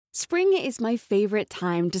Spring is my favorite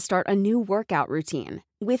time to start a new workout routine.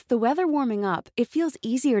 With the weather warming up, it feels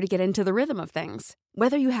easier to get into the rhythm of things.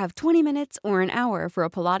 Whether you have 20 minutes or an hour for a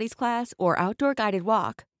Pilates class or outdoor guided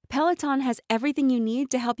walk, Peloton has everything you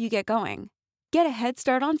need to help you get going. Get a head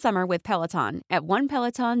start on summer with Peloton at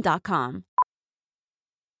onepeloton.com.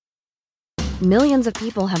 Millions of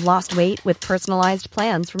people have lost weight with personalized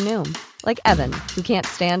plans from Noom. Like Evan, who can't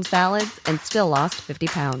stand salads and still lost 50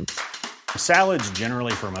 pounds. Salads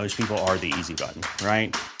generally for most people are the easy button,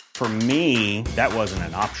 right? For me, that wasn't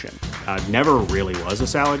an option. I never really was a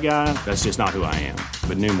salad guy. That's just not who I am.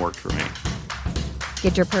 But Noom worked for me.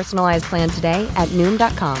 Get your personalized plan today at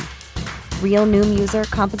Noom.com. Real Noom user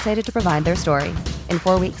compensated to provide their story. In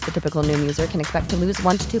 4 weeks, the typical Noom user can expect to lose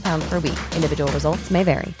 1 to 2 pounds per week. Individual results may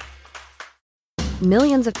vary.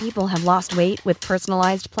 Millions of people have lost weight with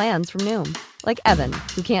personalized plans from Noom. Like Evan,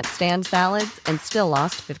 who can't stand salads and still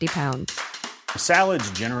lost 50 pounds.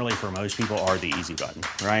 Salads generally for most people are the easy button,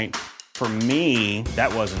 right? For me,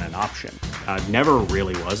 that wasn't an option. I never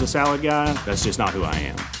really was a salad guy. That's just not who I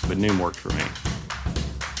am. But Noom worked for me.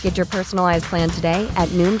 Get your personalized plan today at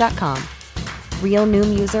Noom.com. Real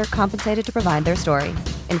Noom user compensated to provide their story.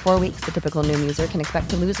 In 4 weeks, the typical Noom user can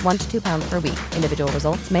expect to lose 1 to 2 pounds per week. Individual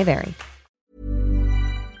results may vary.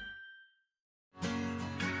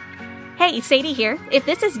 Hey, Sadie here. If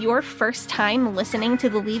this is your first time listening to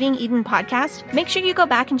the Leaving Eden podcast, make sure you go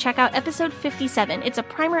back and check out episode 57. It's a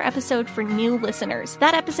primer episode for new listeners.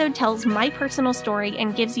 That episode tells my personal story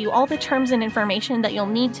and gives you all the terms and information that you'll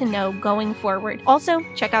need to know going forward. Also,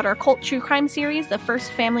 check out our cult true crime series, The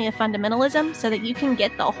First Family of Fundamentalism, so that you can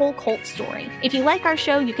get the whole cult story. If you like our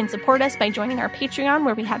show, you can support us by joining our Patreon,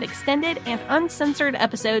 where we have extended and uncensored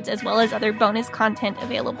episodes as well as other bonus content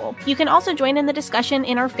available. You can also join in the discussion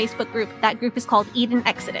in our Facebook group. That group is called Eden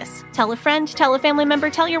Exodus. Tell a friend, tell a family member,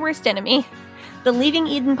 tell your worst enemy. The Leaving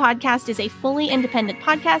Eden podcast is a fully independent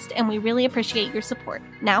podcast, and we really appreciate your support.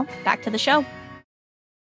 Now, back to the show.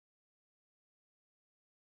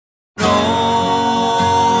 Rolling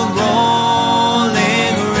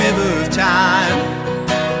river of time,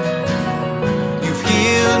 you've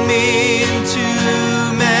healed me in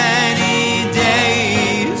too many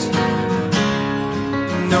days.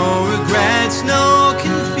 No regrets, no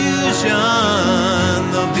confusion,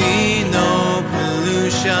 there'll be no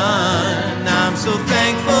pollution. I'm so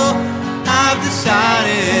thankful I've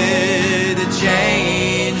decided to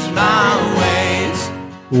change my ways.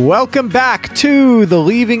 Welcome back to the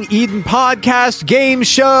Leaving Eden podcast game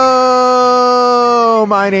show.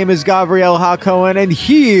 My name is Gabriel Hacohen, and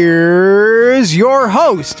here's your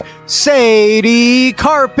host, Sadie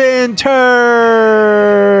Carpenter.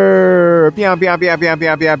 Meow, meow, meow, meow,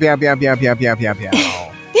 meow, meow, meow, meow, meow, meow, meow, meow, meow.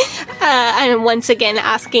 I'm once again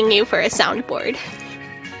asking you for a soundboard.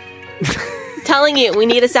 Telling you we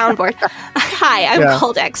need a soundboard. Hi, I'm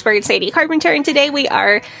cult expert Sadie Carpenter, and today we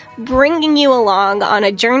are bringing you along on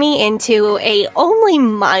a journey into a only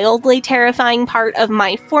mildly terrifying part of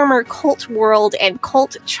my former cult world and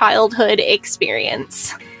cult childhood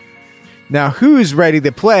experience. Now, who's ready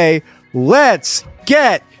to play? Let's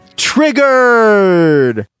get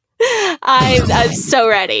triggered. I'm so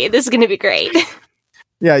ready. This is going to be great.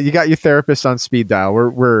 Yeah, you got your therapist on speed dial.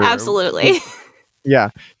 We're absolutely.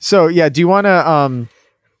 Yeah. So, yeah, do you want to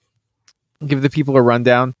give the people a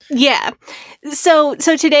rundown? Yeah. So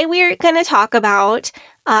today we're going to talk about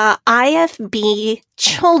IFB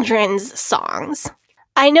children's songs.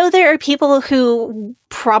 I know there are people who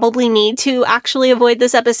probably need to actually avoid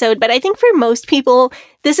this episode, but I think for most people,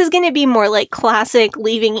 this is going to be more like classic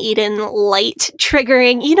Leaving Eden light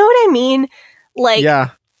triggering. You know what I mean? Like,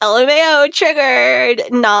 yeah. LMAO triggered,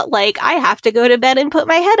 not like I have to go to bed and put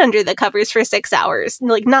my head under the covers for 6 hours.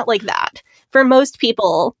 Like, not like that. For most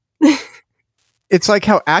people. It's like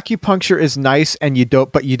how acupuncture is nice and you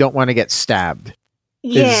don't want to get stabbed.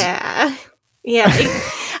 Yeah. Yeah.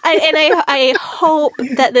 I hope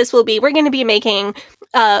that this will be, we're going to be making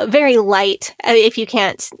very light, if you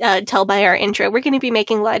can't tell by our intro, we're going to be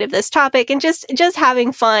making light of this topic and just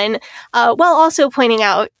having fun, while also pointing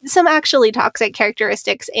out some actually toxic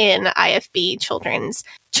characteristics in IFB children's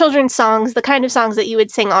songs, the kind of songs that you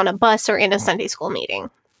would sing on a bus or in a Sunday school meeting.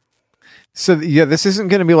 So, yeah, this isn't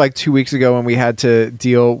going to be like 2 weeks ago when we had to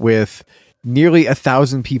deal with nearly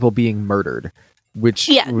 1,000 people being murdered. Which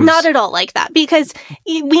not at all like that, because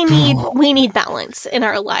we need balance in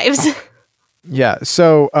our lives. Yeah,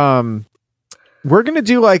 so we're gonna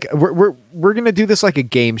do like we're gonna do this like a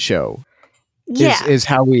game show. Yeah, is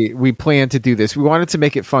how we plan to do this. We wanted to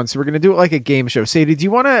make it fun, so we're gonna do it like a game show. Sadie, do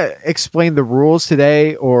you want to explain the rules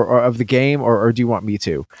today, or of the game, or do you want me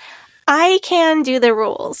to? I can do the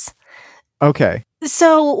rules. Okay.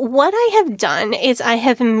 So what I have done is I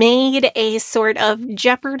have made a sort of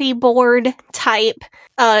Jeopardy board type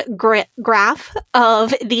graph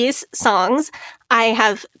of these songs. I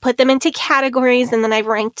have put them into categories, and then I've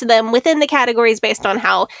ranked them within the categories based on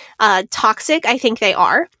how toxic I think they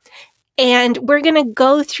are. And we're going to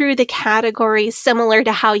go through the categories similar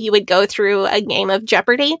to how you would go through a game of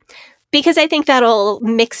Jeopardy, because I think that'll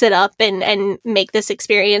mix it up and make this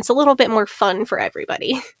experience a little bit more fun for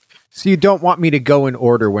everybody. So you don't want me to go in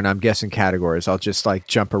order when I'm guessing categories. I'll just like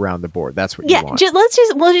jump around the board. That's what you want.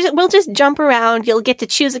 We'll just jump around. You'll get to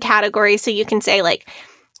choose a category, so you can say like,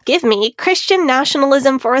 give me Christian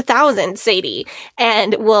nationalism for 1,000, Sadie.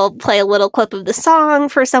 And we'll play a little clip of the song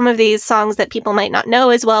for some of these songs that people might not know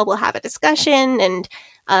as well. We'll have a discussion and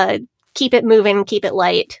keep it moving, keep it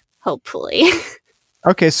light, hopefully.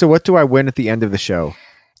 Okay, so what do I win at the end of the show?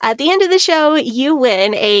 At the end of the show, you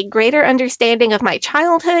win a greater understanding of my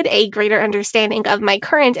childhood, a greater understanding of my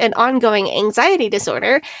current and ongoing anxiety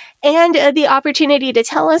disorder, and the opportunity to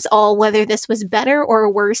tell us all whether this was better or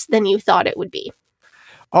worse than you thought it would be.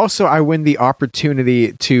 Also, I win the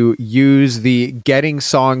opportunity to use the getting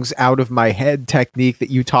songs out of my head technique that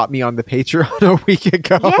you taught me on the Patreon a week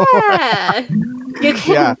ago. Yeah. You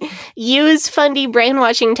can use Fundy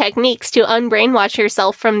brainwashing techniques to unbrainwash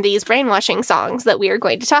yourself from these brainwashing songs that we are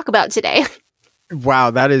going to talk about today.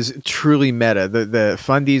 Wow, that is truly meta. The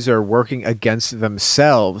Fundies are working against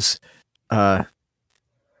themselves. And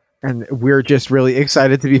we're just really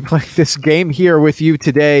excited to be playing this game here with you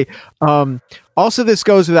today. Also, this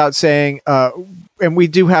goes without saying, and we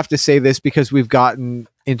do have to say this because we've gotten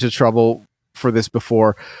into trouble for this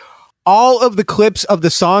before. All of the clips of the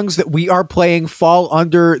songs that we are playing fall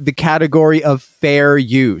under the category of fair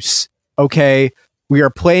use. Okay? We are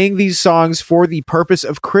playing these songs for the purpose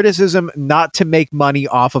of criticism, not to make money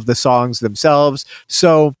off of the songs themselves.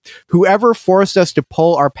 So whoever forced us to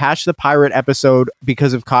pull our Patch the Pirate episode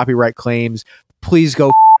because of copyright claims, please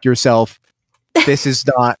go yourself. This is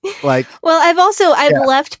not like... Well, I've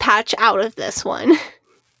left Patch out of this one.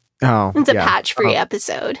 Oh, it's a patch-free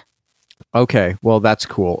episode. Okay, well, that's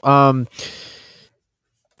cool.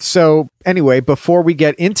 So anyway, before we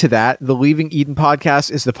get into that, the Leaving Eden podcast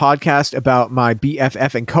is the podcast about my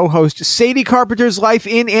BFF and co-host Sadie Carpenter's life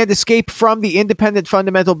in and escape from the independent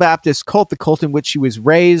fundamental Baptist cult, the cult in which she was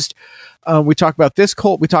raised. We talk about this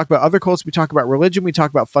cult. We talk about other cults. We talk about religion. We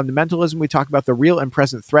talk about fundamentalism. We talk about the real and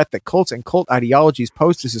present threat that cults and cult ideologies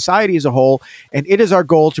pose to society as a whole. And it is our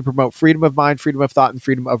goal to promote freedom of mind, freedom of thought, and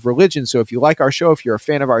freedom of religion. So if you like our show, if you're a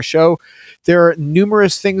fan of our show, there are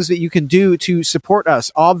numerous things that you can do to support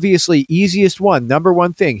us. Obviously, easiest one, number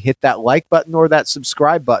one thing, hit that like button or that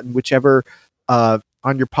subscribe button, whichever on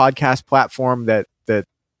your podcast platform that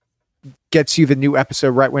gets you the new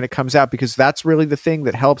episode right when it comes out, because that's really the thing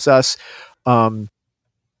that helps us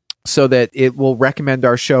so that it will recommend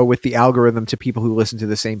our show with the algorithm to people who listen to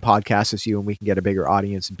the same podcast as you, and we can get a bigger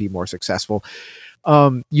audience and be more successful.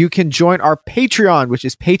 You can join our Patreon, which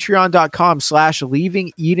is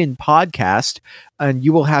patreon.com/Leaving Eden Podcast, and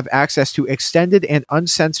you will have access to extended and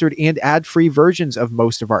uncensored and ad-free versions of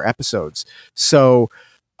most of our episodes. So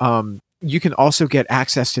you can also get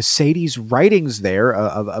access to Sadie's writings there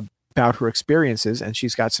about her experiences, and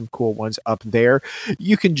she's got some cool ones up there.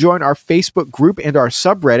 You can join our Facebook group and our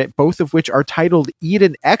subreddit, both of which are titled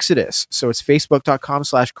Eden Exodus. So it's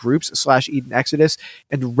facebook.com/groups/Eden Exodus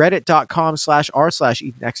and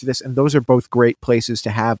reddit.com/r/Eden Exodus. And those are both great places to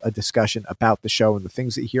have a discussion about the show and the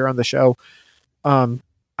things that you hear on the show.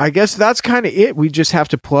 I guess that's kind of it. We just have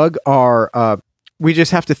to plug we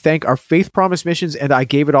just have to thank our Faith Promise Missions and I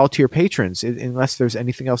Gave It All to Your patrons. Unless there's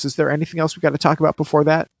anything else. Is there anything else we got to talk about before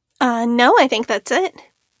that? No, I think that's it.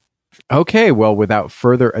 Okay, well, without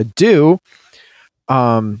further ado,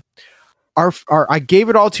 our I Gave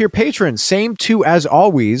It All to Your patrons. Same two as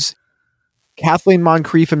always, Kathleen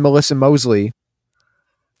Moncrief and Melissa Mosley.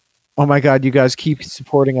 Oh my God, you guys keep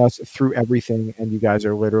supporting us through everything, and you guys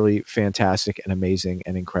are literally fantastic and amazing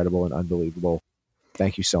and incredible and unbelievable.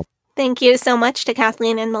 Thank you so much. Thank you so much to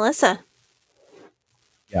Kathleen and Melissa.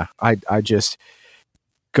 Yeah, I just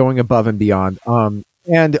going above and beyond.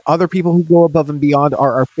 And other people who go above and beyond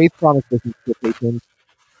are our Faith Promise patrons.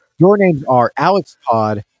 Your names are Alex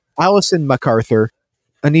Todd, Allison MacArthur,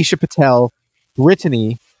 Anisha Patel,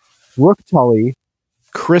 Brittany, Brooke Tully,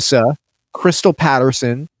 Chrissa, Crystal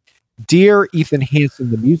Patterson, Dear Ethan Hansen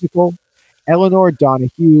the Musical, Eleanor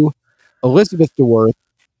Donahue, Elizabeth DeWorth,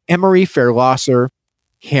 Emery Fairlosser,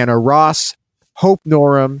 Hannah Ross, Hope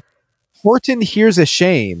Norum, Horton Here's a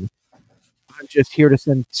Shame. I'm just here to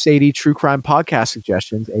send Sadie true crime podcast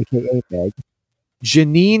suggestions, aka Meg.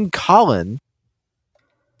 Janine Collin,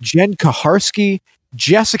 Jen Kaharski,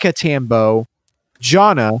 Jessica Tambo,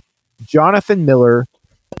 Jonathan Miller,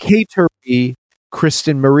 Kate Turpey,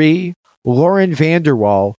 Kristen Marie, Lauren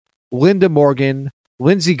Vanderwall, Linda Morgan,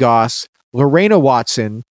 Lindsay Goss, Lorena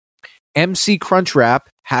Watson, MC Crunchwrap,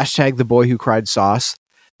 hashtag the boy who cried sauce,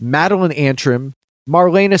 Madeline Antrim,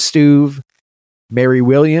 Marlena Stuve, Mary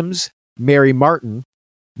Williams, Mary Martin,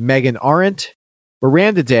 Megan Arendt,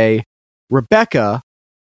 Miranda Day, Rebecca,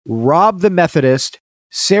 Rob the Methodist,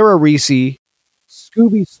 Sarah Reese,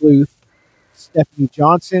 Scooby Sleuth, Stephanie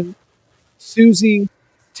Johnson, Susie,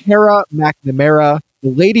 Tara McNamara, the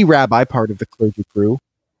Lady Rabbi, part of the clergy crew,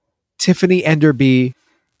 Tiffany Enderby,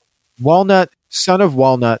 Walnut, Son of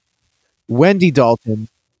Walnut, Wendy Dalton,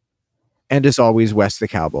 and as always, Wes the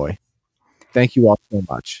Cowboy. Thank you all so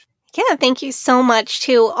much. Yeah, thank you so much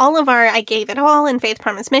to all of our I Gave It All and Faith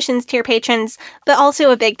Promise Missions tier patrons, but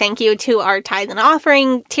also a big thank you to our Tithe and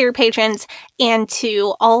Offering tier patrons and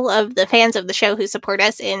to all of the fans of the show who support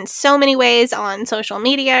us in so many ways on social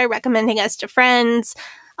media, recommending us to friends,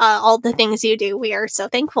 all the things you do. We are so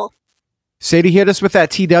thankful. Sadie, hit us with that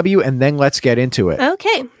TW and then let's get into it.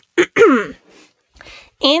 Okay.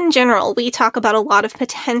 In general, we talk about a lot of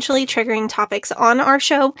potentially triggering topics on our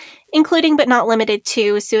show, including but not limited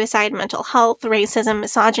to suicide, mental health, racism,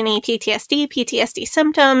 misogyny, PTSD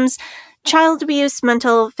symptoms, child abuse,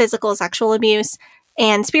 mental, physical, sexual abuse,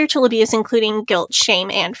 and spiritual abuse, including guilt,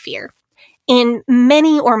 shame, and fear. In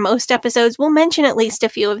many or most episodes, we'll mention at least a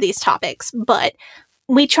few of these topics, but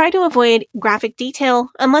we try to avoid graphic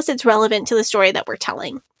detail unless it's relevant to the story that we're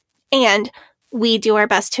telling. And we do our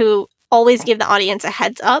best to always give the audience a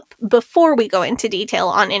heads up before we go into detail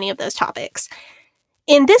on any of those topics.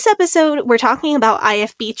 In this episode, we're talking about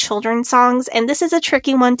IFB children's songs, and this is a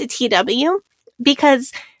tricky one to TW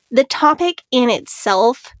because the topic in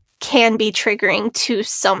itself can be triggering to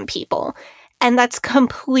some people, and that's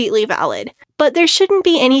completely valid. But there shouldn't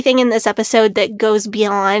be anything in this episode that goes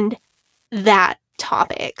beyond that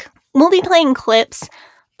topic. We'll be playing clips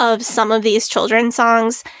of some of these children's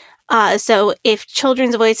songs. So if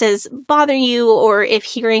children's voices bother you, or if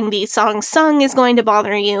hearing these songs sung is going to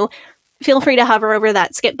bother you, feel free to hover over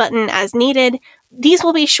that skip button as needed. These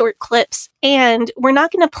will be short clips, and we're not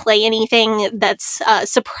going to play anything that's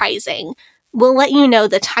surprising. We'll let you know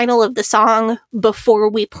the title of the song before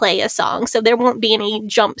we play a song, so there won't be any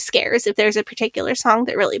jump scares if there's a particular song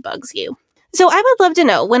that really bugs you. So I would love to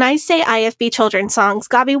know, when I say IFB children's songs,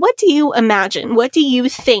 Gabi, what do you imagine? What do you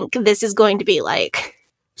think this is going to be like?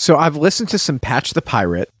 So I've listened to some Patch the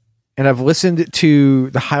Pirate, and I've listened to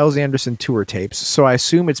the Hyles Anderson tour tapes, so I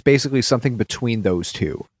assume it's basically something between those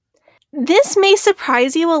two. This may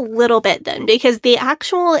surprise you a little bit then, because the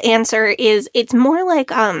actual answer is it's more like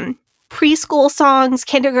preschool songs,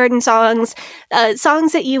 kindergarten songs,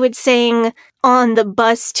 songs that you would sing on the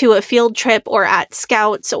bus to a field trip or at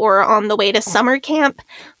Scouts or on the way to summer camp.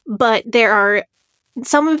 But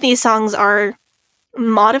some of these songs are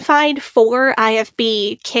modified for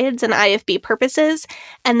IFB kids and IFB purposes,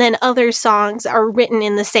 and then other songs are written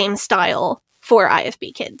in the same style for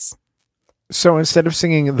IFB kids. So instead of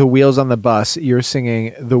singing The Wheels on the Bus, you're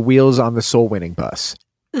singing The Wheels on the Soul Winning Bus.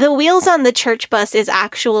 The Wheels on the Church Bus is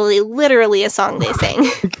actually literally a song they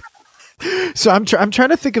sing. So I'm trying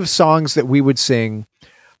to think of songs that we would sing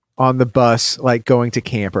on the bus, like going to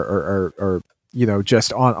camp or you know,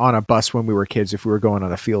 just on a bus when we were kids, if we were going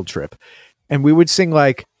on a field trip. And we would sing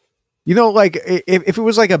like, you know, like if it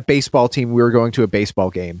was like a baseball team, we were going to a baseball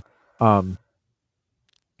game. It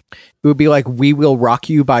would be like We Will Rock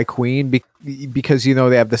You by Queen because, you know,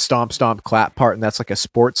 they have the stomp, stomp, clap part, and that's like a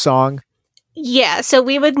sports song. Yeah, so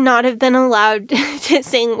we would not have been allowed to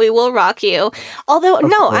sing We Will Rock You. Although,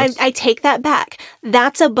 I take that back.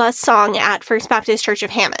 That's a bus song at First Baptist Church of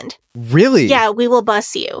Hammond. Really? Yeah, We Will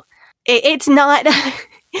Bus You. It's not...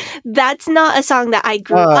 That's not a song that I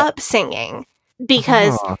grew up singing,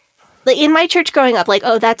 because in my church growing up, like,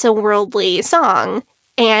 oh, that's a worldly song,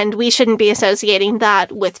 and we shouldn't be associating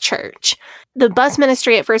that with church. The bus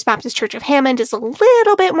ministry at First Baptist Church of Hammond is a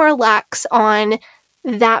little bit more lax on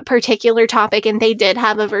that particular topic, and they did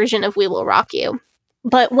have a version of We Will Rock You.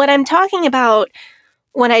 But what I'm talking about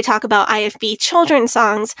when I talk about IFB children's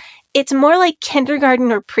songs, it's more like kindergarten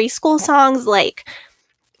or preschool songs, like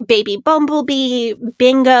Baby Bumblebee,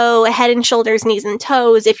 Bingo, Head and Shoulders, Knees and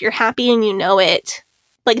Toes, If You're Happy and You Know It,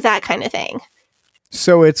 like that kind of thing.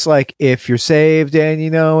 So it's like, if you're saved and you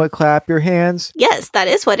know it, clap your hands. Yes, that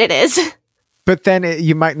is what it is. But then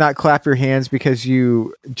you might not clap your hands because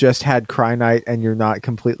you just had cry night and you're not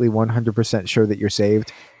completely 100% sure that you're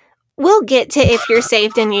saved. We'll get to If You're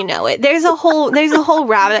Saved and You Know It. There's a whole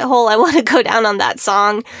rabbit hole I want to go down on that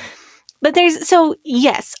song. But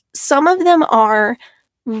yes, some of them are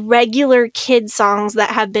regular kid songs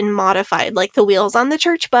that have been modified, like the Wheels on the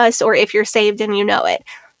Church Bus, or If You're Saved and You Know It.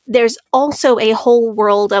 There's also a whole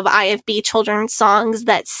world of IFB children's songs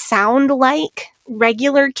that sound like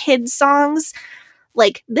regular kid songs.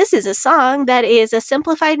 Like, this is a song that is a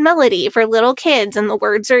simplified melody for little kids, and the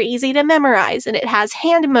words are easy to memorize, and it has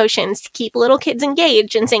hand motions to keep little kids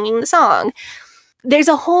engaged in singing the song. There's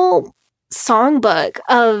a whole songbook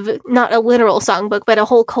of, not a literal songbook, but a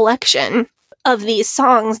whole collection of these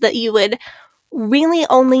songs that you would really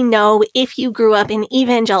only know if you grew up in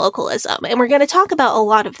evangelicalism. And we're going to talk about a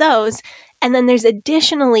lot of those. And then there's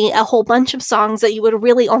additionally a whole bunch of songs that you would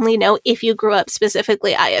really only know if you grew up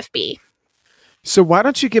specifically IFB. So why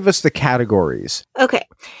don't you give us the categories? Okay.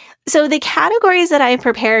 So the categories that I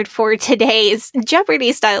prepared for today's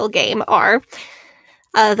Jeopardy style game are,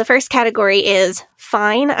 the first category is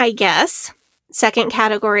Fine, I Guess. Second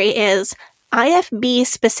category is IFB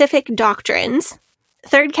specific doctrines.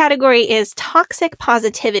 Third category is toxic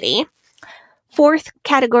positivity. Fourth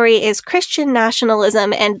category is Christian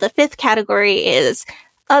nationalism. And the fifth category is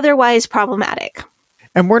otherwise problematic.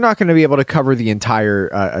 And we're not going to be able to cover the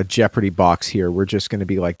entire Jeopardy box here. We're just going to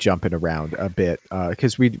be like jumping around a bit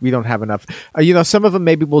because we don't have enough. Some of them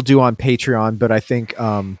maybe we'll do on Patreon, but I think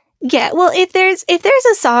yeah. Well, if there's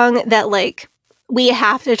a song that like we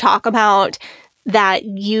have to talk about that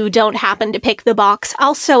you don't happen to pick the box,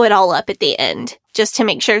 I'll sew it all up at the end just to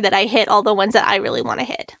make sure that I hit all the ones that I really want to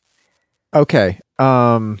hit. Okay.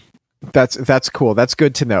 That's cool. That's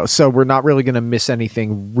good to know. So we're not really going to miss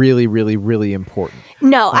anything really, really, really important.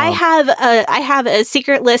 No, I have a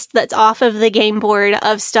secret list that's off of the game board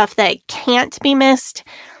of stuff that can't be missed.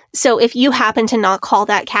 So if you happen to not call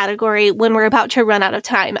that category when we're about to run out of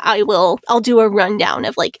time, I'll do a rundown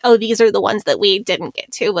of like, oh, these are the ones that we didn't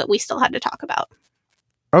get to, but we still had to talk about.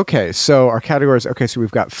 Okay, so our categories. Okay, so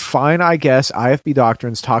we've got Fine, I Guess, IFB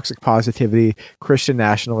doctrines, toxic positivity, Christian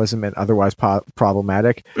nationalism, and otherwise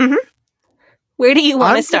problematic. Mm-hmm. Where do you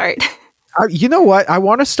want to start? You know what? I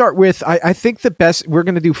want to start with, I think the best, we're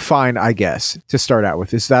going to do Fine, I Guess, to start out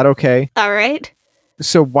with. Is that okay? All right.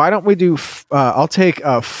 So why don't we do, I'll take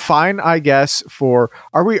Fine, I Guess for,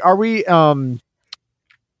 are we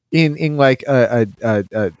in like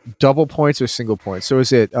a double points or single points? So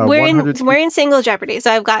is it we're in single Jeopardy.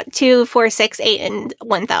 So I've got 2, 4, 6, 8, and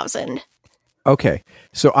 1,000. Okay.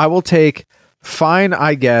 So I will take Fine,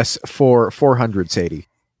 I Guess for 400, Sadie.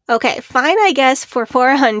 Okay, Fine, I Guess for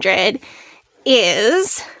 400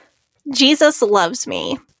 is Jesus Loves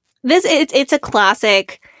Me. It's a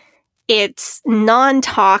classic. It's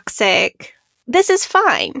non-toxic. This is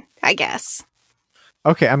fine, I guess.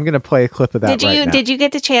 Okay, I'm going to play a clip of that right now. Did you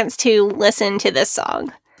get the chance to listen to this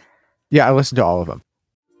song? Yeah, I listened to all of them.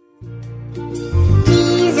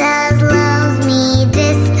 Jesus loves me,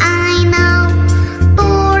 this I know,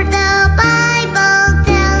 for the Bible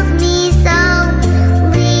tells me so.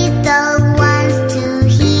 Little ones to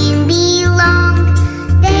him belong,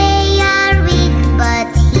 they are weak, but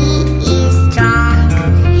he is strong.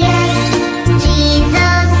 Yes,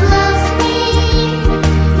 Jesus loves me.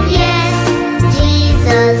 Yes,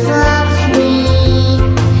 Jesus loves me.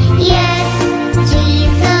 Yes,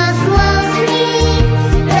 Jesus loves me.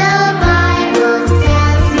 The Bible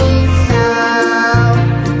tells me so.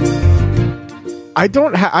 I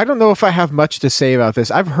don't know if I have much to say about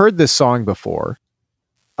this. I've heard this song before.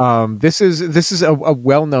 This is a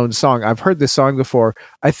well-known song. I've heard this song before.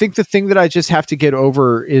 I think the thing that I just have to get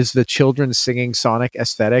over is the children singing Sonic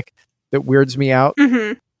aesthetic that weirds me out.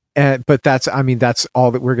 Mm-hmm. But that's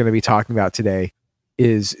all that we're going to be talking about today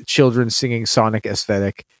is children singing Sonic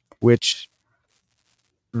aesthetic, which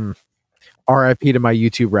RIP to my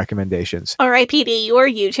YouTube recommendations. RIP to your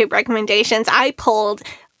YouTube recommendations. I pulled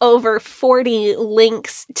over 40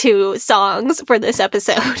 links to songs for this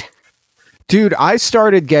episode. Dude, I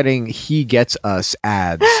started getting He Gets Us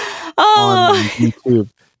ads on YouTube.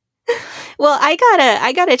 Well,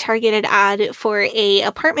 I got a targeted ad for a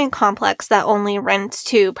apartment complex that only rents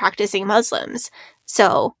to practicing Muslims.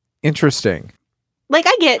 So Interesting. like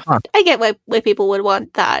I get why people would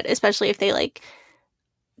want that, especially if they like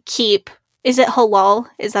keep, is it halal?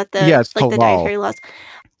 Is that the Yeah, it's like the halal. dietary laws?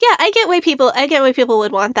 Yeah, I get why people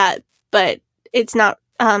would want that, but it's not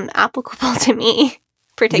applicable to me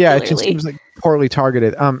particularly. Yeah, it just seems like poorly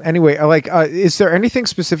targeted. Anyway, is there anything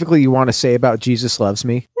specifically you want to say about Jesus Loves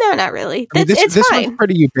Me? No, not really. I mean, It's this fine. one's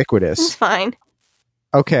pretty ubiquitous. It's fine.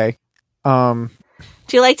 Okay. Do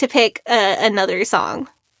you like to pick another song?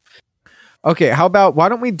 Okay, how about, why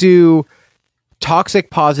don't we do Toxic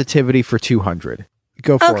Positivity for 200?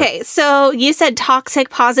 Go for it. Okay, so you said toxic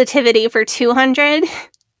positivity for 200?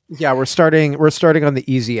 Yeah, we're starting on the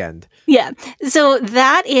easy end. Yeah. So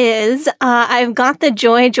that is, I've got the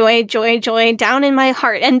joy, joy, joy, joy down in my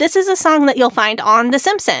heart. And this is a song that you'll find on The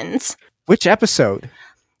Simpsons. Which episode?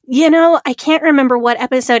 You know, I can't remember what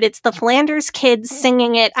episode. It's the Flanders kids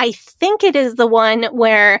singing it. I think it is the one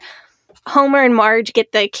where Homer and Marge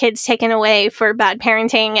get the kids taken away for bad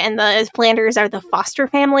parenting and the Flanders are the foster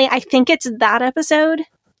family. I think it's that episode.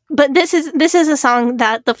 But this is a song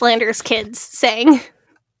that the Flanders kids sang.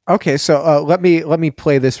 Okay, so let me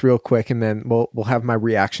play this real quick, and then we'll have my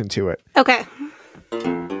reaction to it. Okay.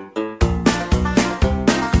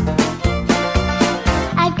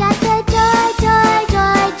 I've got the joy, joy,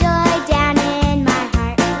 joy, joy down in my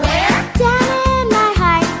heart. Where? Down in my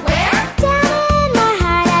heart. Where? Down in my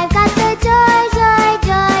heart. I've got the joy, joy,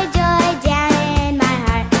 joy, joy down in my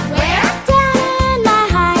heart. Where? Down in my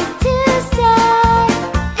heart to stay.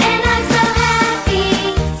 And I'm so happy,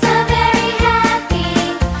 so very happy.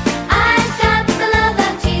 I've got the love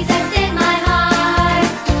of Jesus in my heart.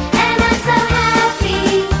 And I'm so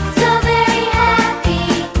happy, so very happy.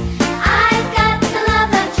 I've got the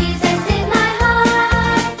love of Jesus in my heart.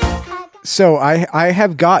 So I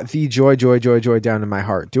have got the joy, joy, joy, joy down in my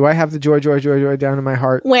heart. Do I have the joy, joy, joy, joy down in my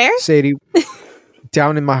heart? Where? Sadie,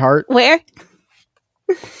 down in my heart? Where?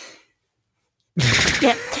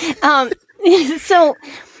 Yeah.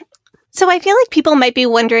 So I feel like people might be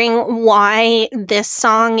wondering why this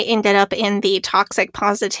song ended up in the toxic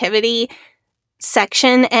positivity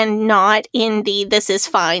section and not in the this is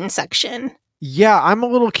fine section. Yeah, I'm a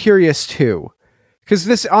little curious too. Because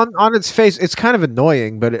this, on its face, it's kind of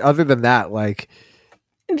annoying, but other than that, like...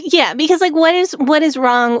 Yeah, because like what is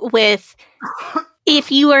wrong with if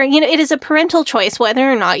you are, it is a parental choice whether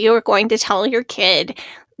or not you are going to tell your kid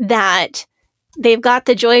that they've got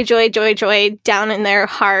the joy, joy, joy, joy down in their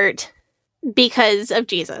heart because of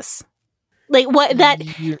Jesus. Like what that's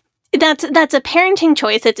a parenting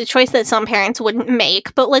choice. It's a choice that some parents wouldn't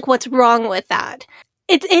make, but like what's wrong with that?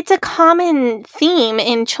 It's a common theme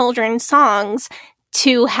in children's songs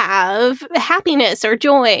to have happiness or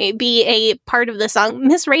joy be a part of the song.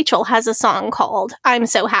 Miss Rachel has a song called I'm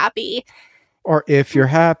So Happy. Or if you're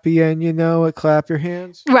happy and you know it, clap your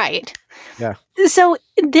hands. Right. Yeah. So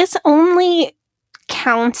this only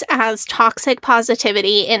counts as toxic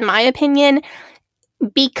positivity, in my opinion,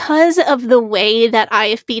 because of the way that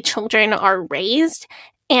IFB children are raised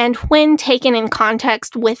and when taken in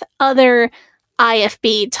context with other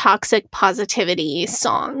IFB toxic positivity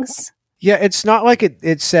songs. Yeah, it's not like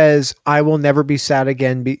it says, I will never be sad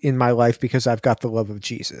again in my life because I've got the love of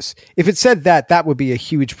Jesus. If it said that would be a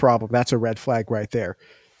huge problem. That's a red flag right there.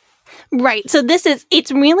 Right. So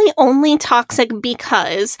it's really only toxic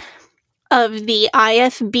because of the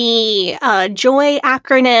IFB joy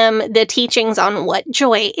acronym, the teachings on what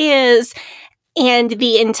joy is, and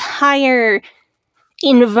the entire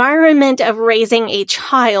environment of raising a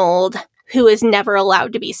child who is never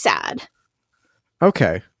allowed to be sad.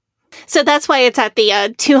 Okay. So that's why it's at the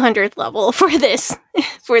 200th level for this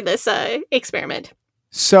experiment.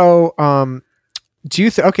 So, do you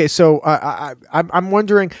okay? So, I'm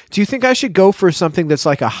wondering, do you think I should go for something that's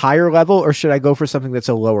like a higher level, or should I go for something that's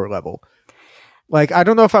a lower level? Like, I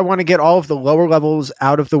don't know if I want to get all of the lower levels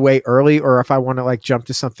out of the way early, or if I want to like jump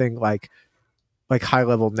to something like high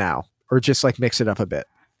level now, or just like mix it up a bit.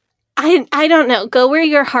 I don't know. Go where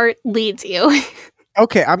your heart leads you.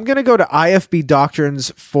 Okay, I'm going to go to IFB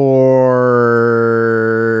Doctrines for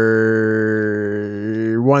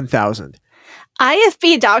 1,000.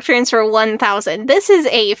 IFB Doctrines for 1,000. This is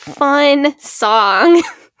a fun song.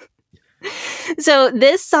 So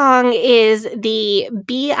this song is the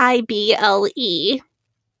Bible.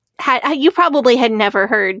 You probably had never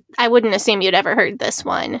heard, I wouldn't assume you'd ever heard this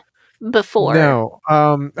one before. No.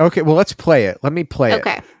 Okay, well, let's play it. Let me play it.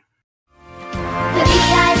 Okay. The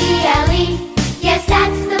Bible, yes,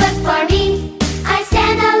 that's the book for me. I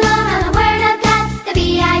stand alone on the Word of God. The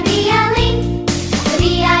Bible, the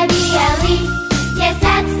Bible, yes,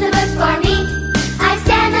 that's the book for me. I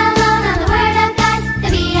stand alone on the Word of God. The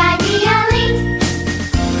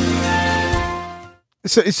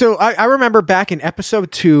Bible. So I remember back in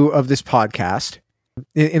episode 2 of this podcast,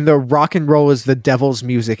 in the Rock and Roll is the Devil's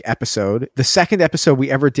Music episode, the second episode we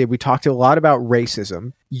ever did, we talked a lot about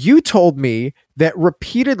racism. You told me that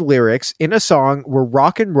repeated lyrics in a song were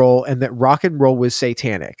rock and roll and that rock and roll was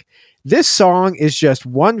satanic. This song is just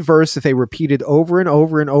one verse that they repeated over and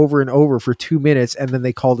over and over and over for 2 minutes, and then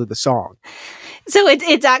they called it a song. So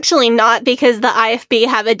it's actually not, because the IFB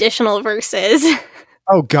have additional verses.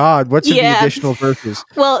 Oh God, what's in the additional verses?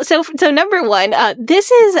 Well, so number one,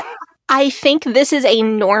 I think this is a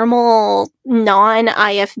normal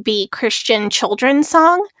non-IFB Christian children's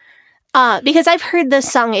song. because I've heard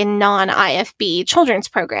this sung in non-IFB children's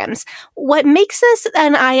programs. What makes this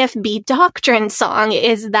an IFB doctrine song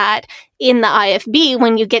is that in the IFB,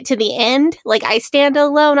 when you get to the end, like I stand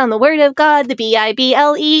alone on the word of God, the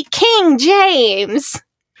Bible, King James.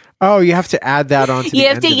 Oh, you have to add that on. You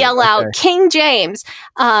have to yell out King James,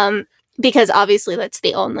 because obviously that's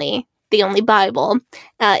the only Bible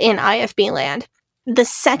in IFB land. The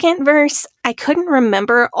second verse, I couldn't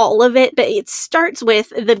remember all of it, but it starts with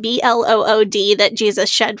the blood that Jesus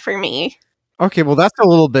shed for me. Okay, well, that's a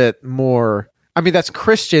little bit more. I mean, that's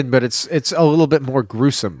Christian, but it's a little bit more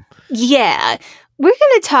gruesome. Yeah. We're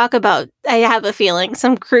going to talk about, I have a feeling,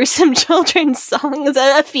 some gruesome children's songs,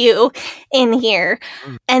 a few in here.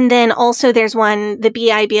 And then also there's one, the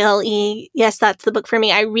Bible. Yes, that's the book for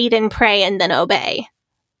me. I read and pray and then obey.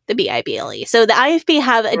 The Bible. So the IFB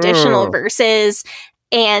have additional verses,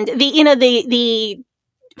 and the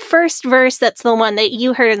first verse, that's the one that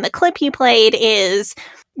you heard in the clip you played, is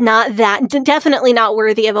definitely not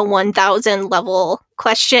worthy of a 1,000 level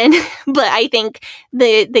question. But I think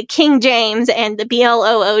the King James and the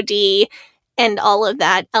blood and all of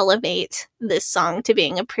that elevate this song to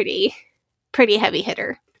being a pretty heavy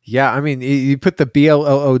hitter. Yeah, I mean, you put the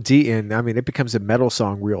blood in, I mean, it becomes a metal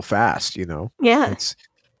song real fast, you know? Yeah.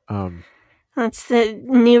 That's the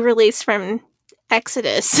new release from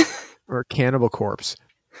Exodus. Or Cannibal Corpse.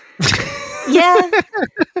 Yeah.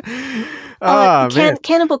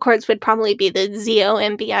 Cannibal Corpse would probably be the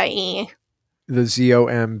ZOMBIE. The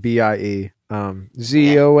ZOMBIE.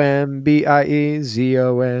 ZOMBIE,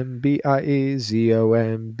 ZOMBIE,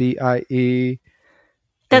 ZOMBIE.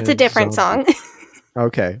 That's a different song.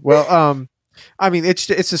 Okay. Well, I mean, it's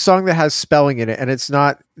a song that has spelling in it, and it's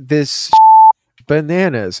not this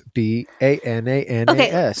bananas, BANANAS.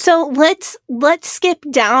 Okay, so let's skip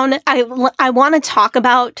down. I want to talk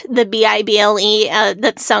about the Bible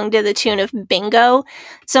that's sung to the tune of Bingo.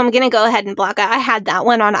 So I'm going to go ahead and block out. I had that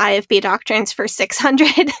one on IFB Doctrines for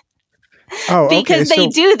 600. Oh, okay. Because they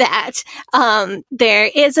do that.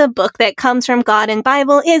 There is a book that comes from God and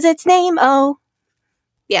Bible. Is its name? Oh,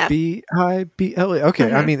 yeah. BIBLE. Okay.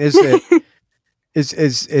 Mm-hmm. I mean, is it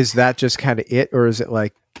is that just kind of it, or is it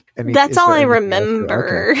like? That's all I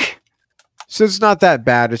remember. Okay. So it's not that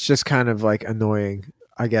bad. It's just kind of like annoying,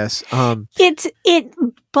 I guess. It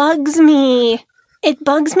bugs me. It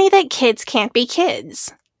bugs me that kids can't be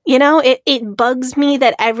kids. You know, it bugs me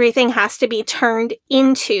that everything has to be turned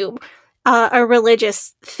into a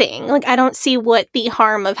religious thing. Like, I don't see what the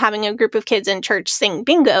harm of having a group of kids in church sing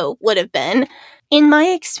bingo would have been. In my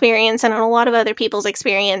experience, and in a lot of other people's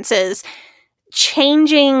experiences,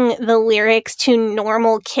 changing the lyrics to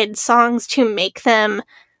normal kid songs to make them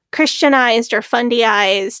Christianized or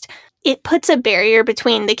fundyized, it puts a barrier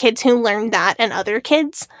between the kids who learned that and other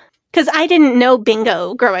kids. Because I didn't know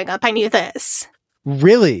bingo growing up. I knew this.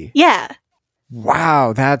 Really? Yeah.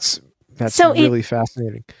 Wow, that's so really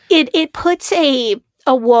fascinating. It puts a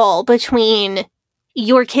wall between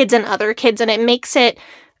your kids and other kids, and it makes it,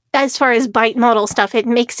 as far as bite model stuff, it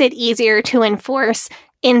makes it easier to enforce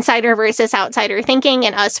insider versus outsider thinking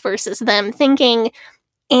and us versus them thinking.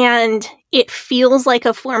 And it feels like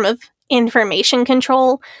a form of information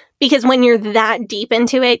control, because when you're that deep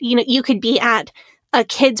into it, you know, you could be at a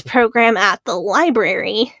kids program at the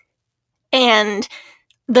library, and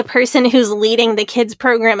the person who's leading the kids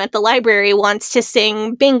program at the library wants to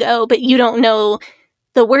sing bingo, but you don't know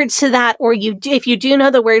the words to that, or if you do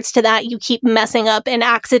know the words to that, you keep messing up and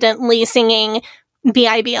accidentally singing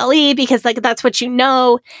BIBLE because like that's what you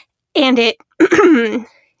know, and it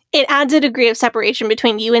it adds a degree of separation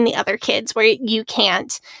between you and the other kids where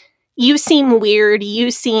you seem weird,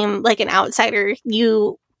 you seem like an outsider,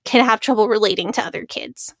 you can have trouble relating to other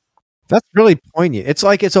kids. That's really poignant. It's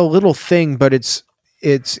like it's a little thing, but it's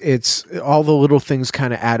all the little things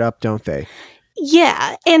kind of add up, don't they?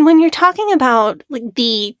 Yeah. And when you're talking about like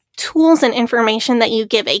the tools and information that you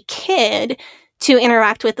give a kid to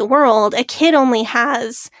interact with the world, a kid only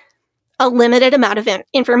has a limited amount of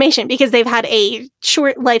information because they've had a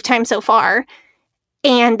short lifetime so far,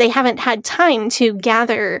 and they haven't had time to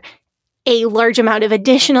gather a large amount of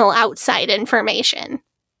additional outside information.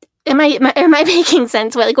 Am I making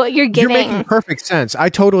sense? Like what you're giving? You're making perfect sense. I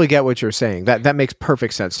totally get what you're saying. That makes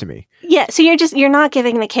perfect sense to me. Yeah. So you're not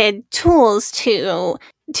giving the kid tools to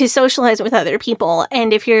socialize with other people.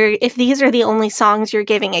 And if these are the only songs you're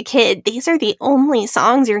giving a kid, these are the only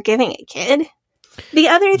songs you're giving a kid. The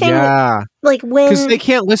other thing, yeah, like when, because they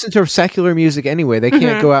can't listen to secular music anyway, they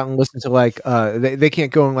can't go out and listen to like they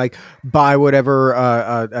can't go and like buy whatever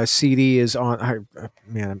a CD is on.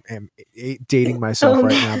 Man, I'm dating myself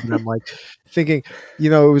right now, but I'm like thinking, you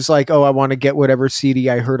know, it was like, oh, I want to get whatever CD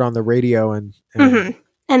I heard on the radio. And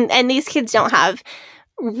these kids don't have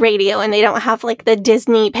radio, and they don't have like the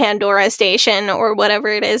Disney Pandora station or whatever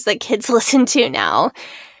it is that kids listen to now.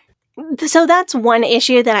 So that's one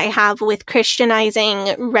issue that I have with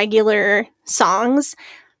Christianizing regular songs.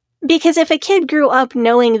 Because if a kid grew up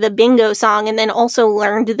knowing the bingo song and then also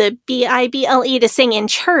learned the Bible to sing in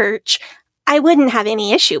church, I wouldn't have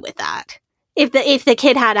any issue with that. If the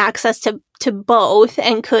kid had access to both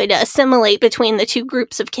and could assimilate between the two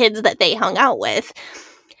groups of kids that they hung out with.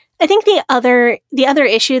 I think the other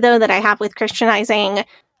issue, though, that I have with Christianizing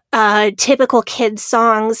typical kids'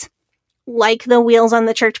 songs, like the Wheels on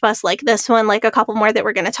the Church Bus, like this one, like a couple more that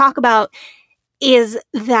we're going to talk about, is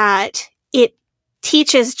that it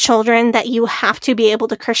teaches children that you have to be able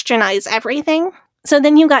to Christianize everything. So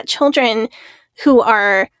then you got children who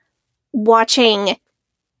are watching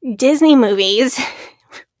Disney movies.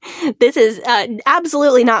 This is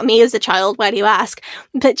absolutely not me as a child, why do you ask?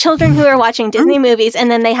 But children who are watching Disney movies,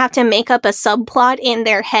 and then they have to make up a subplot in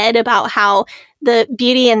their head about how the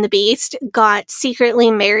Beauty and the Beast got secretly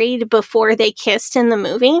married before they kissed in the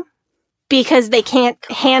movie, because they can't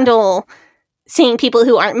handle seeing people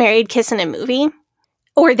who aren't married kiss in a movie.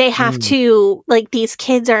 Or they have to, like, these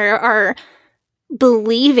kids are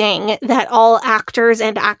believing that all actors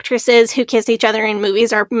and actresses who kiss each other in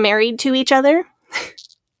movies are married to each other.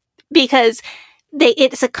 Because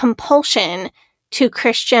it's a compulsion to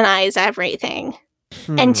Christianize everything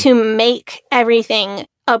and to make everything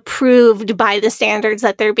approved by the standards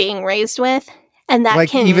that they're being raised with. And that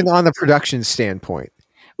like, even on the production standpoint,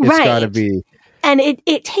 it's got to be. And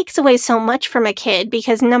it takes away so much from a kid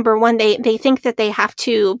because, number one, they think that they have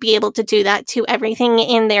to be able to do that to everything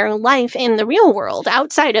in their life in the real world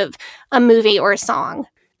outside of a movie or a song.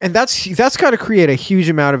 And that's got to create a huge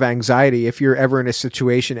amount of anxiety if you're ever in a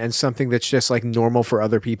situation and something that's just like normal for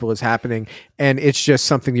other people is happening. And it's just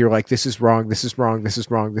something you're like, this is wrong, this is wrong, this is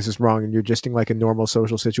wrong, this is wrong. And you're just in like a normal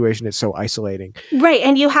social situation. It's so isolating. Right.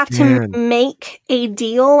 And you have to make a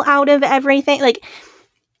deal out of everything. Like,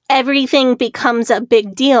 everything becomes a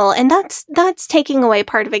big deal. And that's taking away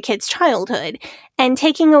part of a kid's childhood and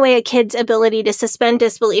taking away a kid's ability to suspend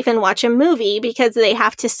disbelief and watch a movie because they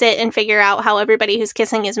have to sit and figure out how everybody who's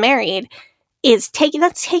kissing is married. That's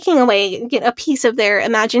taking away a piece of their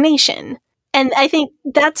imagination. And I think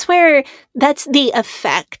that's the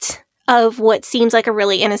effect of what seems like a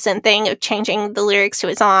really innocent thing of changing the lyrics to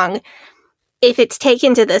a song if it's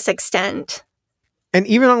taken to this extent. And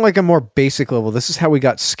even on like a more basic level, this is how we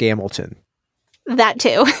got Scamilton. That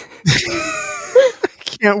too. I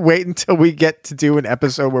can't wait until we get to do an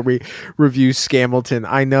episode where we review Scamilton.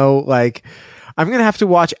 I know, like, I'm going to have to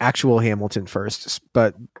watch actual Hamilton first,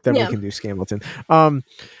 but then we can do Scamilton.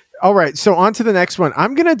 All right. So on to the next one.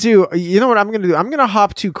 I'm going to do, you know what I'm going to do? I'm going to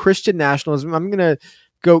hop to Christian nationalism. I'm going to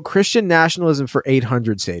go Christian nationalism for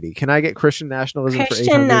 800, Sadie. Can I get Christian nationalism for 800?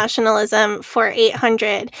 Christian nationalism for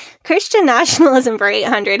 800. Christian nationalism for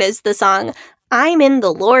 800 is the song I'm in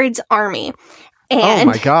the Lord's Army. And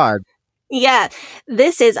oh my God. Yeah,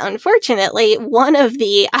 this is unfortunately one of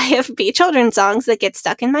the IFB children's songs that gets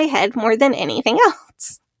stuck in my head more than anything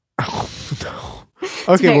else. Oh no.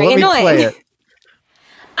 Okay, well, let me play it.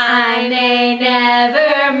 I may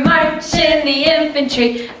never march in the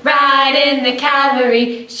infantry, ride in the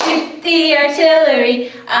cavalry, shoot the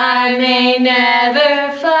artillery. I may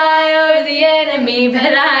never fly over the enemy,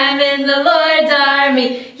 but I'm in the Lord's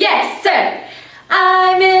army. Yes, sir.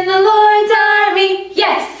 I'm in the Lord's army.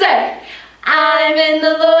 Yes, sir. I'm in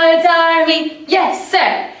the Lord's army. Yes,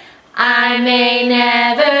 sir. I may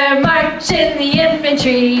never march in the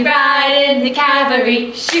infantry, ride in the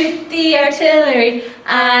cavalry, shoot the artillery.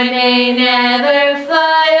 I may never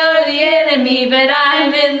fly over the enemy, but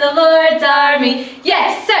I'm in the Lord's army.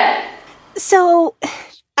 Yes, sir. So,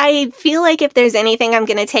 I feel like if there's anything I'm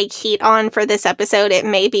going to take heat on for this episode, it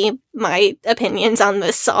may be my opinions on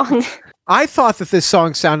this song. I thought that this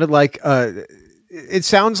song sounded like it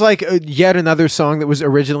sounds like yet another song that was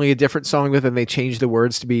originally a different song, but then they changed the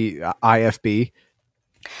words to be IFB.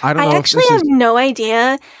 I don't know. I actually have no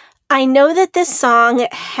idea. I know that this song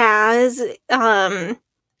has, I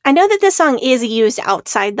know that this song is used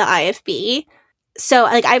outside the IFB. So,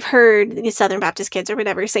 like, I've heard the Southern Baptist kids or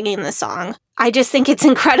whatever singing this song. I just think it's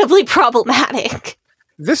incredibly problematic.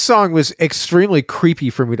 This song was extremely creepy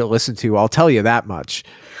for me to listen to. I'll tell you that much.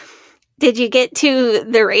 Did you get to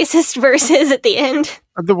the racist verses at the end?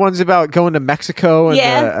 The ones about going to Mexico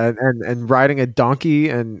and and riding a donkey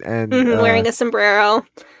and wearing a sombrero.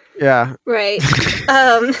 Yeah. Right.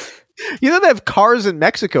 You know they have cars in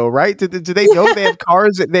Mexico, right? Do they know they have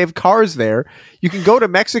cars? They have cars there. You can go to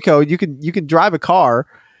Mexico. You can drive a car.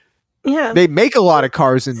 Yeah. They make a lot of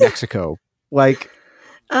cars in Mexico. Like,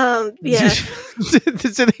 Yeah.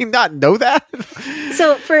 did they not know that?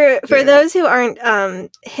 So for those who aren't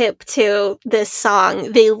hip to this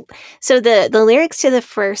song, the lyrics to the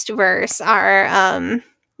first verse are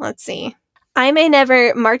let's see. I may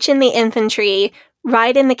never march in the infantry,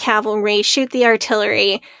 ride in the cavalry, shoot the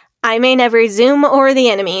artillery. I may never zoom o'er the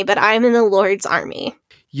enemy, but I'm in the Lord's army.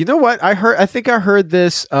 You know what? I think I heard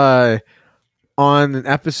this on the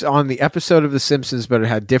episode of The Simpsons, but it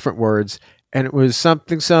had different words. And it was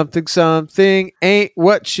something ain't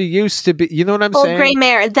what she used to be. You know what I'm saying? Oh, Grey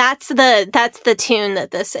Mare. That's the tune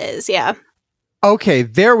that this is. Yeah. Okay,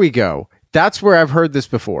 there we go. That's where I've heard this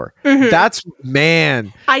before. Mm-hmm.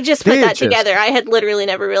 Man. I just put that together. I had literally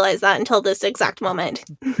never realized that until this exact moment.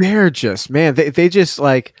 They're just, man, they just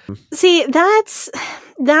like. See, that's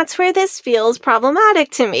where this feels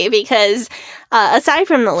problematic to me because aside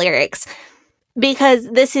from the lyrics, because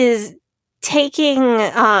this is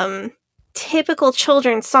taking typical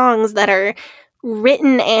children's songs that are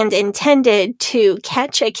written and intended to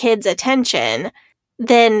catch a kid's attention,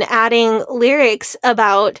 then adding lyrics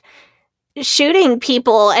about shooting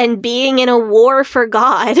people and being in a war for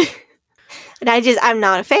God. And I'm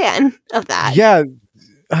not a fan of that. Yeah.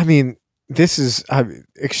 I mean, this is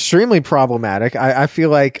extremely problematic. I feel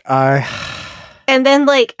like and then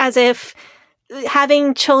like as if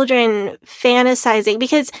having children fantasizing,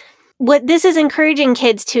 because what this is encouraging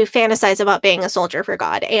kids to fantasize about being a soldier for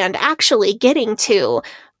God and actually getting to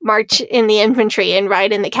march in the infantry and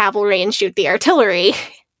ride in the cavalry and shoot the artillery.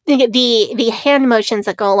 The hand motions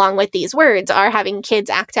that go along with these words are having kids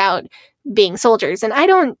act out being soldiers. And I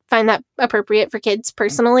don't find that appropriate for kids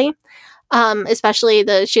personally, especially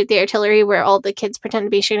the shoot the artillery where all the kids pretend to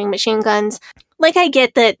be shooting machine guns. Like, I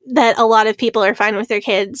get that a lot of people are fine with their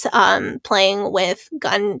kids playing with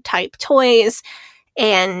gun-type toys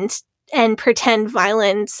and pretend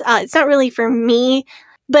violence. It's not really for me,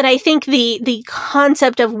 but I think the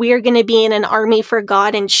concept of we're going to be in an army for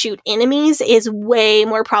God and shoot enemies is way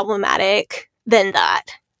more problematic than that.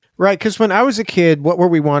 Right, because when I was a kid, what were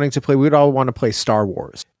we wanting to play? We'd all want to play Star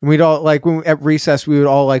Wars. And we'd all, like, at recess, we would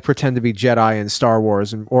all, like, pretend to be Jedi in Star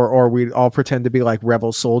Wars, or we'd all pretend to be, like,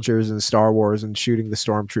 rebel soldiers in Star Wars and shooting the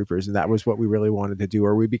stormtroopers, and that was what we really wanted to do.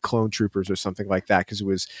 Or we'd be clone troopers or something like that, because it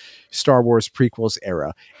was Star Wars prequels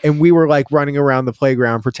era. And we were, like, running around the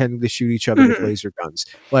playground pretending to shoot each other with laser guns.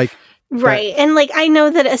 Like... Right. And like, I know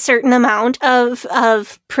that a certain amount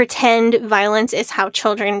of pretend violence is how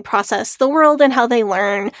children process the world and how they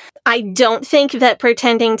learn. I don't think that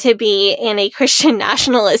pretending to be in a Christian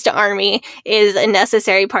nationalist army is a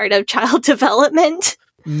necessary part of child development.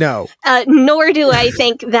 No. Nor do I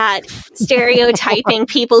think that stereotyping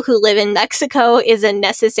people who live in Mexico is a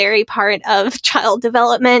necessary part of child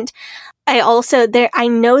development. I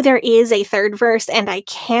know there is a third verse and I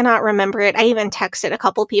cannot remember it. I even texted a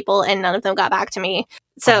couple people and none of them got back to me.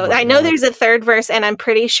 So I know there's a third verse and I'm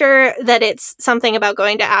pretty sure that it's something about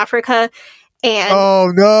going to Africa. And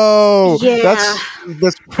oh no, yeah.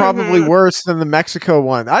 That's probably worse than the Mexico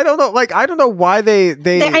one. I don't know. Like, I don't know why they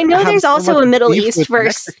I know there's also a Middle East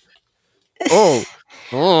verse. Oh,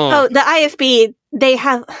 the IFB. They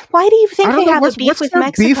have. Why do you think they have a beef with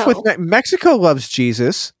Mexico? Beef with Mexico loves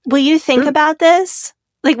Jesus. Will you think about this?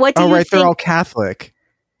 Like, what do you think? They're all Catholic.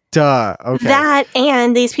 Duh. Okay. That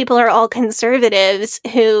and these people are all conservatives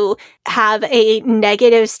who have a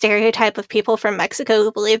negative stereotype of people from Mexico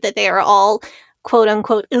who believe that they are all quote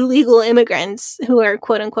unquote illegal immigrants who are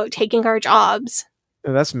quote unquote taking our jobs.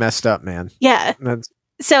 That's messed up, man. Yeah.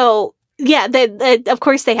 So yeah, of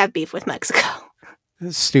course they have beef with Mexico.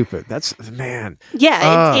 That's stupid. That's, man.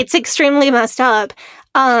 Yeah, it's extremely messed up.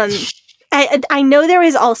 I know there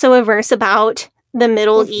was also a verse about the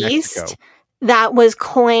Middle East Mexico that was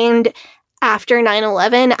coined after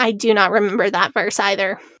 9/11. I do not remember that verse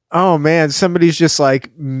either. Oh man, somebody's just like,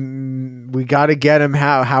 we got to get him.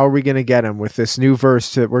 How are we going to get him with this new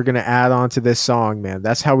verse that we're going to add on to this song, man?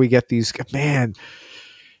 That's how we get these, man.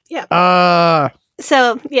 Yeah.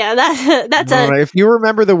 So yeah, that's if you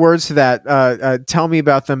remember the words to that, tell me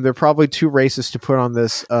about them. They're probably too racist to put on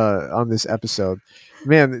this episode,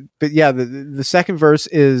 man. But yeah, the second verse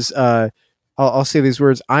is I'll say these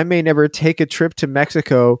words: I may never take a trip to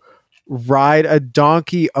Mexico, ride a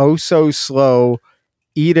donkey oh so slow,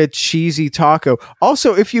 eat a cheesy taco.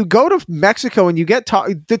 Also, if you go to Mexico and you get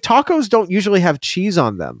the tacos don't usually have cheese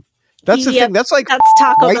on them. That's the thing. That's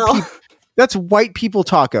Taco Bell. That's white people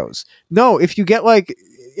tacos. No, if you get like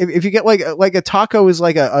a taco is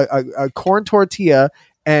like a corn tortilla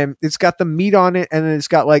and it's got the meat on it, and then it's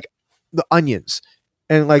got like the onions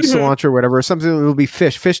and like cilantro or whatever. Something that will be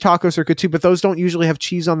fish. Fish tacos are good too, but those don't usually have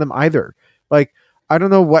cheese on them either. Like, I don't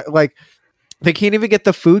know what, like, they can't even get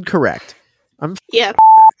the food correct. I'm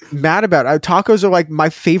mad about it. Tacos are like my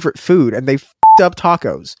favorite food, and they f***ed up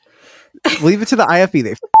tacos. Leave it to the IFB.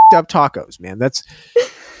 They f***ed up tacos, man. That's,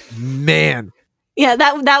 man. Yeah,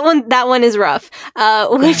 that one is rough.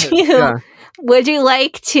 Would you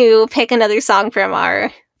like to pick another song from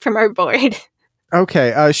our board?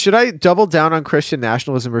 Okay. Should I double down on Christian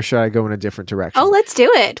nationalism, or should I go in a different direction? Oh, let's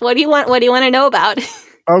do it. What do you want to know about?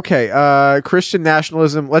 Okay. Christian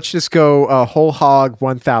nationalism. Let's just go whole hog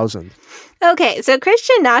 1000. Okay, so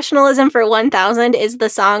Christian nationalism for 1000 is the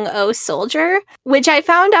song "Oh Soldier," which I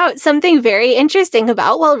found out something very interesting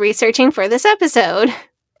about while researching for this episode.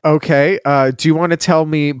 Okay, do you want to tell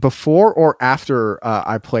me before or after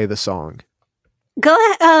I play the song? Go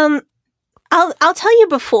ahead. I'll tell you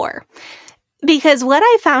before, because what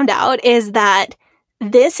I found out is that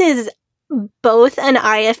this is both an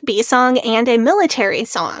IFB song and a military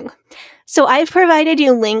song. So I've provided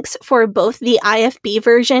you links for both the IFB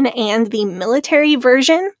version and the military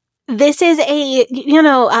version. This is a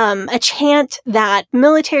chant that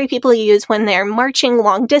military people use when they're marching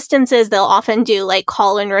long distances. They'll often do like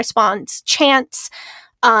call and response chants,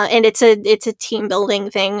 and it's a team building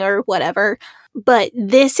thing or whatever. But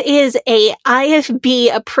this is a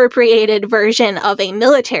IFB appropriated version of a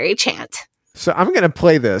military chant. So I'm going to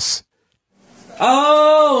play this.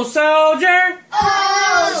 Oh, soldier!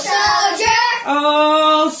 Oh, soldier!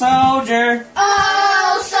 Oh, soldier!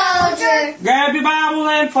 Oh, soldier! Grab your Bible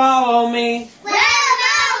and follow me. Grab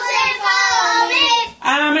Bibles and follow me.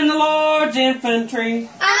 I'm in the Lord's infantry.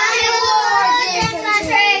 I'm in the Lord's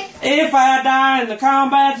infantry. If I die in the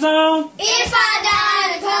combat zone, If I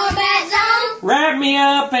die in the combat zone, wrap me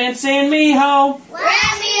up and send me home.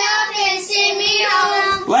 wrap me up and send me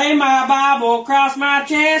home. Lay my Bible across my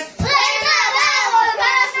chest. Lay my Bible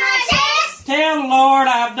across my chest. Tell the Lord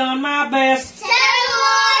I've done my best. Tell the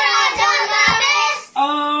Lord I've done my best.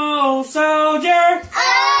 Oh, soldier!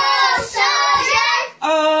 Oh, soldier!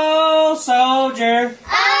 Oh, soldier!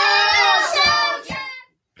 Oh, soldier!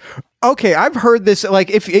 Okay, I've heard this. Like,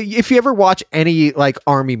 if you ever watch any like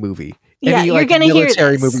army movie, any You're like gonna hear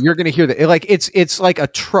military this. movie, you're gonna hear that. Like, it's like a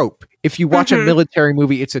trope. If you watch a military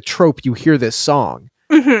movie, it's a trope. You hear this song,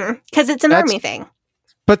 Because it's an army thing.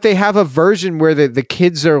 but they have a version where the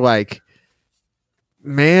kids are like,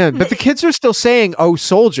 man, but the kids are still saying, "Oh,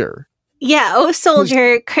 soldier." Yeah, oh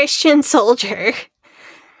soldier, Christian soldier.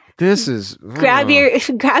 This is Grab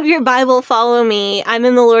your Bible, follow me. I'm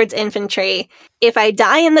in the Lord's infantry. If I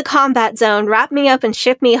die in the combat zone, wrap me up and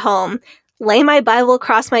ship me home. Lay my Bible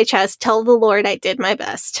across my chest. Tell the Lord I did my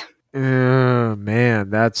best. man,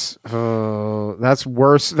 that's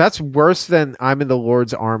worse. That's worse than I'm in the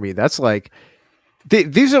Lord's army. That's like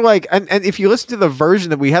these are like, and if you listen to the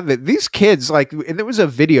version that we have, that these kids like, and there was a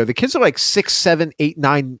video. The kids are like 6, 7, 8,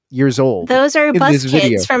 9 years old. Those are in bus this video.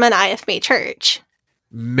 kids from an IFB church.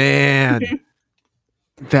 Man,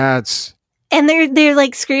 that's And they're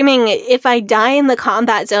like screaming, if I die in the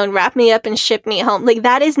combat zone, wrap me up and ship me home. Like,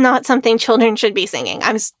 that is not something children should be singing.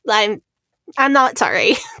 I'm not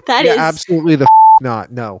sorry. That is absolutely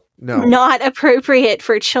not. No. not appropriate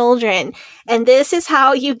for children. And this is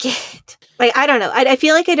how you get, like, I don't know. I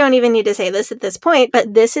feel like I don't even need to say this at this point,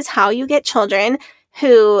 but this is how you get children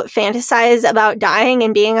who fantasize about dying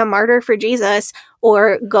and being a martyr for Jesus,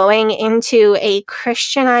 or going into a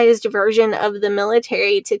Christianized version of the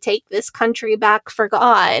military to take this country back for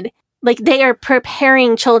God. Like, they are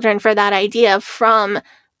preparing children for that idea from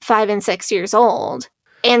 5 and 6 years old,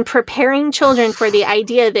 and preparing children for the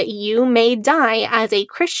idea that you may die as a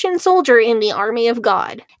Christian soldier in the army of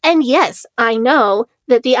God. And yes, I know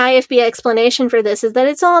that the IFB explanation for this is that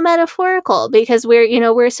it's all metaphorical, because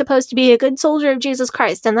we're supposed to be a good soldier of Jesus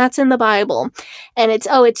Christ, and that's in the Bible. And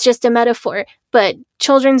it's just a metaphor. But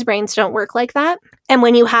children's brains don't work like that. And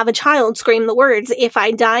when you have a child scream the words, if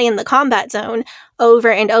I die in the combat zone, over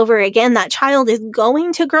and over again, that child is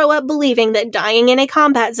going to grow up believing that dying in a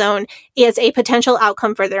combat zone is a potential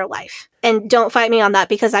outcome for their life. And don't fight me on that,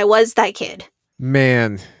 because I was that kid.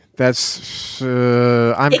 Man, that's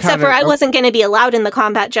I wasn't going to be allowed in the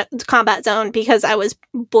combat zone because I was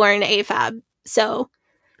born AFAB. So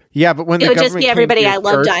yeah, but when it the would just government be came everybody to your I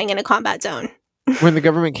love church- dying in a combat zone. When the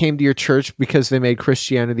government came to your church because they made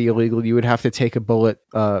Christianity illegal, you would have to take a bullet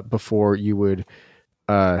before you would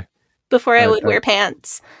Before I would wear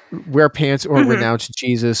pants. Wear pants or renounce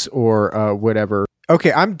Jesus or whatever.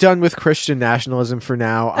 Okay, I'm done with Christian nationalism for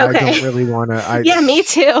now. Okay. I don't really want to. Yeah, me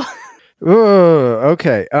too.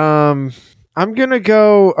 Okay. I'm gonna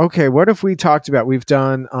go. Okay, what have we talked about? We've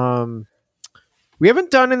done. We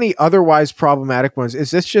haven't done any otherwise problematic ones.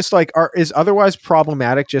 Is this just like? Is otherwise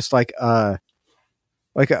problematic just like a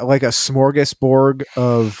smorgasbord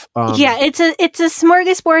of? Yeah, it's a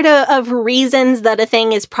smorgasbord of reasons that a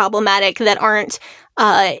thing is problematic that aren't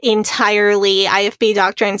entirely IFB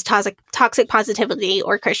doctrines, toxic positivity,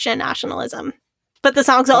 or Christian nationalism. But the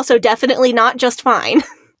song's also definitely not just fine.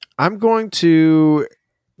 I'm going to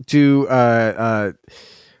do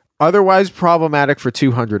otherwise problematic for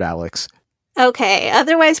 200, Alex. Okay,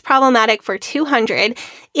 otherwise problematic for 200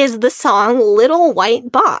 is the song Little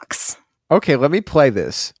White Box. Okay, let me play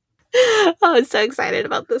this. Oh, I'm so excited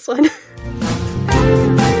about this one. If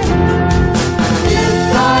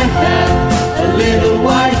I have a little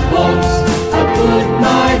white box, I put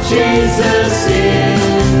my Jesus in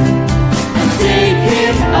and take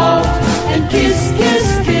him out and kiss,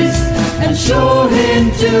 kiss, kiss and show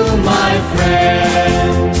him to my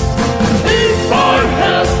friends. If I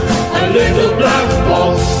have a little black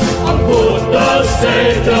box, I put the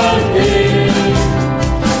Satan in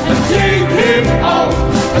and take him out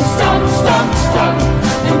and stomp, stomp, stomp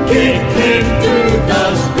and kick him to the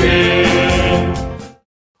spin.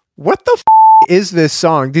 What the is this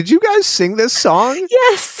song? Did you guys sing this song?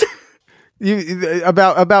 Yes. You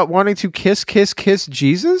about wanting to kiss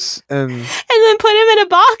Jesus and then put him in a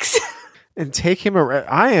box and take him around.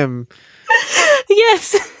 I am.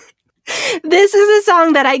 Yes. This is a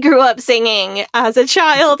song that I grew up singing as a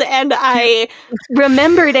child, and I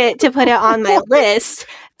remembered it to put it on my list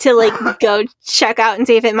to like go check out and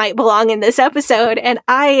see if it might belong in this episode. And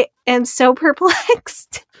I am so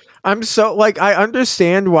perplexed. I'm so like, I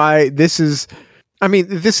understand why this is. I mean,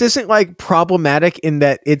 this isn't like problematic in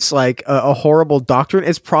that it's like a horrible doctrine.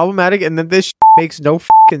 It's problematic and then this makes no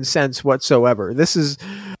fucking sense whatsoever. This is,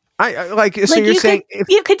 I like. So like you're saying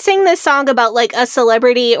you could sing this song about like a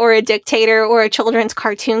celebrity or a dictator or a children's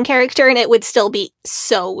cartoon character, and it would still be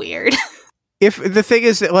so weird. If the thing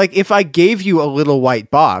is that, like, if I gave you a little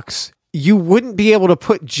white box, you wouldn't be able to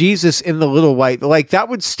put Jesus in the little white, like that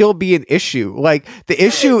would still be an issue. Like the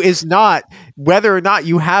issue is not whether or not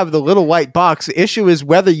you have the little white box. The issue is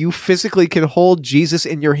whether you physically can hold Jesus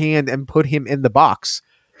in your hand and put him in the box.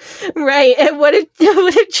 Right. And what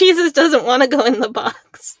if Jesus doesn't want to go in the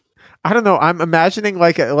box? I don't know. I'm imagining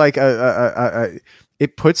like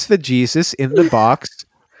it puts the Jesus in the box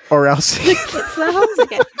or else.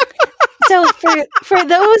 So for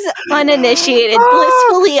those uninitiated,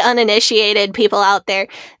 blissfully uninitiated people out there,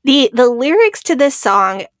 the lyrics to this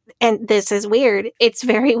song, and this is weird, it's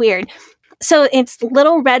very weird. So it's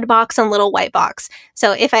little red box and little white box.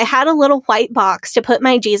 So if I had a little white box to put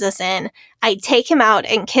my Jesus in, I'd take him out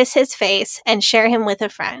and kiss his face and share him with a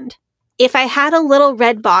friend. If I had a little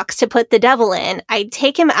red box to put the devil in, I'd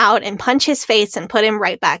take him out and punch his face and put him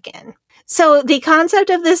right back in. So the concept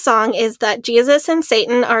of this song is that Jesus and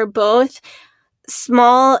Satan are both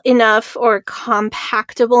small enough or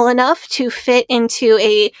compactable enough to fit into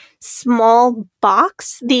a small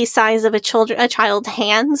box the size of a child's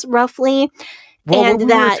hands, roughly. Well, and what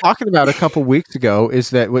we were talking about a couple weeks ago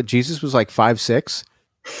is that what Jesus was like 5'6".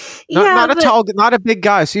 Not a big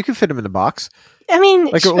guy, so you can fit him in the box. I mean,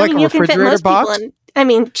 like a refrigerator box.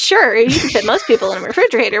 Sure, you can fit most people in a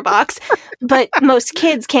refrigerator box, but most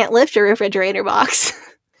kids can't lift a refrigerator box.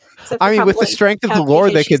 I mean, with the strength of the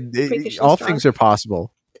Lord, they could. All things are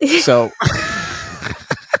possible. So,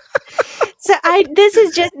 this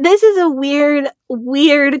is a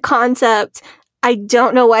weird concept. I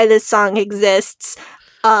don't know why this song exists.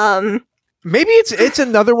 Maybe it's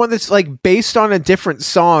another one that's like based on a different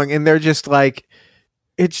song, and they're just like.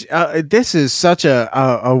 It's this is such a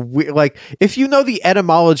like, if you know the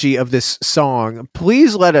etymology of this song,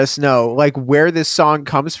 please let us know like where this song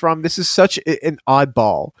comes from. This is such an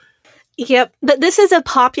oddball. Yep, but this was a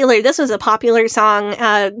popular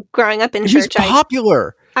song growing up in church. It's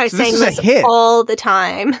popular. I sang this all the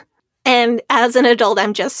time, and as an adult,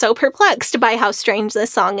 I'm just so perplexed by how strange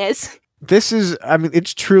this song is. This is, I mean,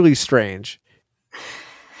 it's truly strange.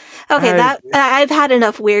 Okay, I've had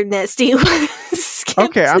enough weirdness. Do you want to skip?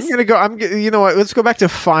 Okay, I'm gonna go. You know what? Let's go back to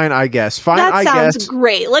Fine, I Guess. Fine, I Guess. That sounds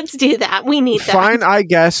great. Let's do that. We need that. Fine, I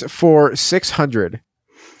Guess for 600.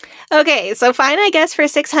 Okay, so Fine, I Guess for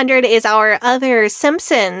 600 is our other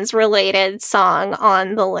Simpsons-related song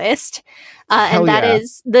on the list. And that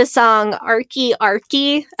is the song Arky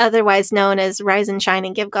Arky, otherwise known as Rise and Shine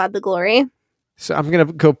and Give God the Glory. So I'm going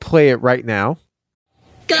to go play it right now.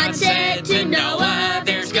 God said to Noah,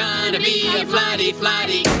 there's gonna be a floody,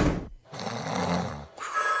 floody.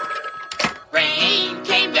 Rain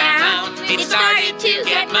came down, it started to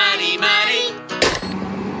get muddy, muddy.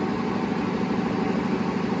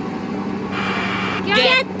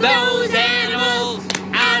 Get those animals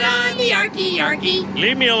out on the Arky.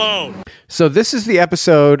 Leave me alone. So this is the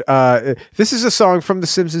episode. This is a song from the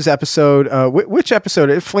Simpsons episode. Which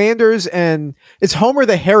episode? Flanders, and it's Homer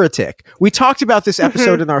the Heretic. We talked about this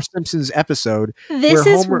episode in our Simpsons episode. This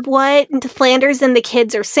is what Flanders and the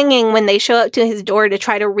kids are singing when they show up to his door to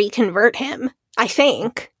try to reconvert him, I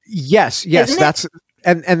think. Yes. Isn't That's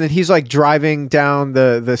and then he's like driving down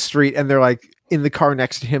the street, and they're like in the car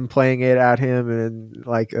next to him playing it at him, and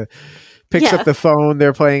like picks up the phone.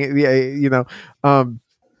 They're playing it.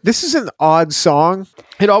 This is an odd song.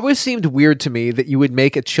 It always seemed weird to me that you would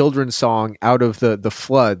make a children's song out of the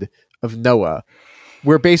flood of Noah,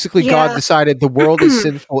 where basically God decided the world is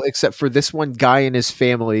sinful except for this one guy and his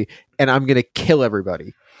family, and I'm going to kill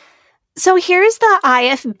everybody. So here's the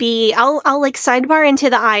IFB. I'll like sidebar into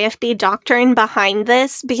the IFB doctrine behind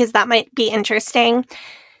this because that might be interesting.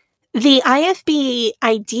 The IFB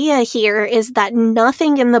idea here is that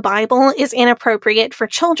nothing in the Bible is inappropriate for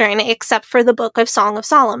children except for the Book of Song of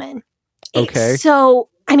Solomon. Okay. So,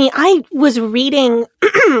 I mean, I was reading,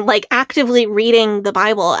 like actively reading the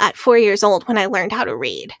Bible at 4 years old when I learned how to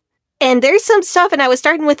read. And there's some stuff, and I was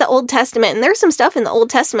starting with the Old Testament, and there's some stuff in the Old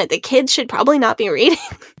Testament that kids should probably not be reading.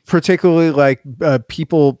 Particularly like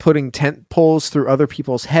people putting tent poles through other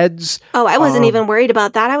people's heads. Oh, I wasn't even worried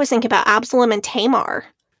about that. I was thinking about Absalom and Tamar.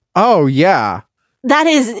 Oh, yeah. That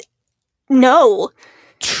is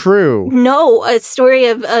true. No, a story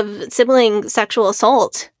of sibling sexual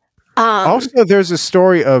assault. Also, there's a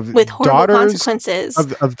story of with horrible consequences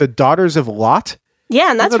of the daughters of Lot.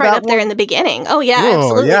 Yeah, and that's right up there in the beginning. Oh, yeah,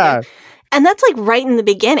 absolutely. Yeah. And that's like right in the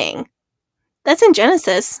beginning. That's in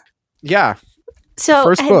Genesis. Yeah. So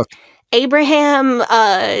first book. Abraham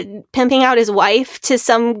pimping out his wife to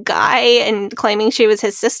some guy and claiming she was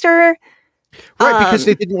his sister. Right, because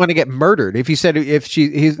they didn't want to get murdered. If he said if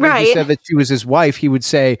he said that she was his wife, he would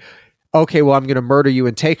say, "Okay, well, I'm going to murder you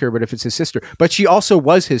and take her." But if it's his sister, but she also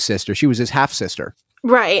was his sister. She was his half sister.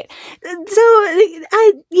 Right. So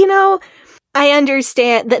I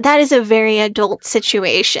understand that is a very adult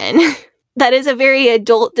situation. That is a very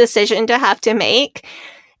adult decision to have to make.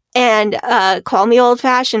 And call me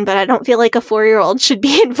old-fashioned, but I don't feel like a 4-year-old should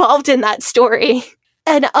be involved in that story.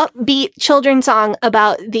 An upbeat children's song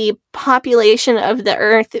about the population of the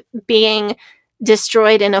earth being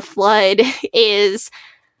destroyed in a flood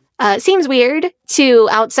seems weird to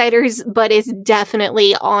outsiders, but is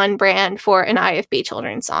definitely on brand for an IFB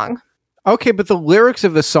children's song. Okay, but the lyrics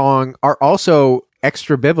of the song are also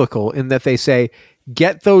extra biblical in that they say,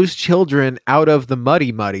 "Get those children out of the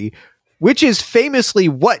muddy," which is famously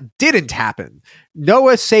what didn't happen.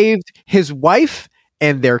 Noah saved his wife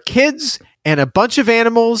and their kids and a bunch of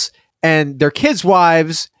animals and their kids'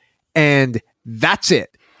 wives, and that's it.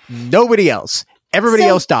 Nobody else. Everybody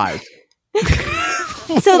else died.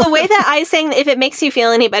 So the way that I sang, if it makes you feel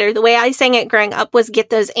any better, the way I sang it growing up was "Get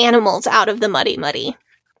those animals out of the muddy."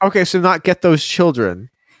 Okay, so not "Get those children."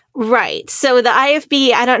 Right. So the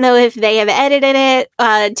IFB, I don't know if they have edited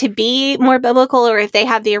it to be more biblical or if they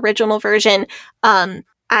have the original version.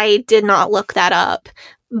 I did not look that up,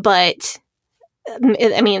 but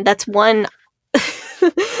I mean, that's one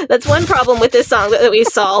that's one problem with this song that we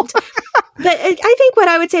solved. But I think what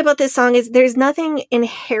I would say about this song is there's nothing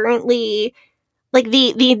inherently like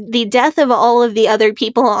the death of all of the other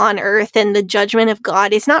people on earth and the judgment of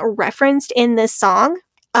God is not referenced in this song.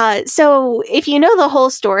 So if you know the whole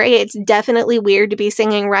story, it's definitely weird to be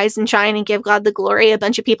singing "Rise and Shine" and "Give God the Glory." A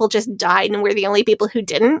bunch of people just died and we're the only people who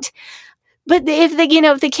didn't. But if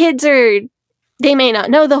the kids they may not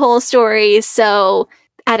know the whole story. So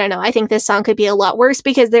I don't know. I think this song could be a lot worse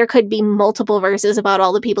because there could be multiple verses about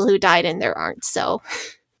all the people who died and there aren't. So,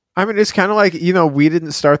 I mean, it's kind of like, "We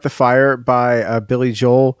Didn't Start the Fire" by Billy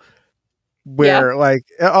Joel. Where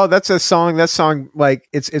that's a song. That song, like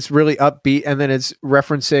it's really upbeat, and then it's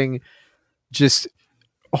referencing just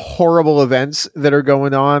horrible events that are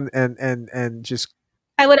going on, and just.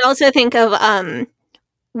 I would also think of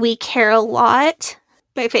 "We Care a Lot"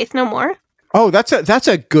 by Faith No More. Oh, that's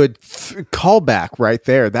a good callback right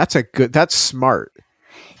there. That's smart.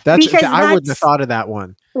 I wouldn't have thought of that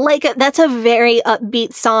one. Like that's a very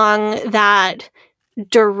upbeat song that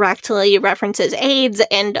directly references AIDS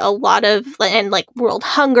and like world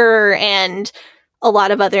hunger and a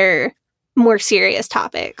lot of other more serious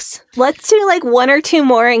topics. Let's do like one or two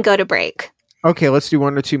more and go to break. Okay, let's do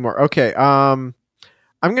one or two more. Okay, I'm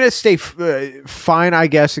gonna stay fine, I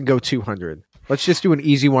guess, and go 200. Let's just do an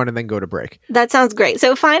easy one and then go to break. That sounds great.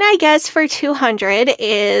 So Fine, I Guess for 200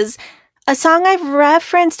 is a song I've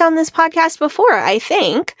referenced on this podcast before, I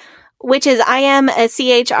think, which is "I Am a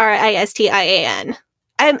CHRISTIAN."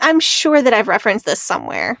 I'm sure that I've referenced this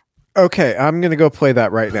somewhere. Okay, I'm going to go play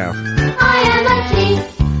that right now. I am a C.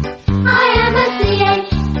 I am a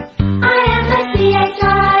CH. I am a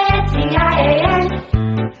CHRISTIAN.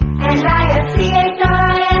 And I have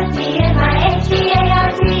CHRIST in my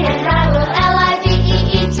HEART. And I will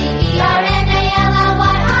LIVEETERNALLY.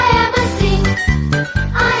 I am a C.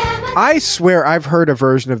 I swear I've heard a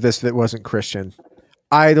version of this that wasn't Christian.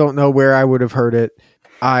 I don't know where I would have heard it.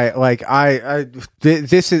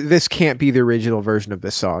 This can't be the original version of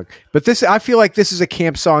this song. But I feel like this is a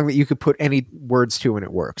camp song that you could put any words to and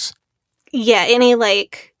it works. Yeah, any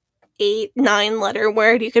 8-9 letter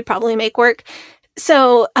word you could probably make work.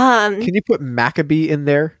 So, can you put Maccabee in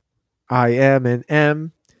there? I am an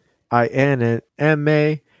M, I am an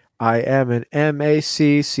M-A, I am an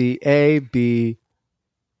M-A-C-C-A-B.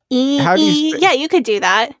 Yeah, you could do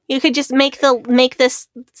that. You could just make this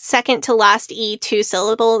second to last E 2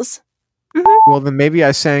 syllables. Mm-hmm. Well, then maybe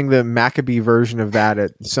I sang the Maccabee version of that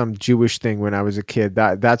at some Jewish thing when I was a kid.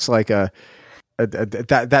 That's like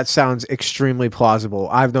that sounds extremely plausible.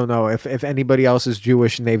 I don't know if anybody else is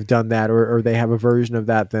Jewish and they've done that or they have a version of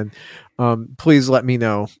that. Then please let me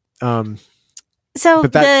know. But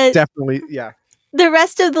that definitely, yeah. The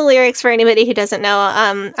rest of the lyrics, for anybody who doesn't know,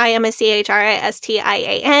 I am a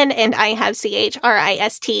CHRISTIAN, and I have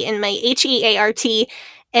CHRIST in my HEART,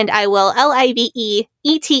 and I will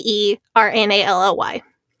LIVEETERNALLY.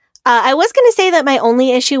 I was going to say that my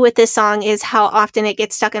only issue with this song is how often it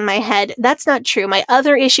gets stuck in my head. That's not true. My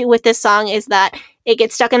other issue with this song is that it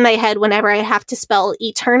gets stuck in my head whenever I have to spell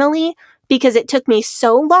eternally, because it took me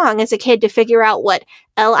so long as a kid to figure out what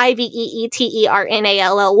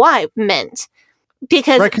LIVEETERNALLY meant.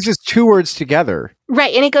 Because it's 2 words together.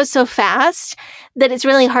 Right. And it goes so fast that it's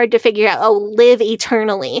really hard to figure out, live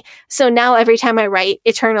eternally. So now every time I write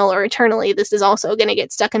eternal or eternally, this is also going to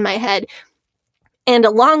get stuck in my head. And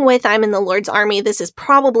along with I'm in the Lord's Army, this is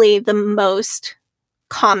probably the most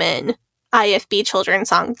common IFB children's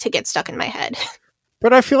song to get stuck in my head.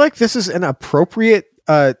 But I feel like this is an appropriate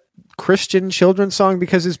Christian children's song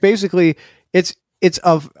because it's basically, it's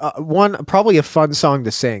probably a fun song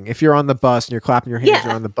to sing if you're on the bus and you're clapping your hands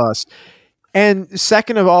around the bus. And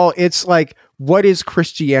second of all, it's like, what is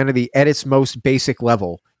Christianity at its most basic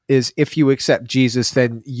level? Is if you accept Jesus,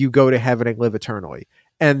 then you go to heaven and live eternally.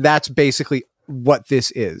 And that's basically what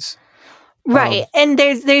this is. Right. And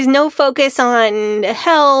there's no focus on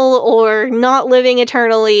hell or not living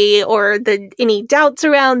eternally or any doubts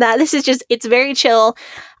around that. This is just, it's very chill.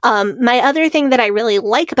 My other thing that I really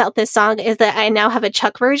like about this song is that I now have a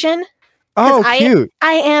Chuck version. Oh, cute.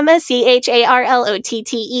 I am a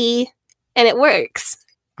CHARLOTTE and it works.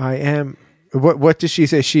 I am. What does she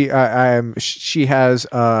say? She has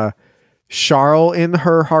Charles in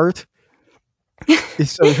her heart.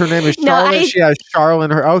 So her name is Charlotte. She has Charles in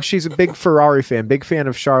her. Oh, she's a big Ferrari fan. Big fan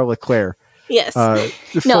of Charles Leclerc. Yes. Like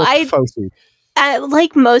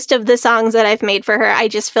most of the songs that I've made for her, I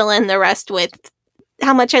just fill in the rest with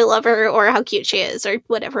how much I love her or how cute she is or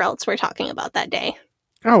whatever else we're talking about that day.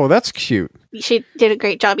 Oh, well, that's cute. She did a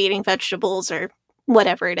great job eating vegetables or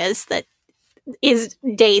whatever it is that is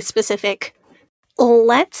day specific.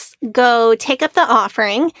 Let's go take up the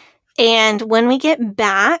offering. And when we get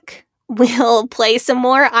back, we'll play some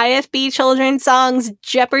more IFB children's songs,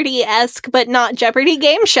 Jeopardy-esque, but not Jeopardy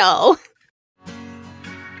game show.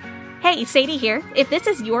 Hey, Sadie here. If this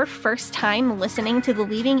is your first time listening to the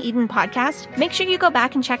Leaving Eden podcast, make sure you go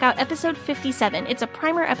back and check out episode 57. It's a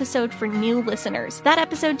primer episode for new listeners. That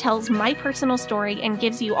episode tells my personal story and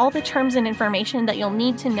gives you all the terms and information that you'll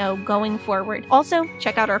need to know going forward. Also,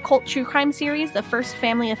 check out our cult true crime series, The First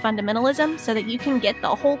Family of Fundamentalism, so that you can get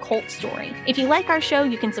the whole cult story. If you like our show,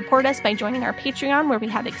 you can support us by joining our Patreon, where we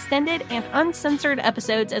have extended and uncensored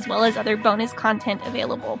episodes as well as other bonus content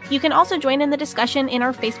available. You can also join in the discussion in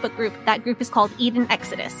our Facebook group. That group is called Eden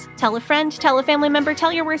Exodus. Tell a friend, tell a family member,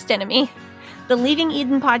 tell your worst enemy. The Leaving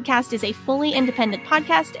Eden podcast is a fully independent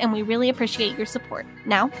podcast, and we really appreciate your support.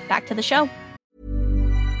 Now, back to the show.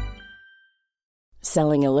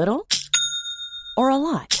 Selling a little or a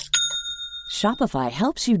lot? Shopify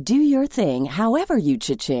helps you do your thing however you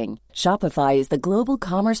cha-ching. Shopify is the global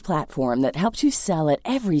commerce platform that helps you sell at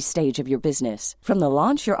every stage of your business. From the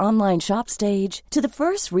launch your online shop stage to the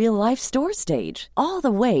first real-life store stage, all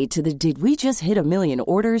the way to the did we just hit a million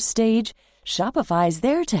orders stage. Shopify is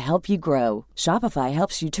there to help you grow. Shopify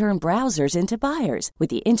helps you turn browsers into buyers with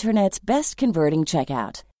the internet's best converting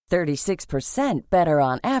checkout. 36% better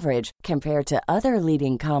on average compared to other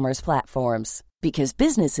leading commerce platforms. Because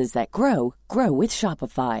businesses that grow, grow with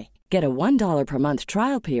Shopify. Get a $1 per month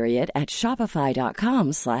trial period at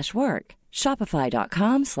shopify.com/work.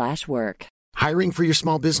 Shopify.com/work. Hiring for your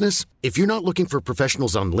small business? If you're not looking for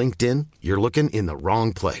professionals on LinkedIn, you're looking in the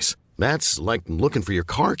wrong place. That's like looking for your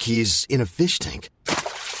car keys in a fish tank.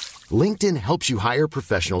 LinkedIn helps you hire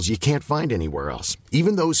professionals you can't find anywhere else,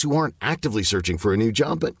 even those who aren't actively searching for a new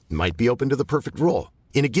job but might be open to the perfect role.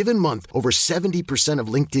 In a given month, over 70% of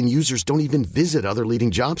LinkedIn users don't even visit other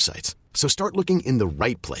leading job sites. So start looking in the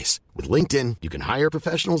right place. With LinkedIn, you can hire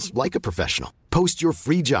professionals like a professional. Post your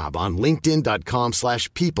free job on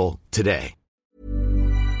linkedin.com/people today.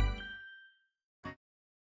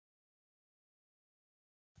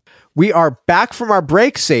 We are back from our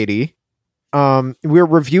break, Sadie. We're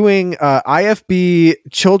reviewing IFB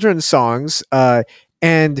children's songs,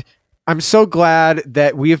 and I'm so glad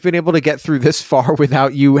that we have been able to get through this far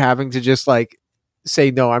without you having to just like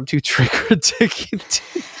say, no, I'm too triggered to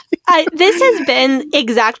continue. This has been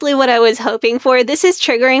exactly what I was hoping for. This is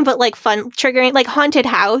triggering, but like fun triggering, like haunted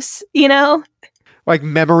house, you know? Like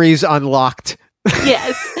memories unlocked.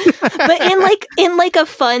 Yes. But in a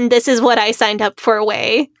fun, this is what I signed up for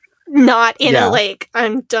way. Not in a like,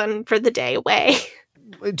 I'm done for the day way.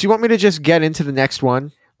 Do you want me to just get into the next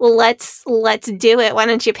one? Well, let's do it. Why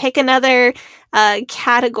don't you pick another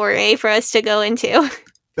category for us to go into?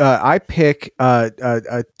 I pick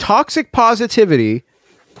toxic positivity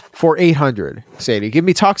for 800. Sadie, give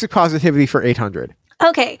me toxic positivity for 800.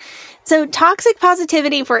 Okay. So toxic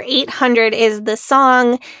positivity for 800 is the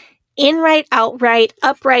song In Right, Outright,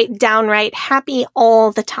 Upright, Downright, Happy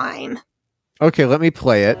All the Time. Okay, let me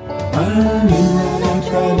play it. I'm in right,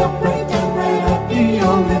 outright, upright, downright, happy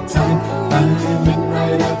all the time. I'm in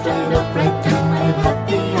right, outright, upright, downright,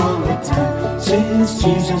 happy all the time. Since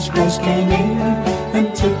Jesus Christ came in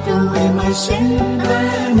and took away my sin,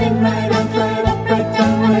 I'm in right, outright, upright,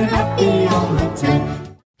 downright, happy all the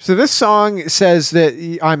time. So this song says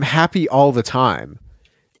that I'm happy all the time.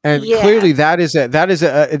 And clearly that is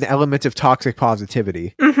an element of toxic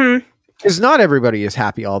positivity. Mm-hmm. Because not everybody is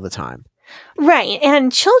happy all the time. Right. And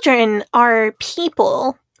children are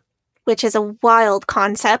people, which is a wild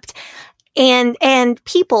concept. And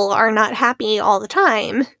people are not happy all the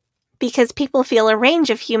time because people feel a range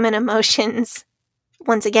of human emotions.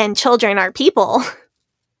 Once again, children are people.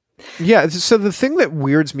 Yeah. So the thing that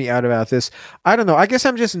weirds me out about this, I don't know. I guess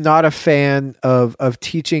I'm just not a fan of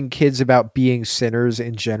teaching kids about being sinners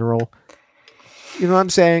in general. You know what I'm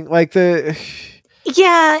saying? Like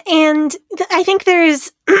Yeah, and I think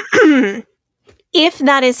there's, if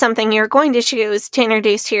that is something you're going to choose to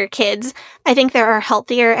introduce to your kids, I think there are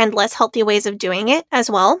healthier and less healthy ways of doing it as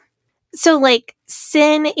well. So, like,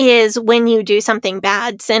 sin is when you do something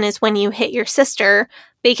bad. Sin is when you hit your sister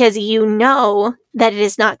because you know that it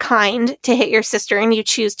is not kind to hit your sister and you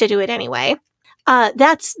choose to do it anyway.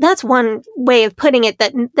 That's one way of putting it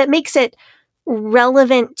that makes it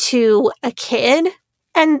relevant to a kid,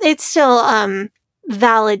 and it's still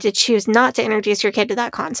valid to choose not to introduce your kid to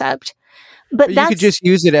that concept. But you could just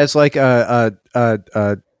use it as like as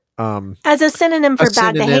a synonym for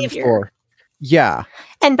bad behavior. Yeah.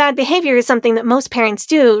 And bad behavior is something that most parents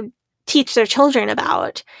do teach their children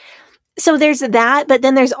about. So there's that, but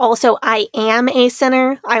then there's also I am a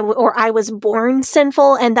sinner, I was born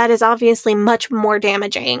sinful, and that is obviously much more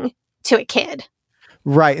damaging to a kid.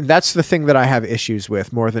 Right, and that's the thing that I have issues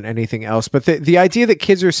with more than anything else. But the idea that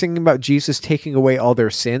kids are singing about Jesus taking away all their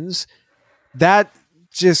sins, that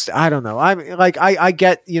just, I don't know. I'm like, I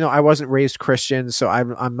get, I wasn't raised Christian, so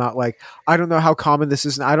I'm not like, I don't know how common this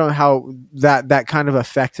is, and I don't know how that kind of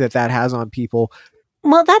effect that has on people.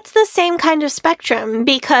 Well, that's the same kind of spectrum,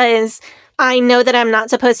 because I know that I'm not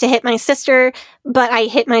supposed to hit my sister, but I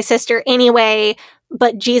hit my sister anyway,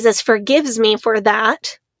 but Jesus forgives me for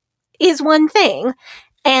that, is one thing.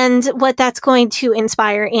 And what that's going to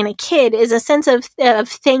inspire in a kid is a sense of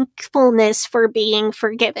thankfulness for being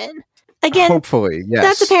forgiven. Again, hopefully, yes.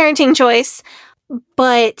 That's a parenting choice,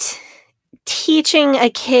 but teaching a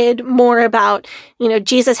kid more about,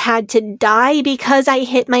 Jesus had to die because I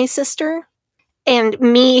hit my sister, and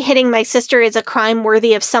me hitting my sister is a crime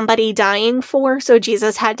worthy of somebody dying for, so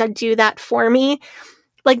Jesus had to do that for me.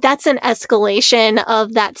 Like, that's an escalation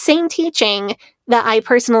of that same teaching that I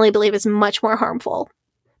personally believe is much more harmful.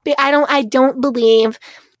 But I don't believe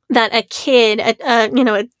that a kid,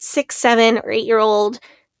 a 6, 7, or 8-year-old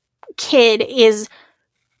kid is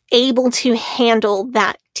able to handle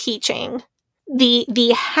that teaching.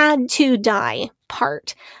 The had to die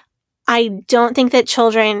part. I don't think that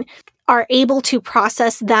children are able to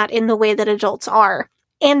process that in the way that adults are.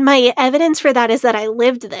 And my evidence for that is that I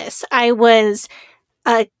lived this. I was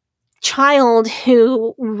a child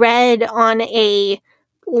who read on a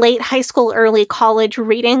late high school, early college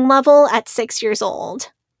reading level at 6 years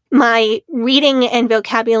old. my reading and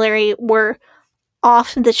vocabulary were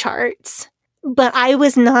off the charts, but I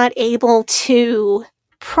was not able to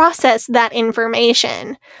process that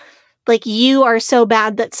information. Like, you are so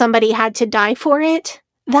bad that somebody had to die for it.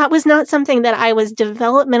 That was not something that I was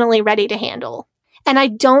developmentally ready to handle. And I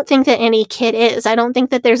don't think that any kid is. I don't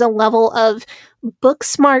think that there's a level of book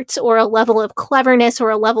smarts or a level of cleverness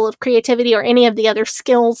or a level of creativity or any of the other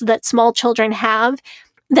skills that small children have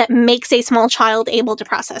that makes a small child able to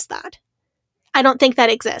process that. I don't think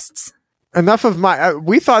that exists. Enough of my...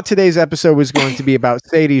 we thought today's episode was going to be about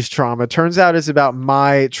Sadie's trauma. Turns out it's about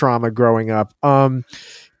my trauma growing up.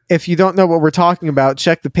 If you don't know what we're talking about,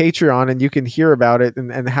 check the Patreon and you can hear about it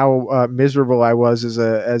and how miserable I was as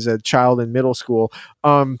a child in middle school.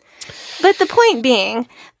 But the point being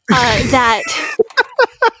that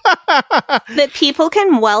that people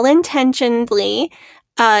can well-intentionedly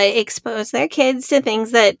expose their kids to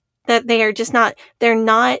things that they are just not, they're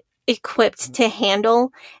not equipped to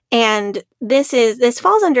handle. And this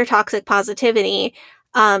falls under toxic positivity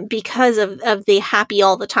because of the happy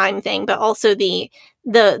all the time thing, but also the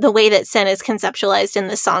way that sin is conceptualized in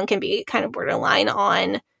the song can be kind of borderline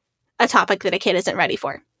on a topic that a kid isn't ready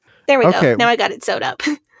for. There we go. Now I got it sewed up.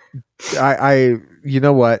 I you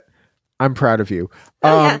know what? I'm proud of you.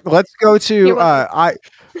 Oh, yeah. Let's go to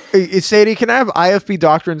Sadie, can I have IFB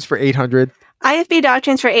doctrines for 800? IFB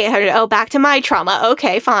doctrines for 800. Oh, back to my trauma.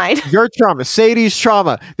 Okay, fine. Your trauma, Sadie's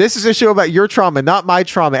trauma. This is a show about your trauma, not my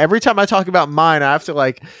trauma. Every time I talk about mine, I have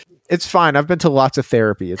to it's fine. I've been to lots of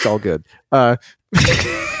therapy. It's all good. I'm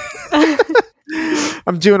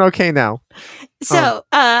doing okay now. So,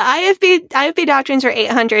 IFB doctrines for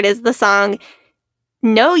 800 is the song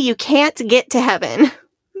 "No, You Can't Get to Heaven."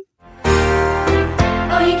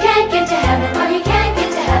 Oh, you can't get to heaven. Oh, you can't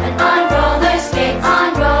get to heaven on roller skates.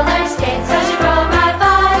 On roller skates. 'Cause you roll right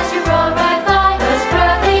by. 'Cause you roll right by those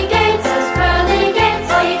pearly gates. Those pearly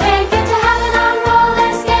gates. Oh, you can't get to heaven on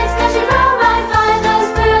roller skates. 'Cause you roll right by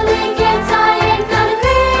those pearly gates. I ain't gonna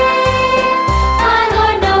grieve my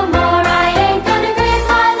Lord no more. I ain't gonna grieve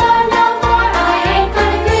my Lord no more. I ain't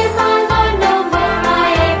gonna grieve my Lord no more.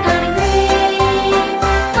 I ain't gonna grieve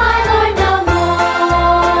my Lord no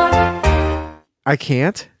more. I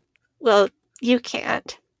can't? Well, you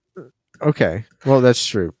can't. Okay. Well, that's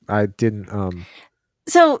true. I didn't...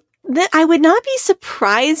 So I would not be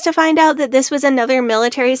surprised to find out that this was another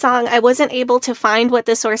military song. I wasn't able to find what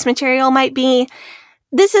the source material might be.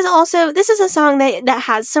 This is a song that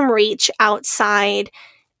has some reach outside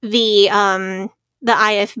the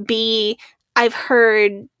IFB. I've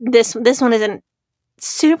heard this one isn't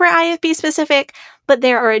super IFB specific, but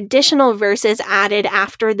there are additional verses added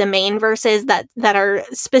after the main verses that are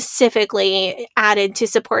specifically added to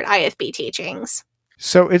support IFB teachings.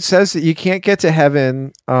 So it says that you can't get to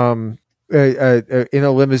heaven in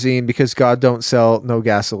a limousine because God don't sell no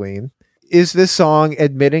gasoline. Is this song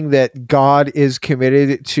admitting that God is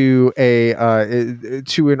committed to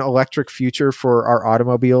an electric future for our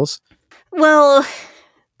automobiles? Well,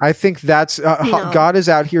 I think that's no. God is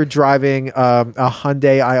out here driving a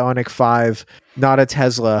Hyundai Ioniq 5, not a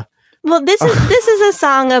Tesla. Well, this is a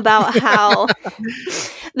song about how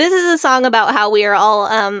we are all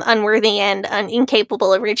unworthy and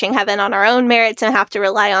incapable of reaching heaven on our own merits and have to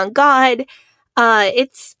rely on God. I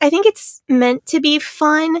think it's meant to be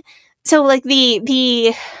fun. So, like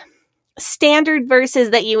the standard verses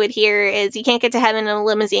that you would hear is you can't get to heaven in a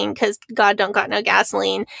limousine because God don't got no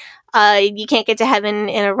gasoline. You can't get to heaven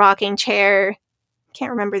in a rocking chair.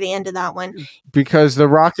 Can't remember the end of that one. Because the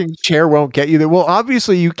rocking chair won't get you there. Well,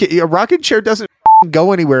 obviously, a rocking chair doesn't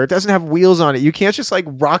go anywhere. It doesn't have wheels on it. You can't just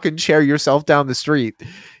rocking chair yourself down the street.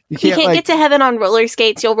 You can't get to heaven on roller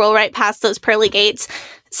skates. You'll roll right past those pearly gates.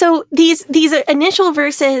 So these initial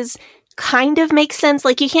verses kind of make sense.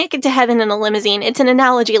 Like, you can't get to heaven in a limousine. It's an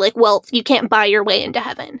analogy. Like, well, you can't buy your way into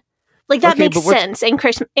heaven. Like, that makes sense in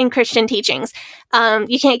Christian teachings.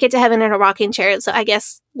 You can't get to heaven in a rocking chair, so I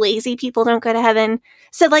guess lazy people don't go to heaven.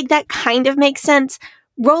 So, that kind of makes sense.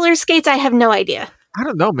 Roller skates, I have no idea. I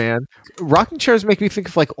don't know, man. Rocking chairs make me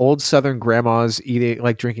think of, old Southern grandmas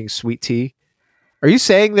drinking sweet tea. Are you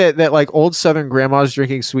saying that old Southern grandmas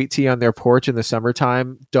drinking sweet tea on their porch in the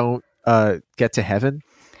summertime don't get to heaven?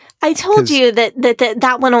 I told you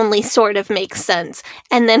that one only sort of makes sense.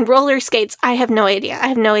 And then roller skates, I have no idea. I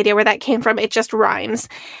have no idea where that came from. It just rhymes.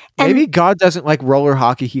 And maybe God doesn't like roller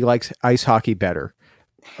hockey. He likes ice hockey better.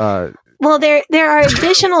 Well, there are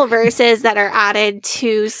additional verses that are added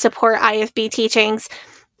to support IFB teachings.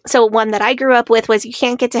 So one that I grew up with was you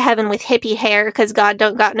can't get to heaven with hippie hair because God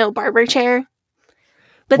don't got no barber chair.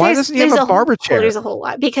 But why doesn't he have a barber chair? There's a whole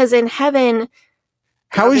lot. Because in heaven...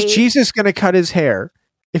 How is Jesus going to cut his hair?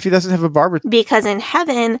 If he doesn't have a barber? Because in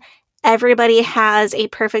heaven, everybody has a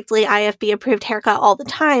perfectly IFB approved haircut all the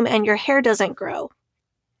time and your hair doesn't grow.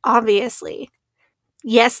 Obviously.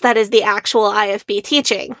 Yes, that is the actual IFB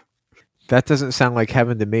teaching. That doesn't sound like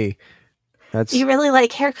heaven to me. You really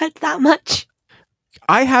like haircuts that much?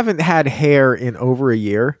 I haven't had hair in over a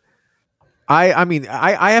year. I mean,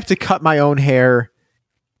 I have to cut my own hair.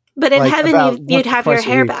 But in heaven, you'd have your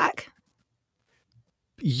hair back.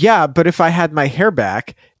 Yeah, but if I had my hair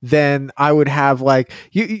back, then I would have like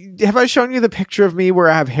have I shown you the picture of me where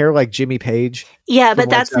I have hair like Jimmy Page? Yeah, but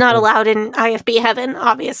that's not allowed in IFB heaven,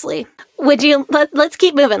 obviously. Would you let's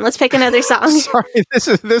keep moving. Let's pick another song. Sorry,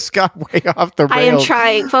 this got way off the rails. I am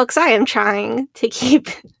trying, folks. I am trying to keep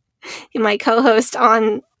my co-host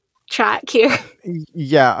on track here.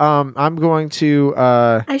 Yeah, I'm going to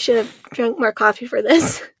I should have drunk more coffee for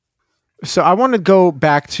this. So I want to go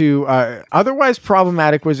back to Otherwise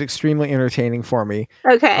Problematic was extremely entertaining for me.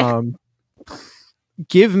 Okay.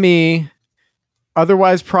 Give me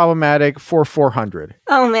Otherwise Problematic for 400.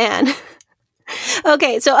 Oh, man.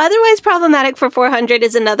 Okay, so Otherwise Problematic for 400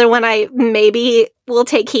 is another one I maybe will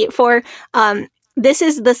take heat for. This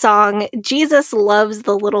is the song Jesus Loves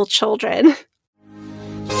the Little Children.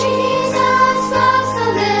 Jesus loves the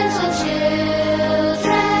little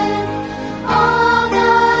children, all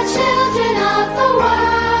the children of the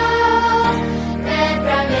world. Red,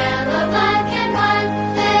 brown, yellow, black, and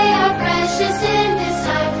white, they are precious in His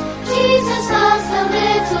sight. Jesus loves the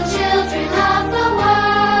little children of the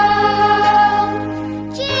world.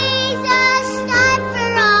 Jesus died for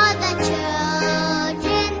all the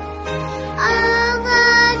children, all the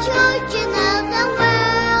children of the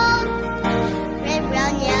world. Red,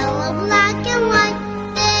 brown, yellow, black, and white,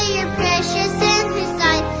 they are precious in His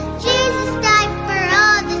sight. Jesus died for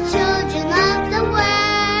all the children of the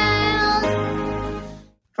world.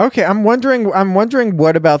 Okay, I'm wondering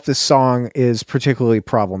what about this song is particularly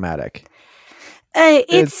problematic.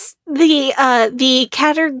 It's the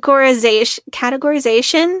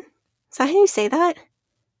categorization. Is that how you say that?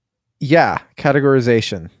 Yeah,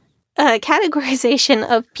 categorization. Categorization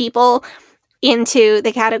of people into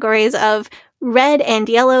the categories of red and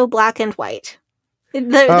yellow, black and white.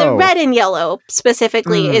 The red and yellow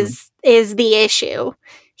specifically is the issue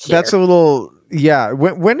here. That's a little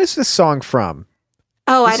When is this song from?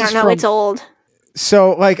 Oh, This I don't is know. from- It's old.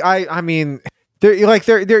 So like I mean they're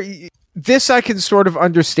this I can sort of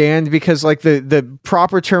understand because like the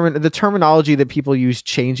proper the terminology that people use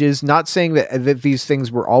changes. Not saying that these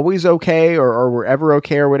things were always okay or were ever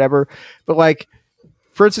okay or whatever, but like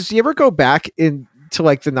for instance, do you ever go back into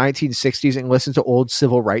like the 1960s and listen to old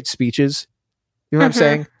civil rights speeches? You know what I'm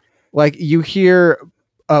saying? Like you hear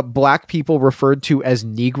black people referred to as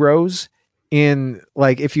Negroes in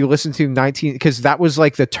like if you listen to because that was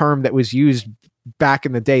like the term that was used back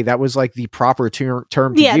in the day. That was like the proper term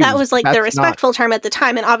to Yeah, use. that was like the respectful term at the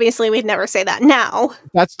time, and obviously we'd never say that now.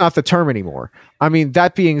 That's not the term anymore. I mean,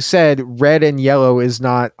 that being said, red and yellow is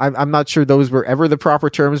not. I'm not sure those were ever the proper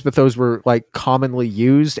terms, but those were like commonly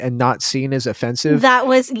used and not seen as offensive. That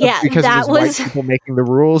was because that it was was white people making the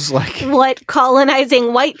rules. Like what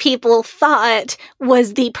colonizing white people thought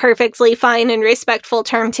was the perfectly fine and respectful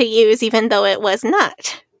term to use, even though it was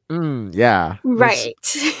not. Yeah, Right.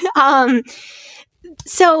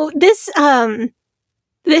 So this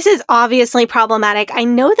is obviously problematic. I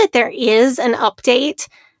know that there is an update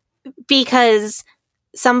because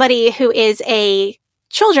somebody who is a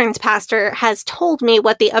children's pastor has told me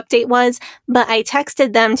what the update was, but I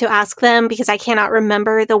texted them to ask them because I cannot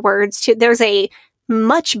remember the words to. There's a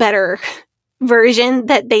much better version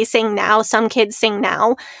that they sing now. Some kids sing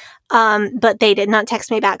now. But they did not text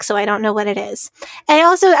me back, so I don't know what it is. And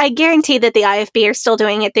I guarantee that the IFB are still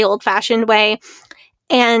doing it the old-fashioned way.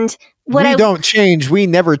 And we don't change. We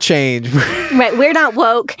never change. Right. We're not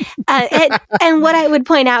woke. And what I would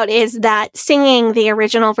point out is that singing the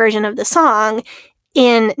original version of the song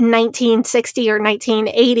in 1960 or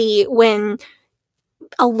 1980, when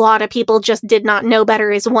a lot of people just did not know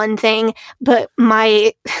better, is one thing. But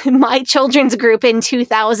my children's group in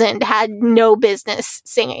 2000 had no business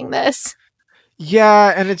singing this.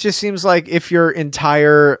 Yeah. And it just seems like if your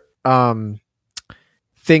entire,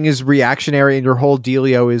 thing is reactionary and your whole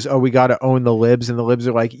dealio is, we got to own the libs, and the libs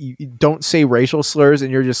are like, you don't say racial slurs,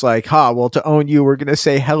 and you're just like, well, to own you, we're going to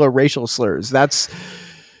say hella racial slurs. That's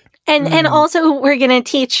and also we're going to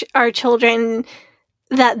teach our children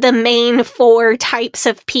that the main 4 types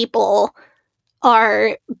of people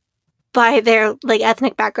are by their like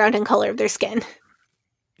ethnic background and color of their skin.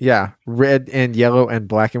 Yeah, red and yellow and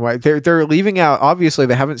black and white. They're leaving out, obviously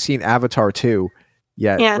they haven't seen Avatar 2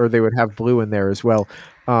 yet, or they would have blue in there as well.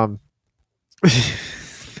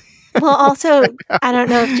 Well, also, I don't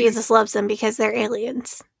know if Jesus loves them because they're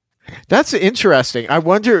aliens. That's interesting. I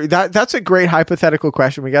wonder that's a great hypothetical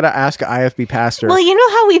question. We got to ask an IFB pastor. Well, you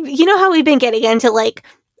know how we've been getting into like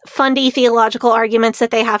fundy theological arguments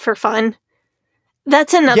that they have for fun.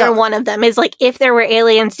 That's another one of them. Is like, if there were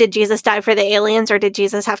aliens, did Jesus die for the aliens, or did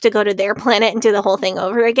Jesus have to go to their planet and do the whole thing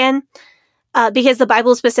over again? Because the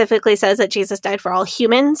Bible specifically says that Jesus died for all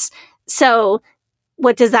humans. So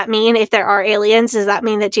what does that mean? If there are aliens, does that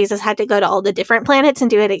mean that Jesus had to go to all the different planets and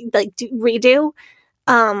do it, like redo?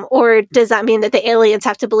 Or does that mean that the aliens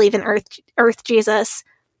have to believe in Earth Jesus?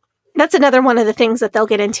 That's another one of the things that they'll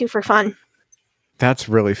get into for fun. That's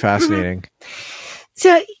really fascinating.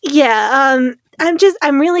 So yeah,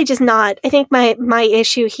 I'm really just not. I think my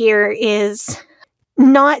issue here is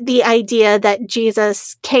not the idea that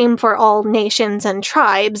Jesus came for all nations and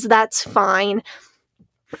tribes. That's fine.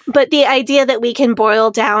 But the idea that we can boil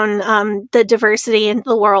down the diversity in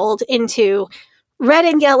the world into red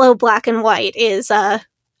and yellow, black and white is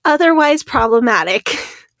otherwise problematic.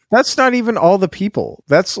 That's not even all the people.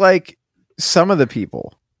 That's like some of the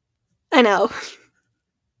people. I know.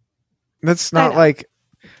 That's not like,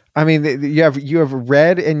 I mean, you have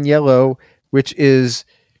red and yellow, which is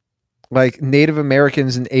like Native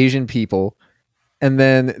Americans and Asian people, and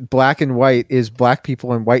then black and white is black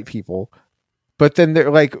people and white people. But then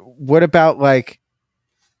they're like, what about like,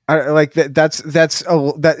 there's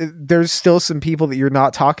still some people that you're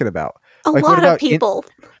not talking about. A like, lot of people.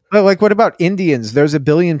 Like, what about Indians? There's 1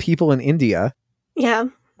 billion people in India. Yeah.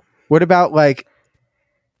 What about like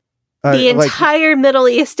the entire Middle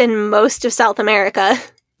East and most of South America?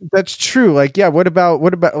 That's true. Like, yeah. What about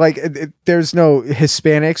like? There's no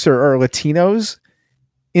Hispanics or Latinos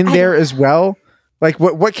in there as well. Like,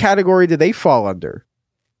 what category do they fall under?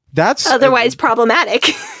 That's otherwise problematic.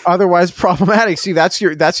 Otherwise problematic. See, that's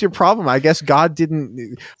your problem. I guess God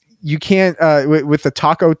didn't. You can't with the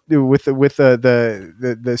taco with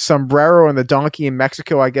the sombrero and the donkey in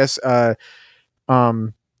Mexico. I guess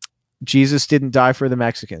Jesus didn't die for the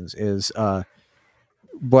Mexicans is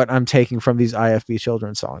what I'm taking from these IFB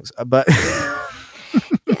children's songs. But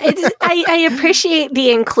I appreciate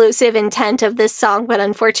the inclusive intent of this song, but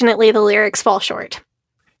unfortunately the lyrics fall short.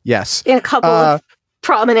 Yes, in a couple of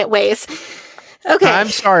prominent ways. Okay. I'm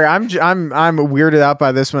sorry. I'm weirded out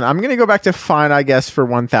by this one. I'm going to go back to Fine, I Guess, for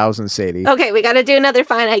 1000, Sadie. Okay, we got to do another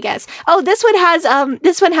Fine, I Guess. Oh, this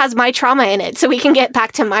one has My Trauma in it, so we can get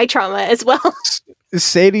back to My Trauma as well.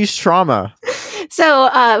 Sadie's Trauma. So,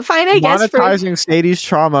 Fine, I Guess. Monetizing Sadie's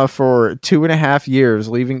Trauma for 2.5 years,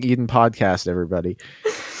 Leaving Eden podcast, everybody.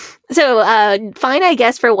 So, Fine, I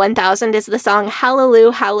Guess, for 1000 is the song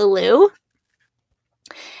Hallelujah, Hallelujah.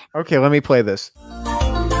 Okay, let me play this.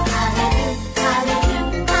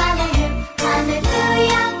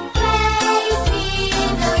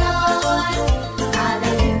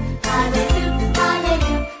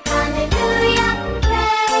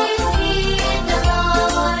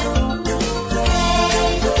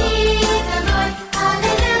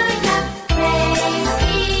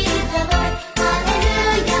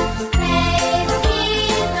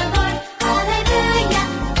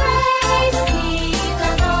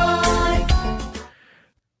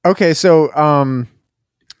 Okay, so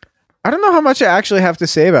I don't know how much I actually have to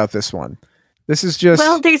say about this one. This is just...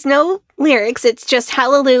 Well, there's no lyrics. It's just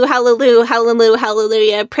hallelujah, hallelujah, hallelujah,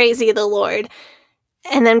 hallelujah, praise ye the Lord.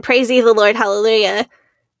 And then praise ye the Lord, hallelujah,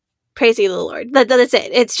 praise ye the Lord. That's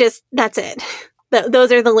it. It's just, that's it.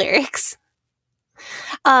 Those are the lyrics.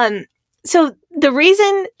 So the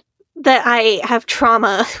reason that I have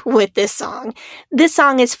trauma with this song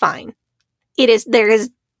is fine. There is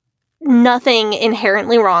nothing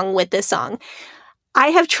inherently wrong with this song. I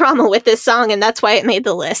have trauma with this song, and that's why it made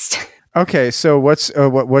the list. Okay, so what's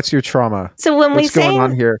your trauma? So when we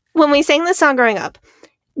sang this song growing up,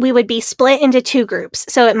 we would be split into two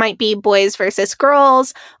groups. So it might be boys versus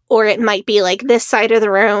girls, or it might be like this side of the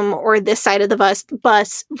room or this side of the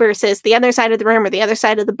bus versus the other side of the room or the other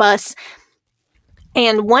side of the bus.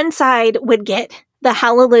 And one side would get the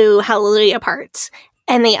hallelujah, hallelujah parts,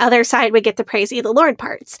 and the other side would get the praise ye the Lord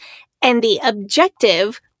parts. And the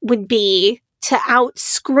objective would be to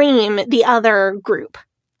out-scream the other group.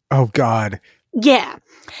 Oh, God. Yeah.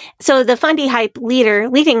 So the Fundy Hype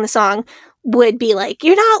leading the song would be like,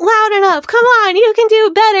 you're not loud enough. Come on, you can do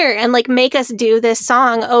better. And like make us do this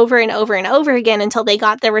song over and over and over again until they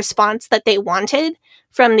got the response that they wanted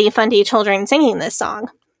from the Fundy children singing this song.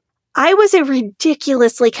 I was a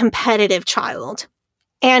ridiculously competitive child.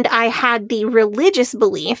 And I had the religious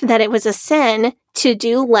belief that it was a sin to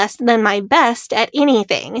do less than my best at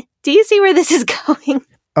anything. Do you see where this is going?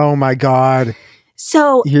 Oh my God.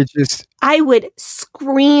 So You're just, I would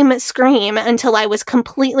scream until I was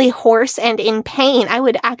completely hoarse and in pain. I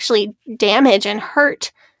would actually damage and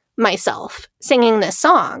hurt myself singing this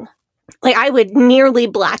song. Like, I would nearly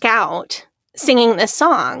black out singing this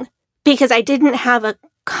song because I didn't have a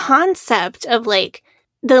concept of, like,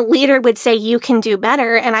 the leader would say, you can do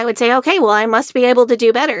better. And I would say, okay, well, I must be able to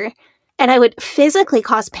do better. And I would physically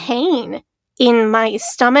cause pain in my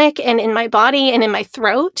stomach and in my body and in my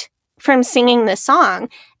throat from singing this song,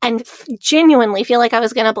 and genuinely feel like I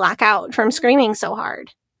was going to black out from screaming so hard.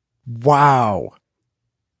 wow.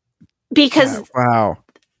 Because Wow.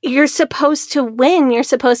 you're supposed to win. You're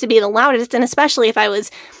supposed to be the loudest. And especially if I was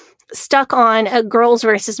stuck on a girls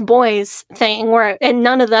versus boys thing and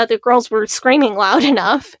none of the other girls were screaming loud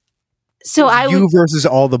enough. So You versus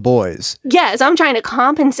all the boys. Yes, I'm trying to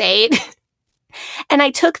compensate. And I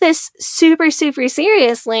took this super, super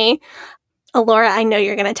seriously. Laura, I know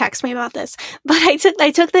you're going to text me about this, but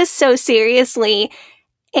I took this so seriously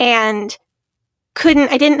and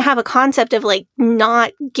I didn't have a concept of, like,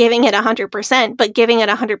 not giving it 100%, but giving it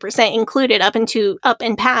 100% included up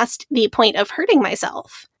and past the point of hurting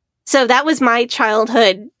myself. So that was my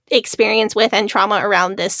childhood experience with and trauma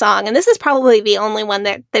around this song. And this is probably the only one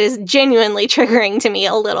that is genuinely triggering to me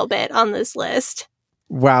a little bit on this list.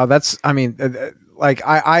 Wow. That's, I mean, like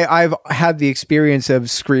I've had the experience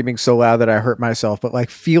of screaming so loud that I hurt myself, but, like,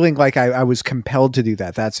 feeling like I was compelled to do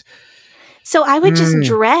that. That's, so I would just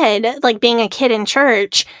dread, like, being a kid in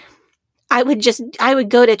church. I would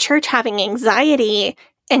go to church having anxiety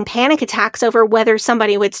and panic attacks over whether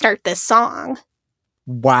somebody would start this song.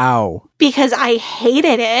 wow. Because I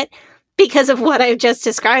hated it because of what I've just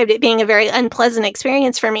described, it being a very unpleasant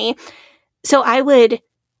experience for me. So I would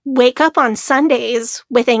wake up on Sundays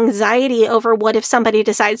with anxiety over what if somebody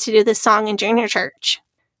decides to do this song in junior church?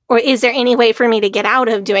 Or is there any way for me to get out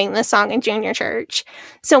of doing this song in junior church?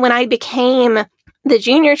 So when I became the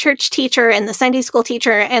junior church teacher and the Sunday school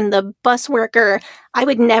teacher and the bus worker, I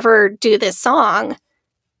would never do this song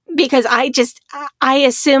because I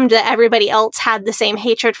assumed that everybody else had the same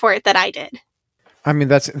hatred for it that I did. I mean,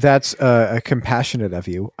 that's compassionate of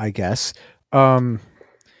you, I guess.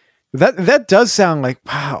 That does sound like,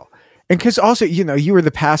 wow. And because also, you were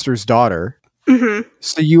the pastor's daughter. Mm-hmm.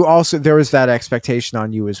 So there was that expectation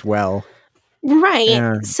on you as well. Right.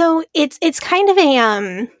 Yeah. So it's kind of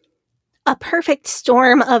a perfect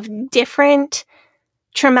storm of different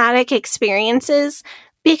traumatic experiences,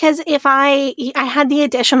 because if I had the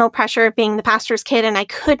additional pressure of being the pastor's kid and I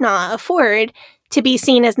could not afford to be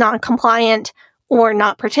seen as non-compliant or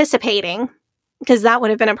not participating, because that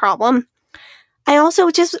would have been a problem. I also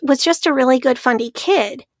was just a really good fundy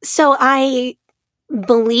kid. So I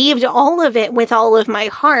believed all of it with all of my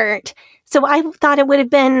heart. So I thought it would have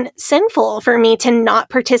been sinful for me to not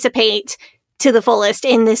participate to the fullest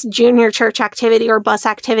in this junior church activity or bus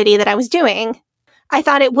activity that I was doing. I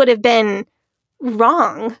thought it would have been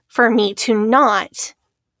wrong for me to not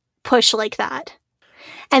push like that.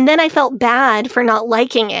 And then I felt bad for not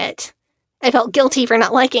liking it. I felt guilty for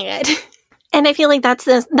not liking it. And I feel like that's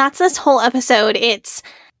this whole episode.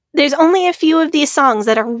 There's only a few of these songs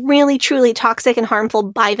that are really, truly toxic and harmful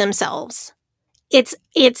by themselves. It's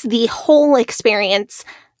the whole experience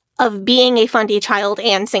of being a fundy child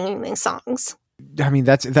and singing these songs. I mean,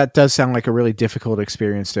 that does sound like a really difficult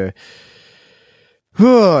experience to.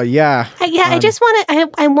 Oh, yeah. I just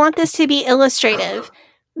I want this to be illustrative,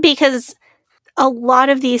 because a lot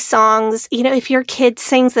of these songs, if your kid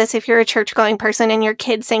sings this, if you're a church-going person and your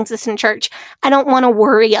kid sings this in church, I don't want to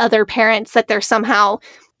worry other parents that they're somehow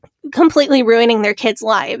completely ruining their kids'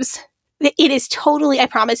 lives. It is totally, I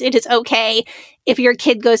promise, it is okay if your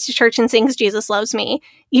kid goes to church and sings Jesus Loves Me.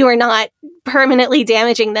 You are not permanently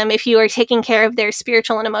damaging them if you are taking care of their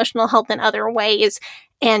spiritual and emotional health in other ways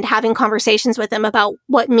and having conversations with them about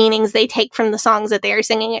what meanings they take from the songs that they are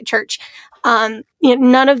singing at church.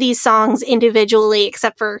 None of these songs individually,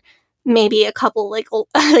 except for maybe a couple like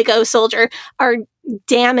Oh Soldier, are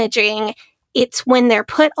damaging. It's when they're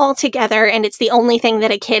put all together and it's the only thing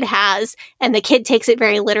that a kid has, and the kid takes it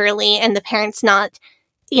very literally, and the parent's not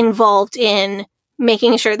involved in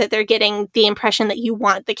making sure that they're getting the impression that you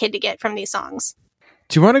want the kid to get from these songs.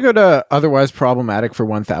 Do you want to go to Otherwise Problematic for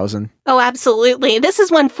 1000? Oh, absolutely. This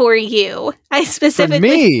is one for you. For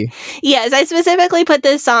me? Yes, I specifically put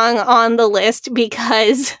this song on the list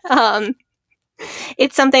because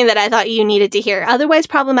it's something that I thought you needed to hear. Otherwise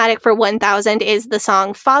Problematic for 1000 is the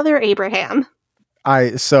song Father Abraham.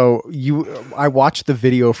 I watched the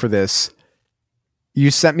video for this.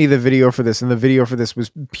 You sent me the video for this, and the video for this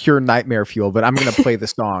was pure nightmare fuel, but I'm going to play the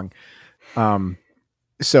song.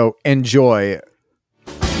 So enjoy.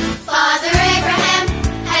 Father Abraham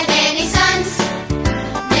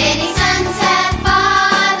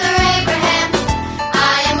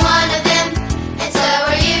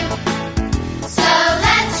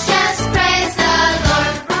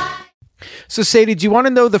So Sadie, do you want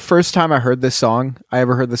to know the first time I heard this song? I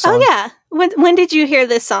ever heard this song? Oh yeah. When did you hear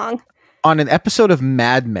this song? On an episode of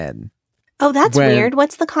Mad Men. Oh, that's weird.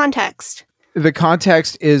 What's the context? The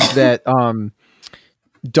context is that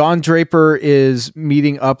Don Draper is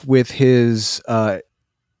meeting up with his, I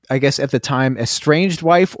guess at the time, estranged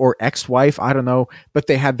wife or ex-wife. I don't know. But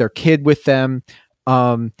they had their kid with them.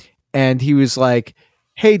 And he was like,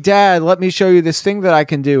 hey, Dad, let me show you this thing that I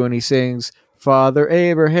can do. And he sings, Father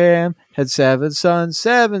Abraham had 7 sons,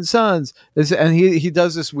 7 sons. And he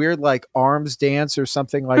does this weird like arms dance or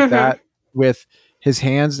something like that with his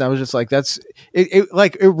hands. And I was just like, that's it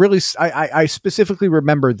like it really. I specifically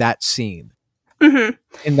remember that scene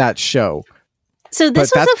in that show. So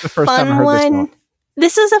this was a fun one.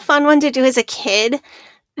 This was a fun one to do as a kid.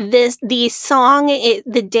 The song,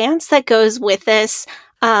 the dance that goes with this,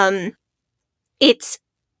 it's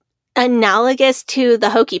analogous to the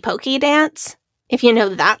Hokey Pokey dance, if you know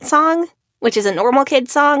that song, which is a normal kid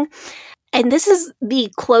song. And this is the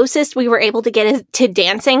closest we were able to get to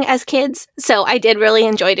dancing as kids. So I did really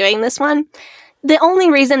enjoy doing this one. The only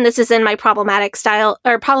reason this is in my problematic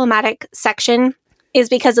section is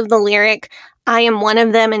because of the lyric, I am one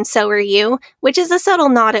of them and so are you, which is a subtle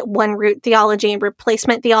nod at one root theology and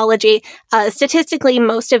replacement theology. Statistically,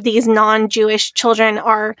 most of these non-Jewish children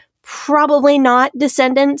are probably not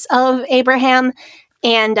descendants of Abraham,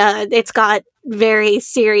 and it's got very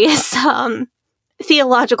serious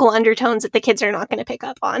theological undertones that the kids are not going to pick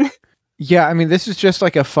up on. Yeah, I mean, this is just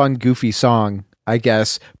like a fun, goofy song, I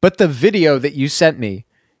guess. But the video that you sent me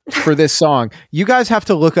for this song, you guys have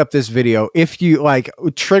to look up this video. If you like,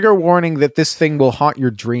 trigger warning that this thing will haunt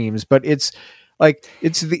your dreams, but it's like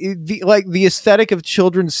it's the aesthetic of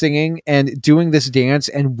children singing and doing this dance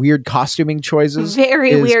and weird costuming choices.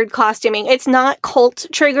 Very weird costuming. It's not cult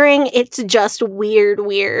triggering. It's just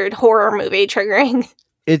weird horror movie triggering.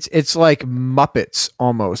 It's like Muppets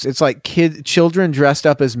almost. It's like children dressed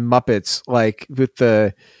up as Muppets, like with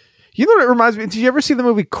the. You know what it reminds me? Did you ever see the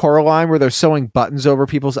movie Coraline where they're sewing buttons over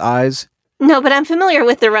people's eyes? No, but I'm familiar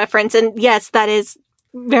with the reference, and yes, that is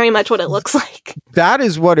very much what it looks like. That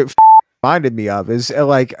is what it reminded me of. Is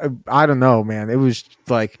like I don't know, man. It was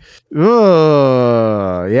like,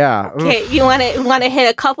 yeah. Okay, you want to hit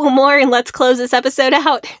a couple more, and let's close this episode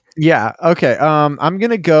out. Yeah. Okay. I'm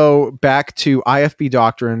gonna go back to IFB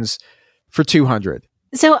Doctrines for 200.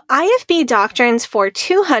 So IFB Doctrines for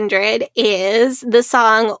 200 is the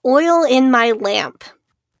song Oil in My Lamp.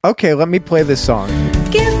 Okay, let me play this song.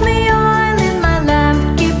 Give me oil in my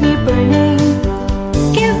lamp, keep me burning.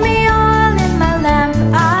 Give me oil in my lamp,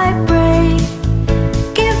 I pray.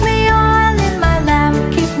 Give me oil in my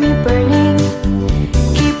lamp, keep me burning.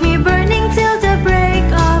 Keep me burning till the break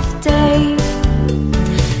of day.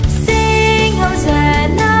 Sing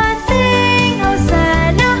Hosanna, sing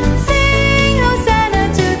Hosanna, sing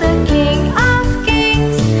Hosanna to the King of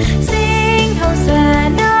Kings. Sing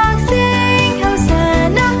Hosanna, sing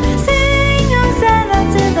Hosanna, sing Hosanna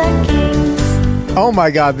to the Kings. Oh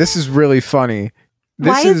my God, this is really funny.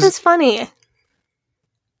 Why is this funny?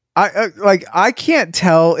 I can't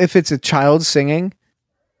tell if it's a child singing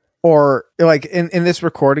or like in this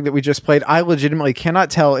recording that we just played. I legitimately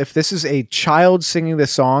cannot tell if this is a child singing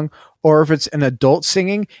this song or if it's an adult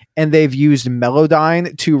singing and they've used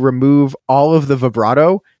Melodyne to remove all of the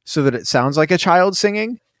vibrato so that it sounds like a child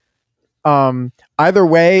singing. Either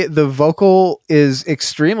way, the vocal is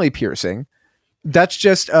extremely piercing. That's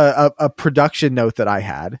just a production note that I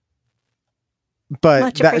had. But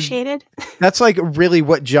much appreciated. That's like really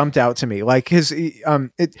what jumped out to me. Like his,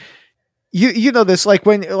 you know this, like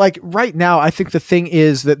when, like right now, I think the thing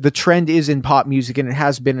is that the trend is in pop music, and it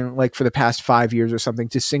has been in, like for the past 5 years or something,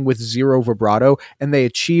 to sing with zero vibrato. And they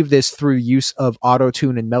achieve this through use of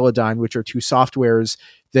Auto-Tune and Melodyne, which are two software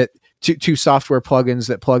plugins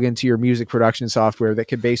that plug into your music production software that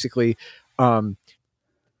can basically,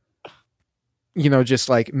 just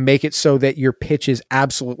like make it so that your pitch is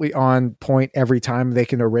absolutely on point every time. They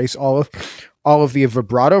can erase all of the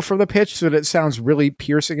vibrato from the pitch so that it sounds really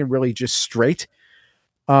piercing and really just straight.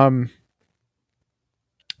 And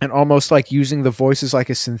almost like using the voice as like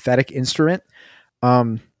a synthetic instrument.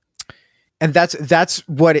 And that's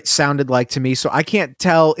what it sounded like to me. So I can't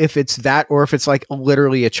tell if it's that or if it's like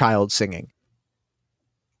literally a child singing.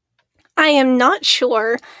 I am not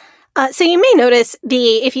sure. So you may notice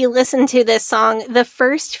if you listen to this song, the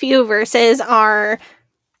first few verses are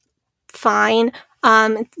fine.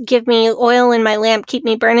 Give me oil in my lamp, keep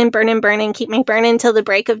me burning, burning, burning, keep me burning till the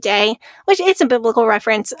break of day, which it's a biblical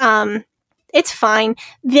reference. It's fine.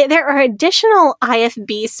 There are additional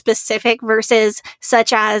IFB specific verses,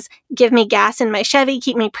 such as give me gas in my Chevy,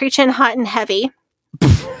 keep me preaching hot and heavy.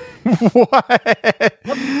 What?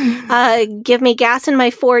 Give me gas in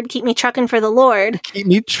my Ford, keep me trucking for the Lord. Keep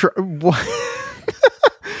me what?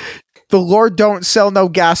 The Lord don't sell no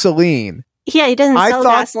gasoline. Yeah, he doesn't sell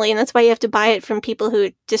gasoline. That's why you have to buy it from people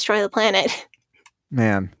who destroy the planet.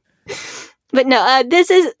 Man. But no,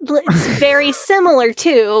 it's very similar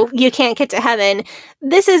to You Can't Get to Heaven.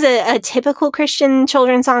 This is a typical Christian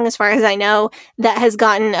children's song, as far as I know, that has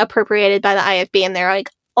gotten appropriated by the IFB. And there are like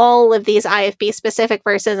all of these IFB specific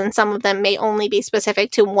verses, and some of them may only be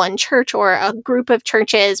specific to one church or a group of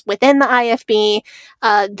churches within the IFB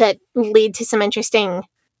that lead to some interesting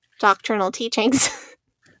doctrinal teachings.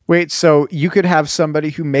 Wait, so you could have somebody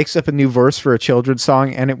who makes up a new verse for a children's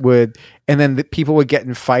song, and then the people would get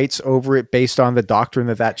in fights over it based on the doctrine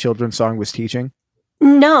that children's song was teaching?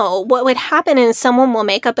 No, what would happen is someone will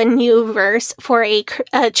make up a new verse for a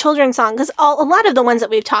children's song, because a lot of the ones that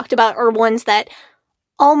we've talked about are ones that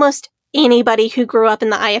almost anybody who grew up in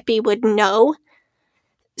the IFB would know.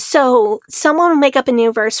 So someone will make up a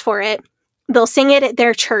new verse for it. They'll sing it at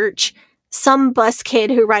their church. Some bus kid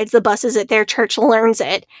who rides the buses at their church learns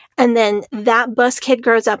it, and then that bus kid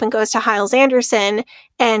grows up and goes to Hyles-Anderson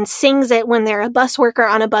and sings it when they're a bus worker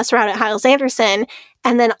on a bus route at Hyles-Anderson,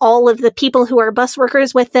 and then all of the people who are bus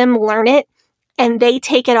workers with them learn it, and they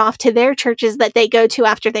take it off to their churches that they go to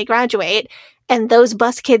after they graduate, and those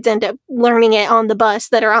bus kids end up learning it on the bus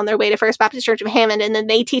that are on their way to First Baptist Church of Hammond, and then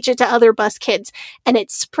they teach it to other bus kids, and it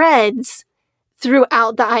spreads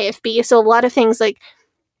throughout the IFB. So a lot of things like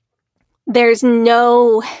there's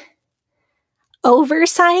no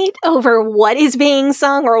oversight over what is being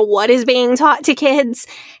sung or what is being taught to kids.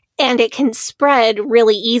 And it can spread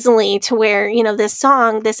really easily to where, this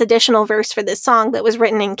song, this additional verse for this song that was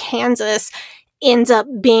written in Kansas ends up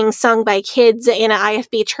being sung by kids in an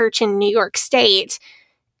IFB church in New York State.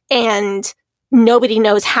 And nobody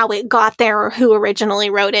knows how it got there or who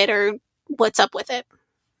originally wrote it or what's up with it.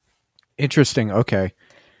 Interesting. Okay.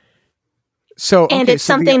 So, and it's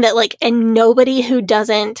something that and nobody who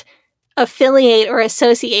doesn't affiliate or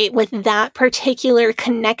associate with that particular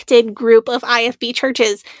connected group of IFB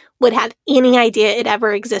churches would have any idea it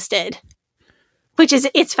ever existed.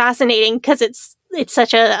 It's fascinating because it's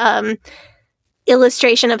such a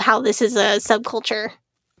illustration of how this is a subculture.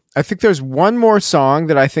 I think there's one more song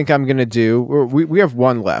that I think I'm going to do. We have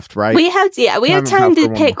one left, right? We have time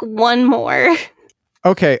to pick one more.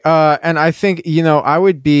 Okay. And I think, I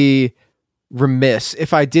would be remiss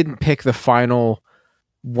if I didn't pick the final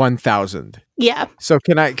 1,000. Yeah. So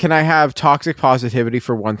can I have Toxic Positivity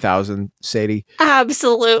for 1,000, Sadie?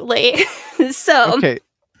 Absolutely. So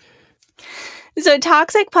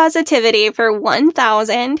Toxic Positivity for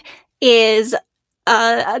 1,000 is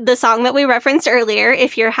the song that we referenced earlier,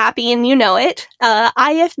 If You're Happy and You Know It,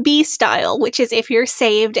 IFB style, which is If You're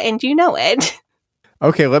Saved and You Know It.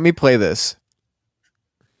 Okay, let me play this.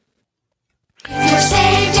 If you're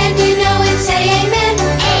saved and you know it, say amen.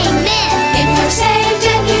 Amen. If you're saved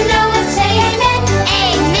and you know it, say amen.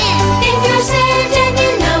 Amen. If you're saved and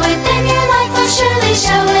you know it, then your life will surely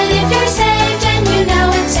show it. If you're saved and you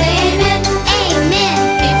know it, say amen.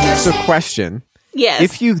 Amen. If you're So question.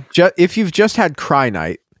 Yes. If you've just had Cry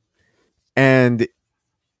Night and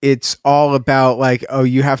it's all about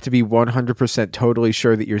you have to be 100% totally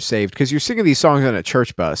sure that you're saved because you're singing these songs on a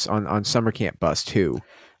church bus, on summer camp bus too.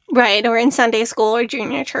 Right, or in Sunday school or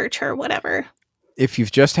junior church or whatever. If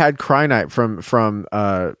you've just had Cry Night from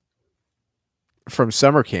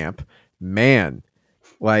summer camp, man,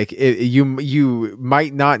 you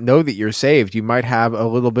might not know that you're saved. You might have a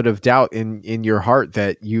little bit of doubt in your heart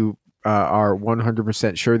that you are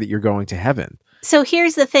 100% sure that you're going to heaven. So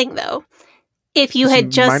here's the thing, though. If you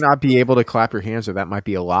had you might not be able to clap your hands, or that might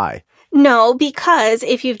be a lie. No, because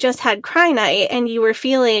if you've just had Cry Night and you were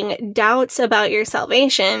feeling doubts about your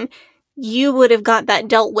salvation, you would have got that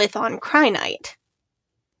dealt with on Cry Night.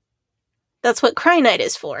 That's what Cry Night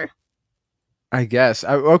is for. I guess.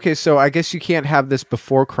 Okay, so I guess you can't have this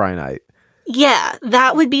before Cry Night. Yeah,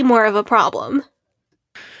 that would be more of a problem.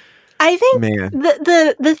 I think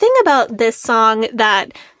the thing about this song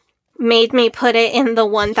that made me put it in the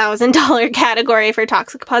 $1,000 category for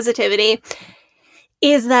Toxic Positivity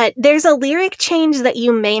is that there's a lyric change that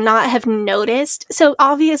you may not have noticed. So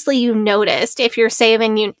obviously you noticed if you're saved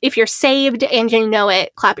and you know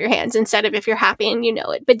it, clap your hands instead of if you're happy and you know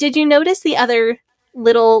it. But did you notice the other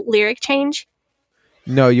little lyric change?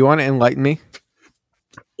 No, you want to enlighten me?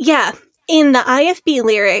 Yeah. In the IFB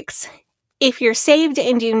lyrics, if you're saved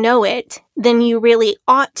and you know it, then you really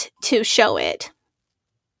ought to show it.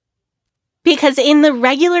 Because in the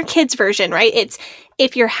regular kids version, right, it's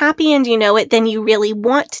if you're happy and you know it, then you really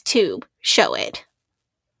want to show it.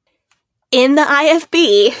 In the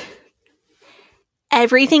IFB,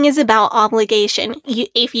 Everything is about obligation.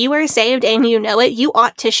 If you are saved and you know it, you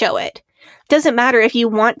ought to show it. Doesn't matter if you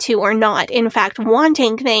want to or not. In fact,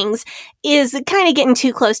 wanting things is kind of getting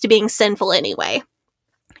too close to being sinful anyway.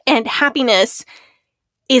 And happiness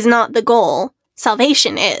is not the goal.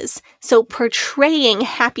 Salvation is. So portraying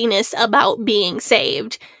happiness about being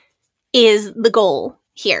saved is the goal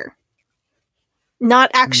here.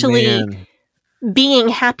 Not actually being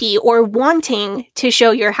happy or wanting to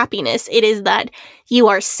show your happiness. It is that you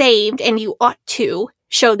are saved and you ought to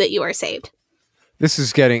show that you are saved. This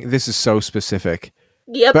is so specific.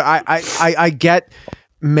 Yep. But I get,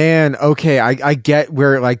 man, okay, I get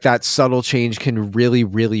where like that subtle change can really,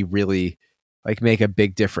 really, really like make a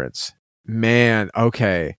big difference. Man,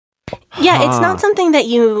 okay. Yeah, it's not something that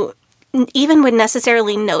you even would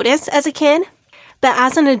necessarily notice as a kid. But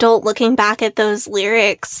as an adult looking back at those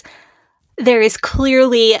lyrics, there is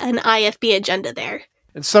clearly an IFB agenda there.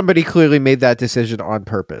 And somebody clearly made that decision on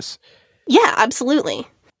purpose. Yeah, absolutely.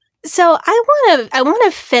 So I want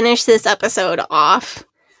to finish this episode off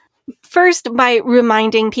first by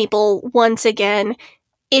reminding people once again,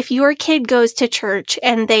 if your kid goes to church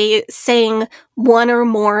and they sing one or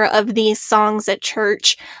more of these songs at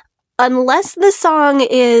church, unless the song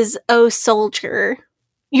is "Oh Soldier,"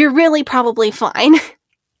 you're really probably fine.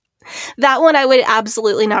 That one I would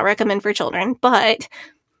absolutely not recommend for children, but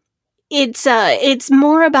it's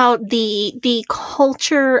more about the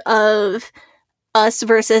culture of us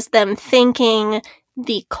versus them thinking,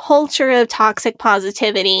 the culture of toxic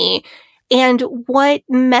positivity, and what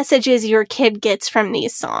messages your kid gets from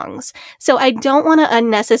these songs. So I don't want to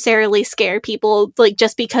unnecessarily scare people, like,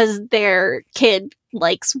 just because their kid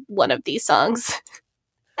likes one of these songs.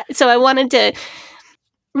 So I wanted to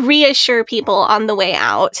reassure people on the way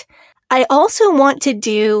out. I also want to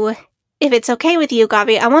do, if it's okay with you,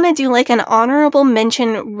 Gavi, I want to do like an honorable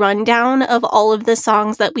mention rundown of all of the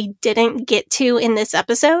songs that we didn't get to in this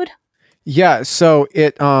episode. Yeah, so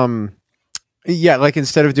it like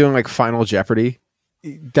instead of doing like Final Jeopardy,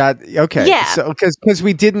 okay. Yeah. So because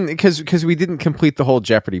we didn't complete the whole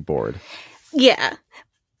Jeopardy board. Yeah.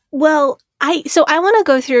 Well, I want to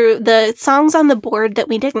go through the songs on the board that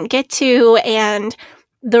we didn't get to and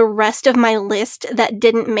the rest of my list that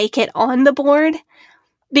didn't make it on the board,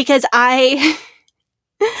 because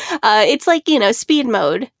it's like, speed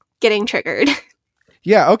mode getting triggered.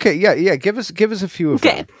 Yeah. Okay. Yeah. Give us a few of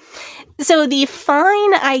them. So the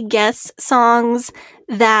fine, I guess, songs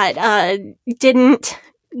that didn't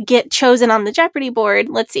get chosen on the Jeopardy board.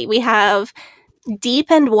 Let's see. We have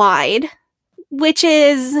Deep and Wide, which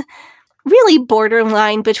is really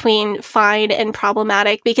borderline between fine and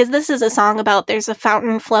problematic, because this is a song about there's a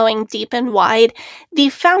fountain flowing deep and wide. The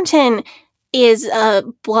fountain is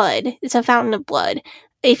blood. It's a fountain of blood.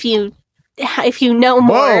 If you know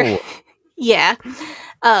more. Whoa. Yeah.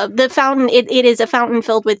 The fountain, it is a fountain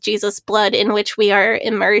filled with Jesus' blood in which we are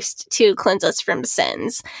immersed to cleanse us from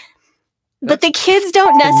sins. But the kids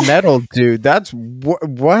don't necessarily... Metal, dude. That's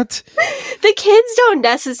what? The kids don't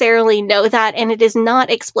necessarily know that, and it is not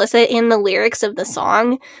explicit in the lyrics of the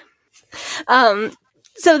song.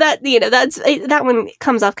 So that, that one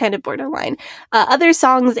comes off kind of borderline. Other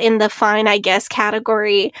songs in the fine, I guess,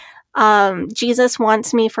 category, Jesus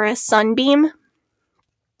Wants Me for a Sunbeam,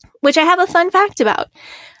 which I have a fun fact about.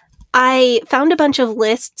 I found a bunch of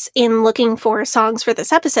lists in looking for songs for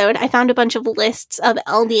this episode. I found a bunch of lists of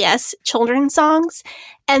LDS children's songs,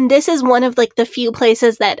 and this is one of like the few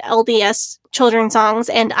places that LDS children's songs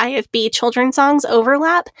and IFB children's songs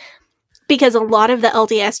overlap, because a lot of the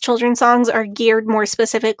LDS children's songs are geared more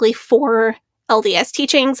specifically for LDS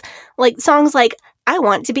teachings, like songs like I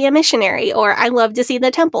Want to Be a Missionary, or I Love to See the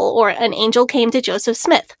Temple, or An Angel Came to Joseph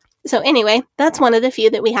Smith. So anyway, that's one of the few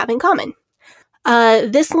that we have in common.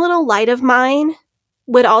 This Little Light of Mine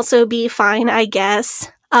would also be fine, I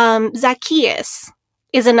guess. Zacchaeus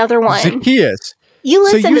is another one. Zacchaeus. You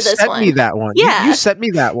listened to this one. You sent me that one. Yeah. You sent me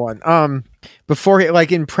that one. Before,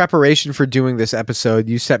 like in preparation for doing this episode,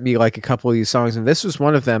 you sent me like a couple of these songs, and this was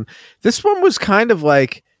one of them. This one was kind of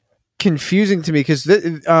like confusing to me because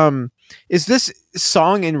is this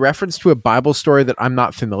song in reference to a Bible story that I'm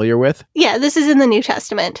not familiar with? Yeah, this is in the New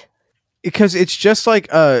Testament. Because it's just like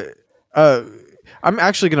I'm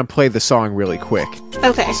actually going to play the song really quick.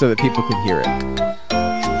 Okay. So that people can hear it.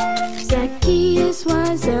 Zacchaeus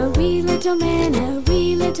was a wee little man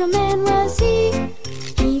was he.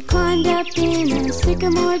 He climbed up in a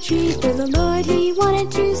sycamore tree for the Lord he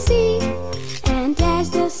wanted to see. And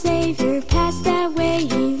as the Savior passed that way,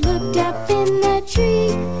 he looked up in the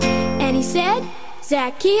tree. And he said,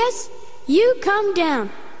 Zacchaeus, you come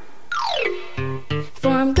down. For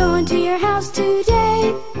I'm going to your house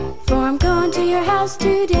today. For I'm going to your house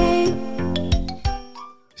today.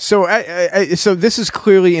 So, so this is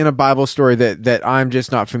clearly in a Bible story that I'm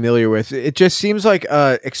just not familiar with. It just seems like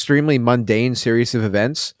a extremely mundane series of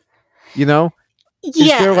events. You know,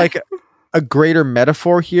 Yeah. Is there like a greater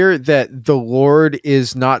metaphor here that the Lord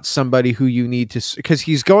is not somebody who you need to, because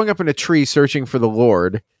he's going up in a tree searching for the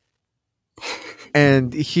Lord.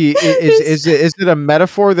 And he is it a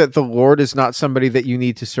metaphor that the Lord is not somebody that you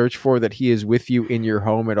need to search for, that he is with you in your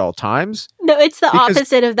home at all times? No, it's the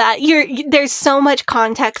opposite of that. There's so much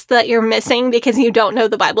context that you're missing because you don't know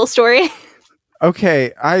the Bible story.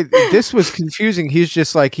 Okay, this was confusing. He's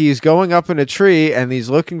just like, he's going up in a tree and he's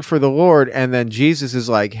looking for the Lord, and then Jesus is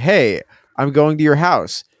like, "Hey, I'm going to your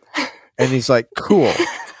house." And he's like, "Cool."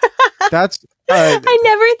 That's I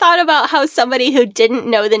never thought about how somebody who didn't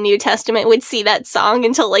know the New Testament would see that song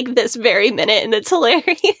until like this very minute, and it's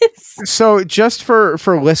hilarious. So just for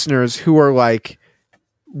listeners who are like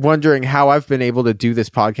wondering how I've been able to do this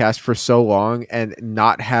podcast for so long and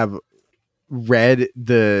not have read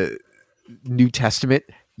the New Testament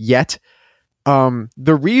yet,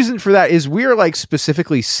 the reason for that is we're like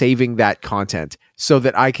specifically saving that content so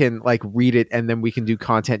that I can like read it, and then we can do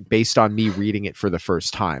content based on me reading it for the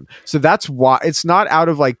first time. So that's why it's not out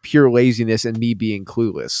of like pure laziness and me being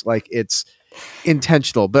clueless. Like, it's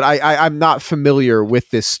intentional, but I'm not familiar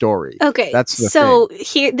with this story. Okay, that's the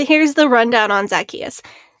thing. Here's the rundown on Zacchaeus.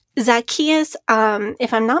 Zacchaeus,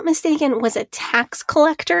 if I'm not mistaken, was a tax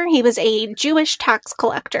collector. He was a Jewish tax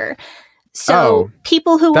collector. So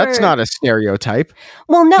people who that's not a stereotype.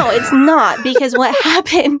 Well, no, it's not, because what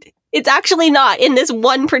happened, it's actually not in this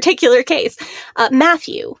one particular case.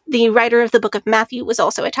 Matthew, the writer of the book of Matthew, was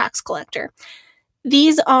also a tax collector.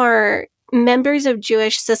 These are members of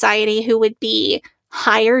Jewish society who would be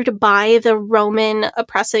hired by the Roman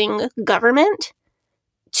oppressing government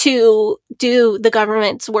to do the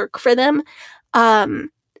government's work for them.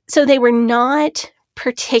 So they were not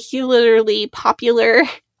particularly popular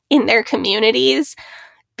in their communities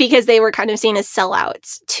because they were kind of seen as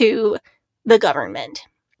sellouts to the government.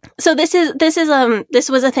 So this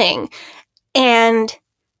was a thing. And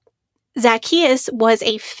Zacchaeus was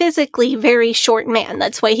a physically very short man.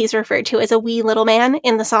 That's why he's referred to as a wee little man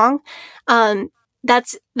in the song.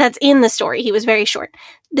 That's in the story. He was very short.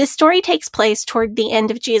 This story takes place toward the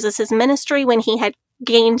end of Jesus's ministry, when he had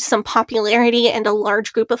gained some popularity and a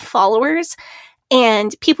large group of followers.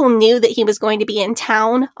 And people knew that he was going to be in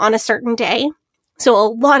town on a certain day. So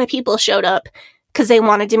a lot of people showed up because they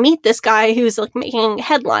wanted to meet this guy who's like making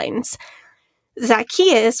headlines.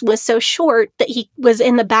 Zacchaeus was so short that he was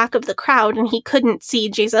in the back of the crowd and he couldn't see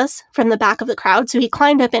Jesus from the back of the crowd. So he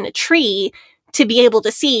climbed up in a tree to be able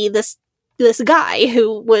to see this guy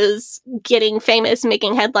who was getting famous,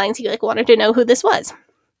 making headlines. He like wanted to know who this was.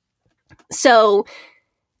 So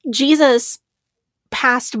Jesus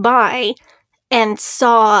passed by and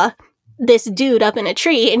saw this dude up in a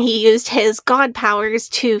tree, and he used his God powers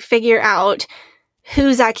to figure out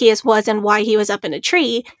who Zacchaeus was and why he was up in a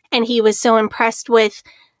tree. And he was so impressed with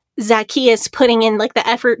Zacchaeus putting in like the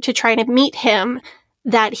effort to try to meet him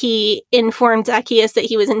that he informed Zacchaeus that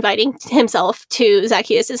he was inviting himself to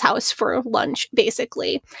Zacchaeus's house for lunch,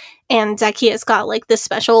 basically. And Zacchaeus got like this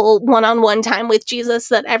special one-on-one time with Jesus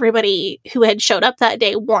that everybody who had showed up that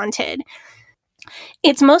day wanted.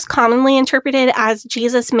 It's most commonly interpreted as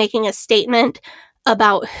Jesus making a statement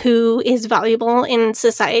about who is valuable in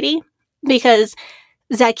society, because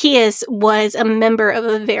Zacchaeus was a member of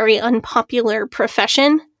a very unpopular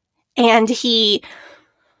profession, and he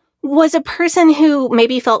was a person who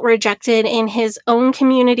maybe felt rejected in his own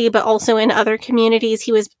community, but also in other communities.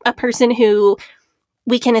 He was a person who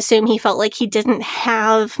we can assume he felt like he didn't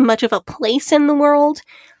have much of a place in the world.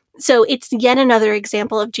 So it's yet another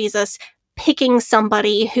example of Jesus picking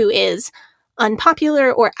somebody who is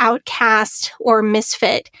unpopular or outcast or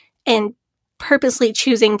misfit and purposely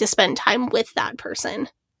choosing to spend time with that person.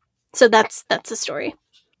 So that's the story.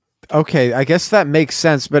 Okay, I guess that makes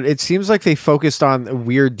sense, but it seems like they focused on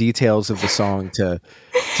weird details of the song of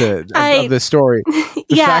the story.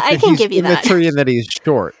 Yeah, I can give you that. In the tree and that he's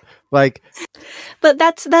short. Like, but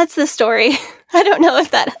that's the story. I don't know if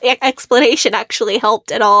that explanation actually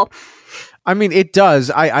helped at all. I mean, it does.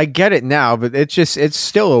 I get it now, but it's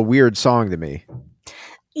still a weird song to me.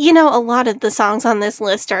 You know, a lot of the songs on this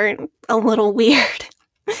list are a little weird.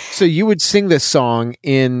 So you would sing this song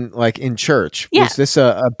in church. Yeah. Was this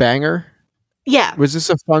a banger? Yeah. Was this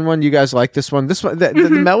a fun one? You guys like this one? This one, the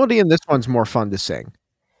melody in this one's more fun to sing,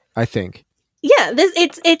 I think. Yeah,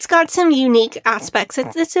 it's got some unique aspects.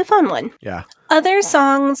 It's a fun one. Yeah. Other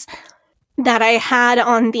songs that I had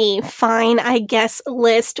on the fine, I guess,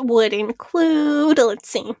 list would include, let's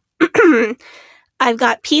see. I've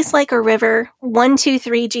got Peace Like a River, 1, 2,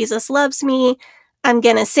 3, Jesus Loves Me. I'm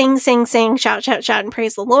gonna sing, sing, sing, shout, shout, shout, and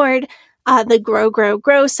praise the Lord. The Grow, Grow,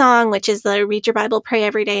 Grow song, which is the read your Bible, pray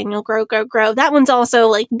every day, and you'll grow, grow, grow. That one's also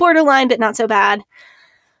like borderline, but not so bad.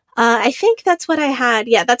 I think that's what I had.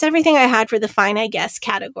 Yeah, that's everything I had for the fine, I guess,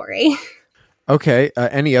 category. Okay.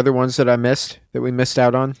 Any other ones that I missed that we missed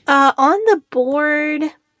out on? On the board,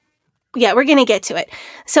 yeah, we're going to get to it.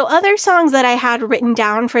 So other songs that I had written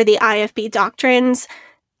down for the IFB Doctrines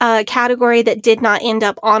category that did not end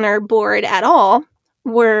up on our board at all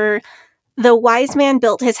were The Wise Man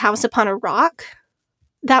Built His House Upon a Rock.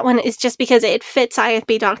 That one is just because it fits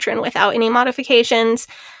IFB Doctrine without any modifications.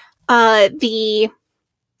 Let's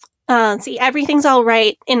see, Everything's All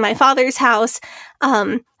Right in My Father's House,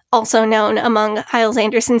 also known among Hyles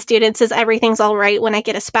Anderson students as Everything's All Right When I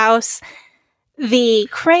Get a Spouse. The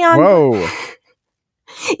Crayon... Whoa.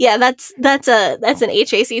 Yeah, that's an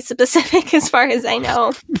HAC specific as far as I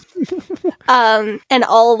know. And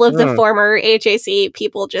all of the former HAC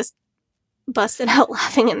people just busted out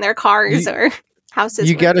laughing in their cars or houses.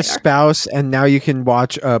 You get a spouse, and now you can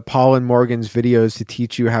watch Paul and Morgan's videos to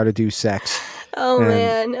teach you how to do sex. Oh,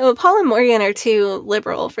 man. Oh, Paul and Morgan are too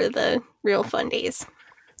liberal for the real fun days.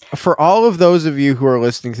 For all of those of you who are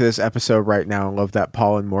listening to this episode right now and love that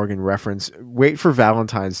Paul and Morgan reference, wait for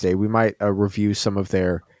Valentine's Day. We might review some of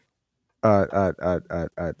their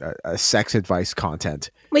sex advice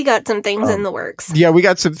content. We got some things in the works. Yeah, we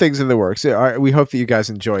got some things in the works. We hope that you guys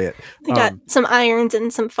enjoy it. We got some irons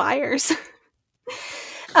and some fires.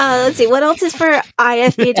 Let's see, what else is for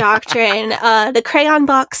IFB Doctrine? The Crayon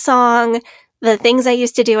Box song, The Things I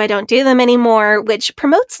Used to Do, I Don't Do Them Anymore, which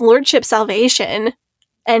promotes Lordship Salvation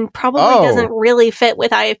and probably doesn't really fit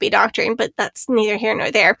with IFB Doctrine, but that's neither here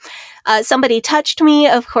nor there. Somebody Touched Me,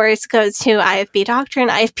 of course, goes to IFB Doctrine,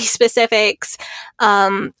 IFB Specifics.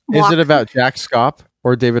 Is it about Jack Scopp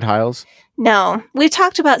or David Hyles? No, we've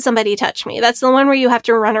talked about Somebody Touch Me. That's the one where you have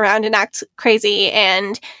to run around and act crazy,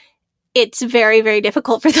 and it's very, very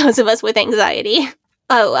difficult for those of us with anxiety.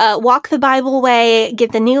 Walk the Bible Way,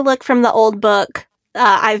 Get the New Look from the Old Book,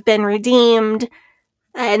 I've Been Redeemed,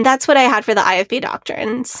 and that's what I had for the IFB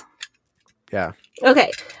Doctrines. Yeah.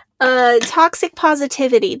 Okay. Toxic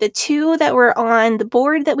Positivity. The two that were on the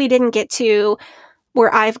board that we didn't get to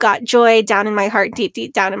were I've Got Joy Down in My Heart, Deep,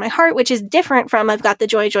 Deep Down in My Heart, which is different from I've Got the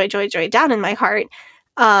Joy, Joy, Joy, Joy Down in My Heart,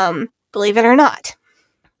 believe it or not.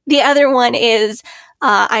 The other one is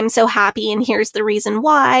I'm So Happy and Here's the Reason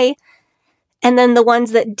Why. And then the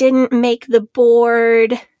ones that didn't make the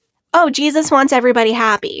board, Jesus Wants Everybody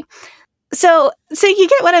Happy. So you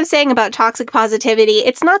get what I'm saying about toxic positivity.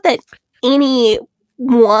 It's not that any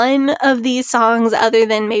one of these songs, other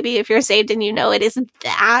than maybe If You're Saved and You Know It, is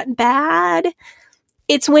that bad.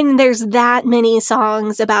 It's when there's that many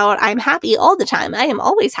songs about I'm happy all the time. I am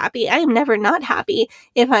always happy. I am never not happy.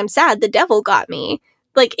 If I'm sad, the devil got me.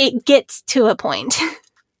 Like, it gets to a point.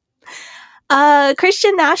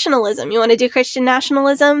 Christian nationalism. You want to do Christian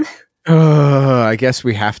nationalism? I guess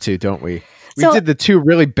we have to, don't we? We did the two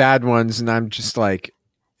really bad ones, and I'm just like,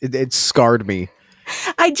 it scarred me.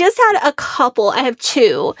 I just had a couple. I have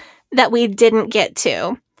two that we didn't get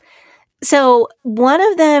to. So one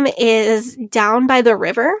of them is Down by the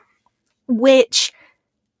River, which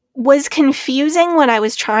was confusing when I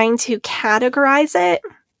was trying to categorize it.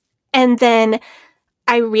 And then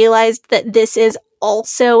I realized that this is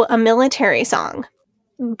also a military song.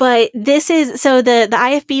 But this is, so the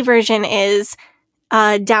IFB version is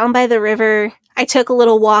Down by the River, I took a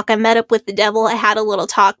little walk, I met up with the devil, I had a little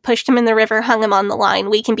talk, pushed him in the river, hung him on the line,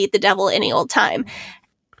 we can beat the devil any old time.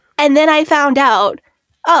 And then I found out,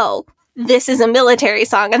 this is a military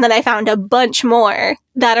song, and then I found a bunch more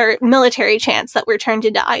that are military chants that were turned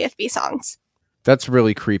into IFB songs. That's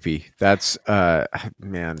really creepy. That's,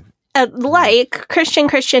 man. Like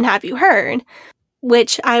Christian, Have You Heard?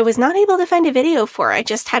 Which I was not able to find a video for. I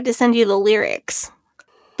just had to send you the lyrics.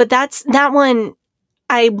 But that one,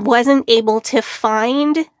 I wasn't able to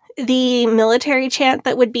find the military chant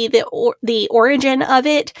that would be the origin of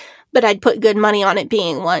it, but I'd put good money on it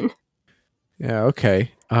being one. Yeah,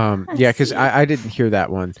 okay. Because I didn't hear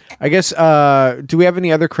that one. I guess, do we have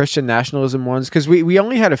any other Christian nationalism ones? Because we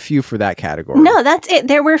only had a few for that category. No, that's it.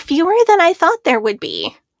 There were fewer than I thought there would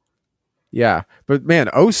be. Yeah, but man,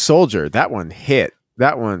 Oh Soldier, that one hit.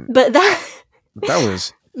 That one. But that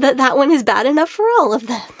was that one is bad enough for all of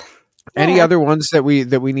them. Any other ones that we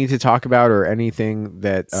need to talk about, or anything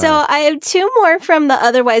that? So I have two more from the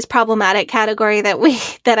otherwise problematic category that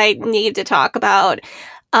I need to talk about.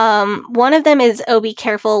 One of them is, "Oh, be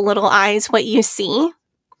careful, little eyes, what you see."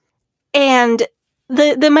 And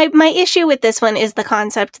my issue with this one is the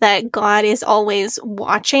concept that God is always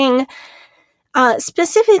watching.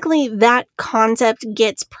 Specifically, that concept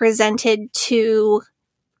gets presented to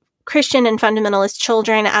Christian and fundamentalist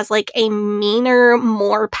children as like a meaner,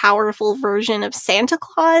 more powerful version of Santa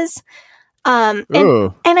Claus. And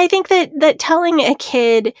I think that telling a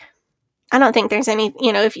kid, I don't think there's any,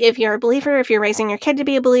 if you're a believer, if you're raising your kid to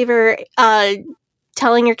be a believer,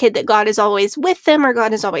 telling your kid that God is always with them, or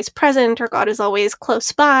God is always present, or God is always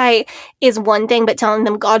close by is one thing, but telling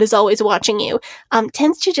them God is always watching you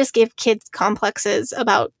tends to just give kids complexes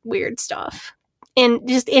about weird stuff. And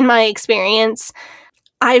just in my experience,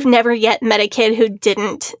 I've never yet met a kid who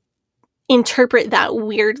didn't interpret that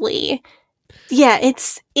weirdly. Yeah,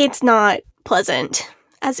 it's not pleasant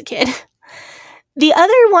as a kid. The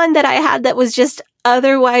other one that I had that was just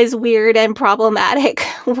otherwise weird and problematic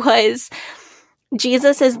was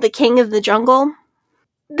Jesus is the King of the Jungle.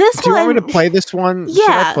 Do you want me to play this one?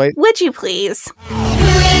 Yeah, would you please? Who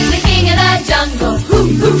is the king of the jungle? Who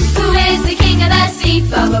is the king of the sea?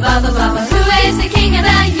 Baba, baba, baba. Who is the king of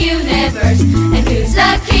the universe? And who's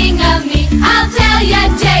the king of me? I'll tell ya,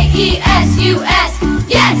 J-E-S-U-S.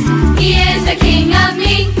 Yes, he is the king of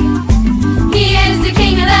me. He is the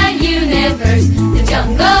king of the universe, the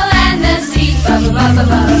jungle and the sea. Baba, baba,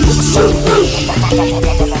 baba.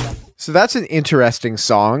 So that's an interesting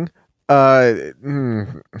song. What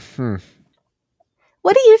do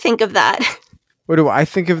you think of that? What do I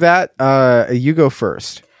think of that? You go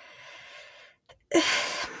first. It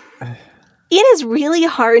is really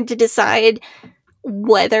hard to decide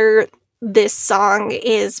whether this song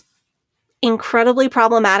is incredibly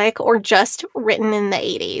problematic or just written in the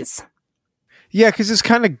 80s. Yeah, because it's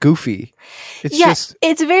kind of goofy. It's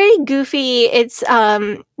very goofy. It's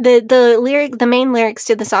the main lyrics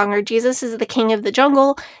to the song are, Jesus is the king of the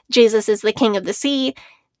jungle, Jesus is the king of the sea,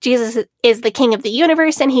 Jesus is the king of the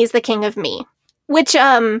universe, and he's the king of me. Which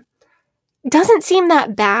doesn't seem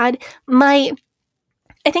that bad. I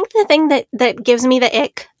think the thing that gives me the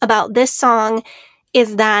ick about this song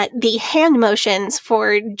is that the hand motions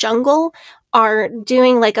for jungle are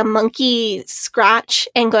doing like a monkey scratch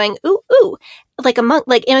and going ooh ooh, like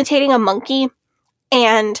imitating a monkey,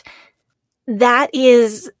 and that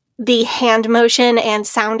is the hand motion and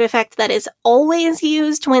sound effect that is always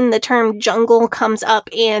used when the term jungle comes up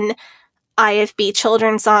in IFB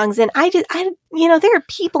children's songs. And there are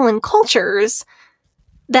people and cultures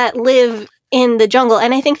that live in the jungle,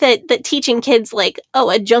 and I think that teaching kids like, oh,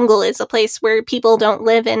 a jungle is a place where people don't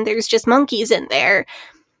live and there's just monkeys in there.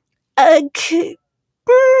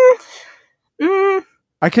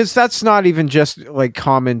 Because that's not even just like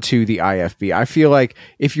common to the IFB. I feel like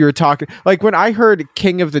if you're talking, like when I heard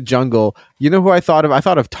King of the Jungle, you know who I thought of? I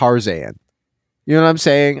thought of Tarzan. You know what I'm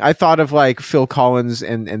saying? I thought of like Phil Collins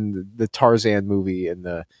and the Tarzan movie and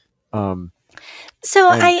the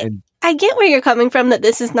I get where you're coming from, that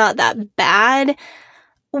this is not that bad.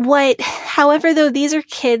 However, though, these are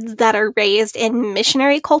kids that are raised in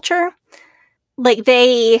missionary culture. Like,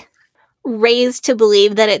 they raised to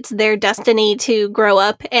believe that it's their destiny to grow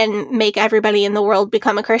up and make everybody in the world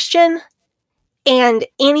become a Christian. And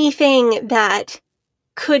anything that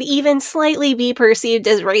could even slightly be perceived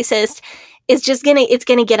as racist is just it's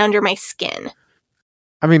gonna get under my skin.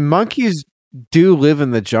 I mean, monkeys do live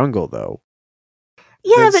in the jungle, though.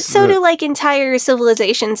 Yeah, but so do like entire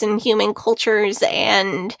civilizations and human cultures,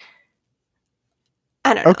 and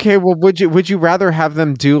I don't know. Okay, well, would you rather have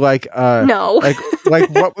them do like no, like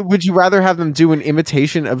what would you rather have them do, an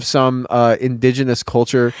imitation of some indigenous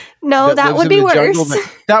culture? No, that would be worse.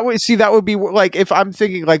 That would be like, if I'm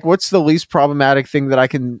thinking like, what's the least problematic thing that I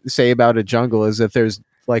can say about a jungle is that there's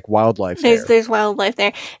like wildlife there. There's wildlife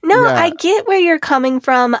there. No, yeah. I get where you're coming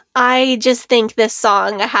from. I just think this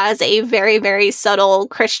song has a very, very subtle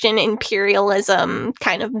Christian imperialism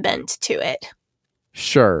kind of bent to it.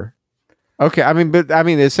 Sure. Okay,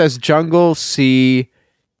 it says jungle, sea,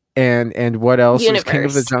 and what else? Universe. Is King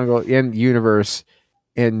of the Jungle and universe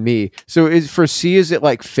and me. So for sea, is it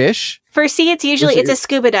like fish? For sea, it's usually it's a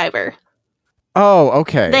scuba diver. Oh,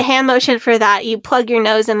 okay. The hand motion for that, you plug your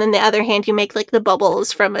nose, and then the other hand you make like the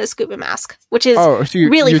bubbles from a scuba mask, which is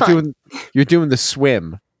really fun. You're doing the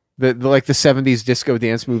swim, the like the 70s disco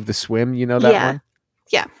dance move, the swim. You know that one?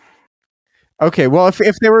 Yeah. Okay, well,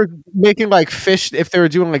 if they were making like fish, if they were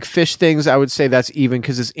doing like fish things, I would say that's even,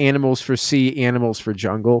 because it's animals for sea, animals for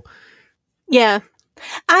jungle. Yeah.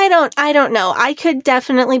 I don't know. I could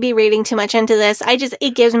definitely be reading too much into this.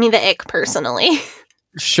 It gives me the ick personally.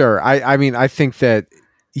 Sure. I mean, I think that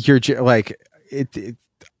you're like,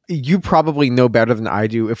 you probably know better than I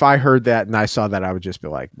do. If I heard that and I saw that, I would just be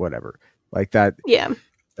like, whatever, like that. Yeah.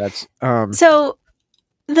 That's so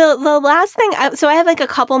the last thing. So I have like a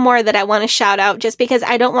couple more that I want to shout out just because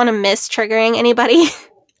I don't want to miss triggering anybody.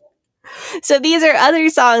 So these are other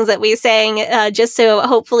songs that we sang just so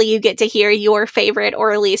hopefully you get to hear your favorite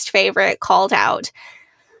or least favorite called out.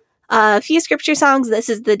 A few scripture songs. This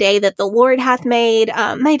is the day that the Lord hath made.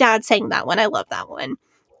 My dad sang that one. I love that one.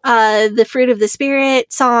 The Fruit of the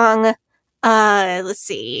Spirit song. Let's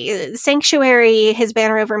see. Sanctuary, His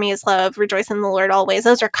banner over me is love. Rejoice in the Lord always.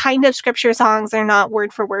 Those are kind of scripture songs. They're not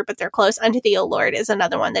word for word, but they're close. Unto Thee, O Lord is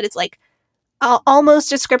another one that it's like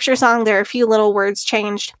almost a scripture song. There are a few little words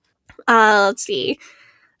changed. Let's see.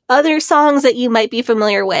 Other songs that you might be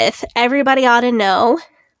familiar with. Everybody Ought to Know.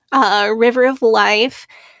 River of Life.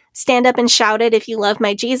 Stand Up and Shout It If You Love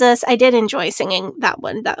My Jesus. I did enjoy singing that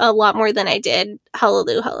one a lot more than I did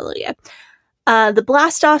Hallelujah, Hallelujah. The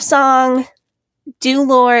Blast Off song, Do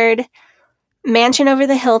Lord, Mansion Over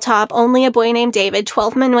the Hilltop, Only a Boy Named David,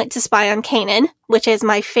 12 Men Went to Spy on Canaan, which is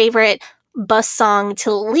my favorite bus song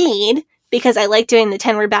to lead because I like doing the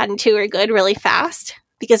 10 Were Bad and 2 Were Good really fast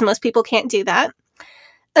because most people can't do that.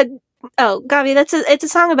 Gabi, it's a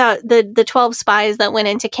song about the 12 spies that went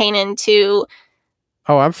into Canaan to...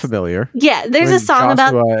 Oh, I'm familiar. Yeah, there's a song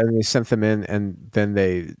Joshua, about... And they sent them in, and then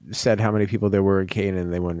they said how many people there were in Canaan,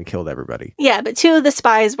 and they went and killed everybody. Yeah, but 2 of the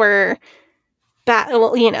spies were bad.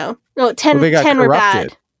 Well, 10 were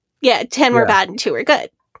bad. Yeah, 10 were bad and 2 were good.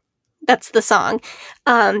 That's the song.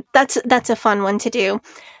 That's a fun one to do.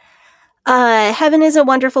 Heaven is a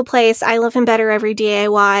Wonderful Place. I Love Him Better Every Day,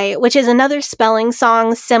 which is another spelling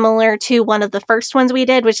song similar to one of the first ones we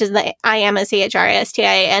did, which is the I Am a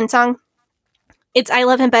CHRISTIAN song. It's I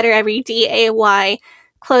Love Him Better Every Day,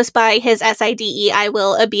 close by His SIDE, I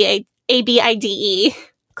will ABIDE,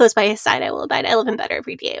 close by His side, I will abide. I love Him better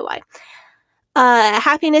every day.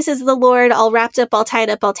 Happiness is the Lord, all wrapped up, all tied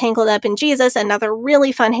up, all tangled up in Jesus, another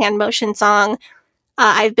really fun hand motion song.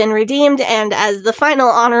 I've Been Redeemed, and as the final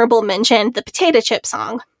honorable mention, the Potato Chip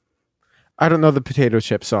song. I don't know the Potato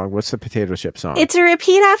Chip song. What's the Potato Chip song? It's a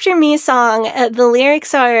Repeat After Me song. The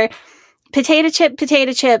lyrics are... potato chip,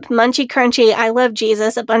 munchy crunchy, I love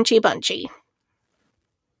Jesus, a bunchy bunchy.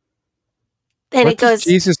 And what it goes...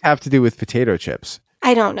 does Jesus have to do with potato chips?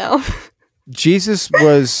 I don't know. Jesus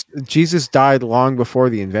died long before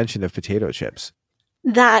the invention of potato chips.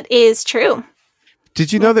 That is true.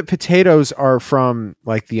 Did you know that potatoes are from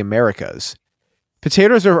like the Americas?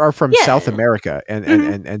 Potatoes are from South America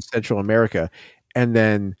and Central America. And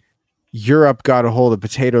then Europe got a hold of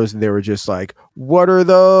potatoes and they were just like, what are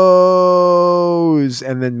those?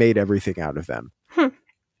 And then made everything out of them.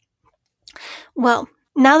 Well,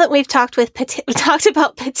 now that we've talked about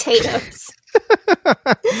potatoes,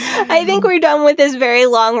 I think we're done with this very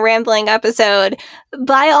long rambling episode.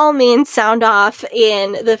 By all means, sound off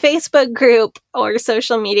in the Facebook group or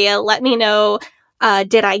social media. Let me know,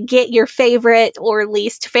 did I get your favorite or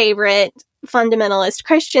least favorite fundamentalist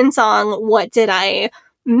Christian song? What did I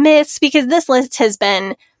miss? Because this list has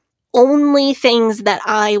been only things that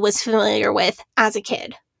I was familiar with as a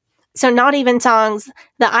kid. So not even songs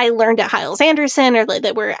that I learned at Hyles Anderson or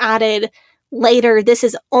that were added later. This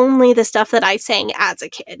is only the stuff that I sang as a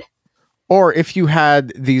kid. Or if you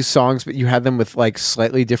had these songs, but you had them with like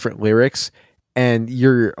slightly different lyrics, and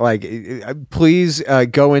you're like, please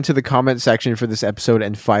go into the comment section for this episode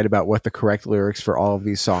and fight about what the correct lyrics for all of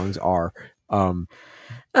these songs are.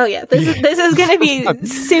 Oh yeah, this is going to be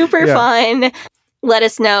super fun. Let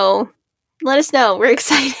us know. We're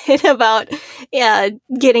excited about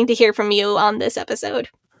getting to hear from you on this episode.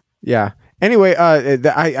 Yeah. Anyway,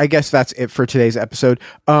 I guess that's it for today's episode.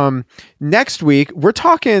 Next week we're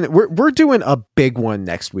doing a big one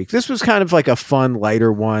next week. This was kind of like a fun,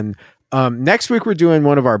 lighter one. Next week we're doing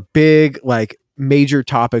one of our big, like, major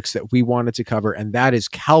topics that we wanted to cover, and that is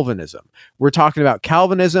Calvinism. We're talking about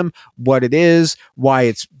Calvinism, what it is, why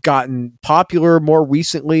it's gotten popular more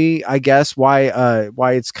recently, I guess, why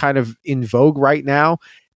it's kind of in vogue right now,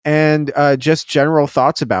 and just general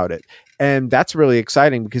thoughts about it. And that's really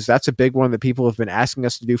exciting because that's a big one that people have been asking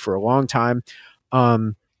us to do for a long time.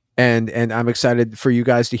 And I'm excited for you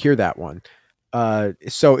guys to hear that one.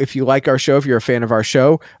 So if you like our show, if you're a fan of our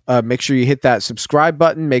show, make sure you hit that subscribe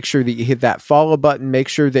button, make sure that you hit that follow button, make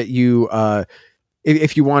sure that you,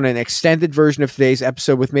 if you want an extended version of today's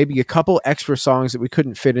episode with maybe a couple extra songs that we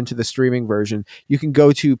couldn't fit into the streaming version, you can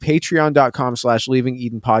go to patreon.com/Leaving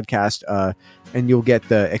Eden Podcast, and you'll get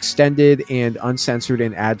the extended and uncensored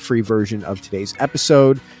and ad-free version of today's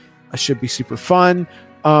episode. It should be super fun.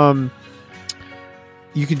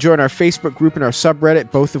 You can join our Facebook group and our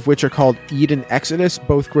subreddit, both of which are called Eden Exodus,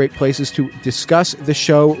 both great places to discuss the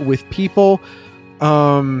show with people.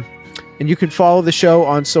 And you can follow the show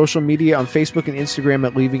on social media, on Facebook and Instagram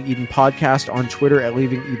at Leaving Eden Podcast, on Twitter at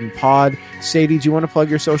Leaving Eden Pod. Sadie, do you want to plug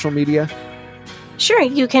your social media? Sure,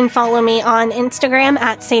 you can follow me on Instagram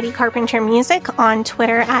at Sadie Carpenter Music, on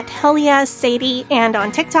Twitter at HellYesSadie, and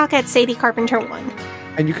on TikTok at Sadie Carpenter 1.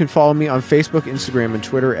 And you can follow me on Facebook, Instagram, and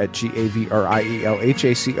Twitter at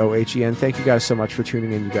GAVRIELHACOHEN. Thank you guys so much for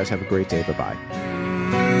tuning in. You guys have a great day. Bye-bye.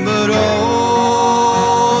 But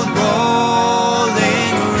old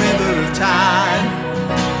rolling river of time,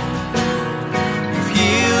 you've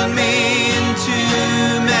healed me in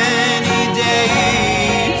too many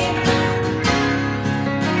days.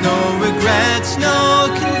 No regrets,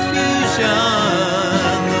 no confusion.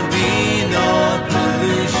 There'll be no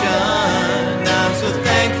pollution. I'm so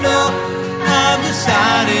thankful I've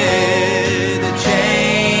decided to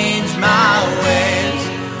change my ways.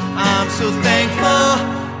 I'm so thankful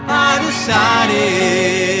I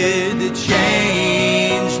decided to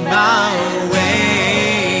change my ways.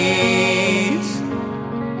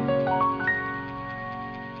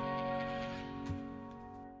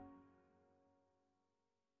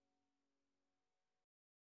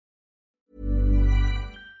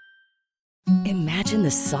 Imagine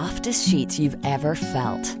the softest sheets you've ever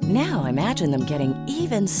felt. Now imagine them getting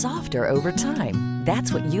even softer over time.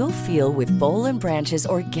 That's what you'll feel with Boll & Branch's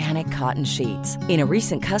organic cotton sheets. In a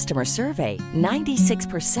recent customer survey,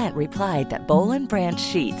 96% replied that Boll & Branch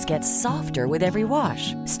sheets get softer with every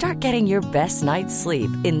wash. Start getting your best night's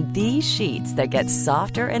sleep in these sheets that get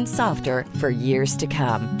softer and softer for years to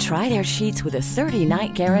come. Try their sheets with a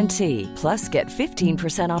 30-night guarantee. Plus, get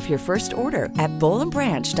 15% off your first order at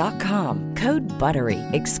bollandbranch.com. Code BUTTERY.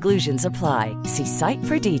 Exclusions apply. See site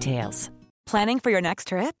for details. Planning for your next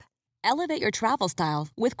trip? Elevate your travel style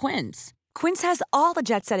with Quince. Quince has all the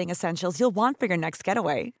jet-setting essentials you'll want for your next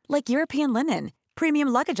getaway, like European linen, premium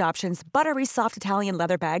luggage options, buttery soft Italian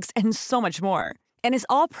leather bags, and so much more. And is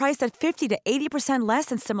all priced at 50 to 80% less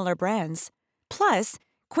than similar brands. Plus,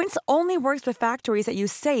 Quince only works with factories that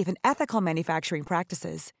use safe and ethical manufacturing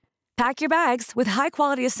practices. Pack your bags with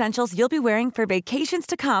high-quality essentials you'll be wearing for vacations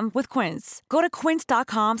to come with Quince. Go to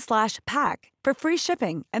quince.com/pack for free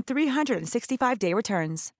shipping and 365-day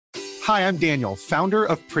returns. Hi, I'm Daniel, founder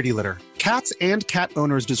of Pretty Litter. Cats and cat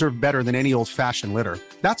owners deserve better than any old-fashioned litter.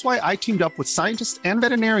 That's why I teamed up with scientists and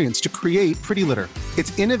veterinarians to create Pretty Litter.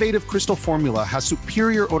 Its innovative crystal formula has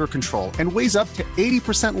superior odor control and weighs up to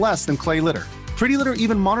 80% less than clay litter. Pretty Litter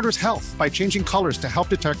even monitors health by changing colors to help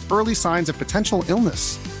detect early signs of potential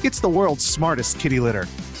illness. It's the world's smartest kitty litter.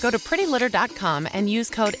 Go to prettylitter.com and use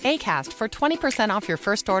code ACAST for 20% off your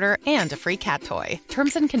first order and a free cat toy.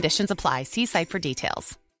 Terms and conditions apply. See site for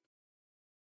details.